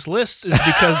on these lists is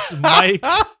because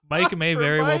Mike may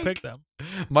very well pick them.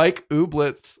 Mike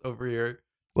Ooblets over here.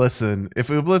 Listen, if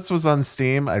Ooblets was on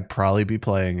Steam, I'd probably be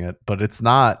playing it, but it's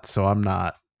not, so I'm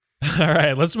not. All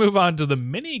right, let's move on to the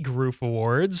Mini Groof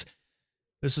Awards.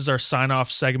 This is our sign-off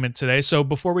segment today. So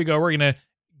before we go, we're going to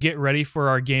get ready for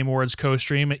our Game Awards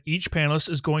co-stream. Each panelist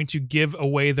is going to give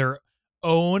away their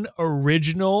own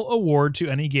original award to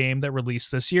any game that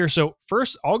released this year. So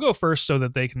first, I'll go first so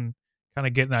that they can kind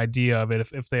of get an idea of it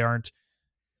if they aren't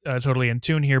totally in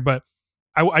tune here. But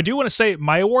I do want to say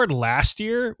my award last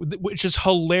year, which is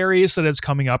hilarious that it's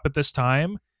coming up at this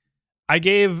time, I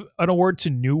gave an award to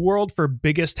New World for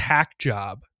biggest hack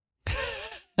job.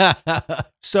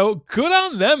 So good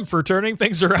on them for turning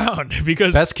things around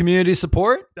because best community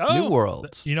support, New World.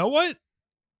 You know what?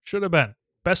 Should have been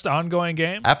best ongoing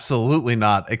game. Absolutely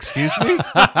not. Excuse me.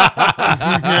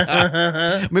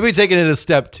 Maybe taking it a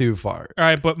step too far. All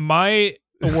right, but my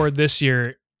award this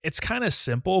year, it's kind of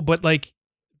simple, but like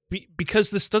because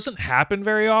this doesn't happen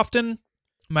very often,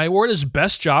 my award is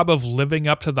best job of living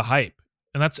up to the hype.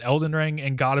 And that's Elden Ring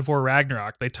and God of War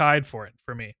Ragnarok. They tied for it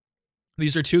for me.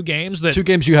 These are two games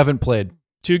you haven't played.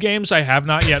 Two games I have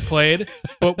not yet played.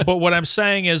 but what I'm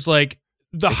saying is like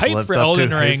the hype for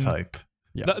Elden Ring.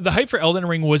 The hype for Elden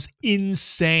Ring was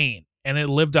insane, and it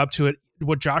lived up to it.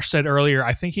 What Josh said earlier,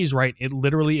 I think he's right. It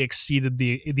literally exceeded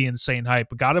the insane hype.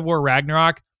 God of War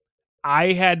Ragnarok,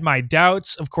 I had my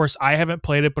doubts. Of course, I haven't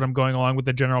played it, but I'm going along with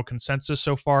the general consensus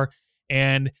so far.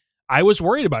 And I was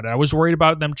worried about it. I was worried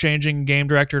about them changing game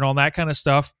director and all that kind of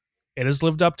stuff. It has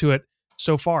lived up to it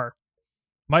so far.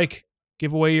 Mike,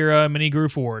 give away your mini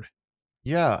Groove Award.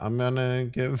 Yeah, I'm gonna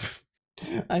give.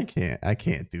 I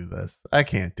can't do this. I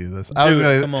can't do this.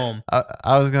 Come on.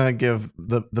 I was gonna give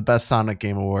the best Sonic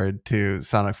game award to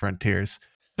Sonic Frontiers.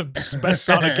 Best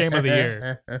Sonic game of the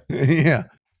year. Yeah.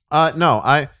 No,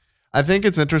 I think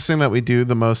it's interesting that we do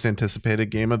the most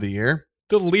anticipated game of the year.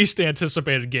 The least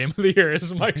anticipated game of the year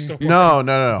is Mike's award.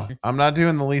 No. I'm not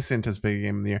doing the least anticipated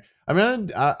game of the year.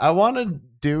 I want to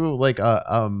do like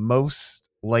a most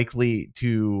likely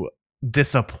to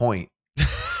disappoint.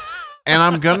 And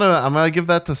I'm gonna give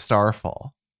that to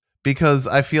Starfall, because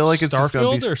I feel like it's just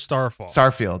gonna be Starfield or Starfall?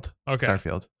 Starfield. Okay.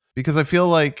 Starfield. Because I feel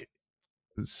like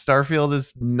Starfield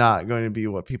is not going to be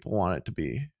what people want it to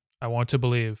be. I want to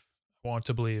believe. All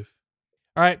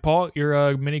right, Paul,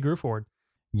 your mini Groove Award.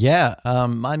 Yeah,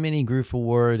 my mini Groove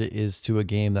Award is to a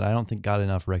game that I don't think got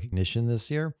enough recognition this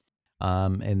year.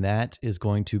 And that is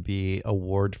going to be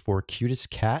award for cutest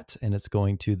cat, and it's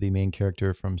going to the main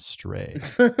character from Stray.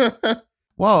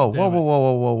 Whoa.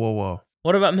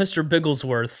 What about Mr.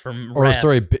 Bigglesworth from Or Wrath?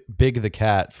 sorry, Big the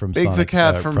Cat from Big Sonic, the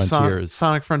cat from Frontiers.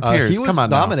 Sonic Frontiers. He was Come on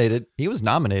now. nominated. He was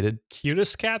nominated.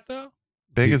 Cutest cat though?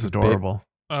 Big Dude, is adorable.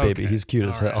 Baby, he's cute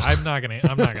as All right. hell. I'm not gonna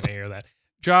hear that.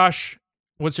 Josh,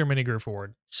 what's your mini Groove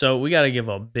Award? So we got to give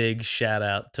a big shout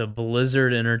out to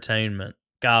Blizzard Entertainment.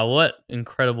 God, what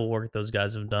incredible work those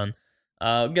guys have done.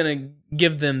 Gonna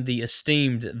give them the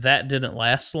esteemed That Didn't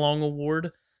Last Long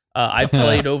award. I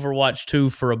played Overwatch 2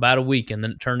 for about a week, and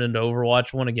then it turned into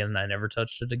Overwatch 1 again, and I never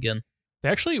touched it again. They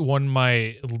actually won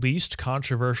my least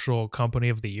controversial Company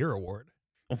of the Year award.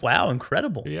 Wow,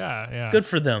 incredible. Yeah. Good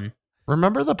for them.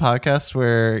 Remember the podcast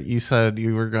where you said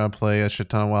you were going to play a shit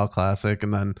ton of WoW Classic,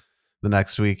 and then the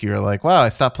next week you were like, wow, I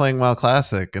stopped playing WoW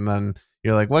Classic. And then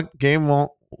you're like, what game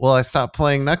will I stop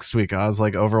playing next week? And I was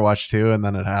like, Overwatch 2, and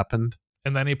then it happened.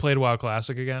 And then he played WoW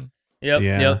Classic again.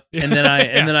 Yep. And then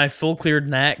I full cleared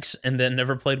Nax and then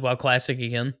never played WoW Classic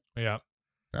again. Yeah.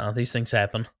 Oh, these things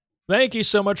happen. Thank you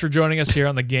so much for joining us here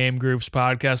on the Game Grooves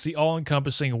podcast, the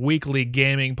all-encompassing weekly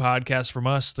gaming podcast from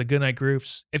us, the Goodnight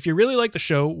Grooves. If you really like the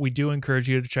show, we do encourage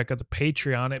you to check out the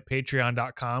Patreon at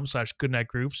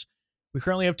patreon.com/goodnightgrooves. We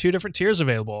currently have 2 different tiers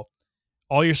available.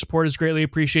 All your support is greatly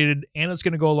appreciated, and it's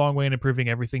going to go a long way in improving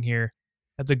everything here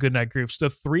at the Goodnight Grooves. The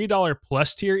 $3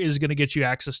 plus tier is going to get you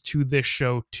access to this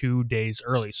show 2 days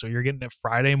early. So you're getting it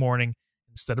Friday morning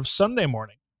instead of Sunday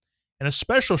morning. And a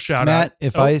special shout Matt, out.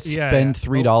 if I spend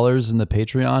 $3 in the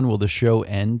Patreon, will the show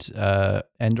end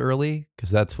early?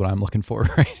 Because that's what I'm looking for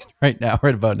right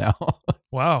about now.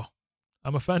 Wow,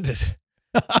 I'm offended.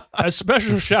 A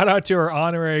special shout out to our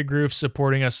honorary groups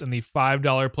supporting us in the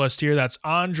 $5 plus tier. That's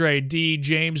Andre D,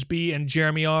 James B, and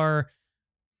Jeremy R.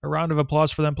 A round of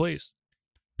applause for them, please.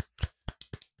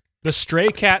 The Stray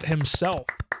Cat himself.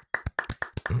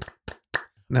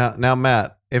 Now,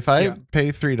 Matt, if I Yeah.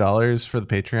 pay $3 for the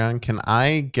Patreon, can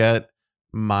I get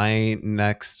my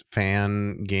next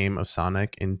fan game of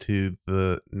Sonic into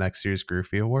the next year's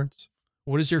Groovy Awards?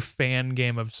 What is your fan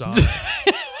game of Sonic?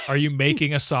 Are you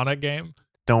making a Sonic game?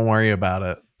 Don't worry about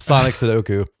it. Sonic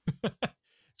Sudoku.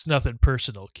 It's nothing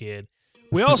personal, kid.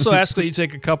 We also ask that you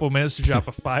take a couple minutes to drop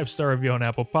a 5-star review on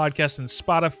Apple Podcasts and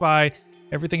Spotify.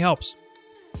 Everything helps.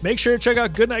 Make sure to check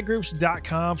out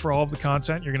goodnightgrooves.com for all of the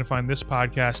content. You're going to find this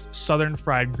podcast, Southern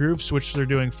Fried Grooves, which they're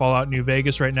doing Fallout New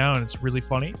Vegas right now, and it's really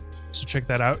funny. So check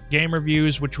that out. Game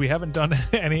reviews, which we haven't done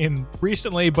any in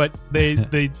recently, but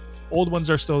the old ones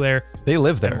are still there. They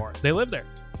live and there. more. They live there.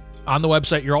 On the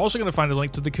website, you're also going to find a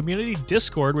link to the community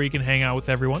Discord where you can hang out with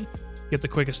everyone, get the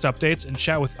quickest updates, and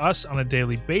chat with us on a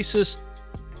daily basis.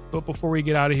 But before we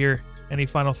get out of here, any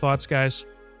final thoughts, guys?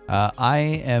 I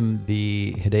am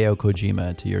the Hideo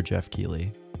Kojima to your Jeff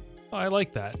Keighley. Oh, I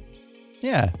like that.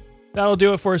 Yeah. That'll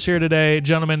do it for us here today.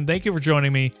 Gentlemen, thank you for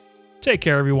joining me. Take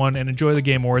care, everyone, and enjoy the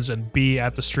Game Awards and be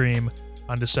at the stream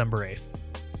on December 8th.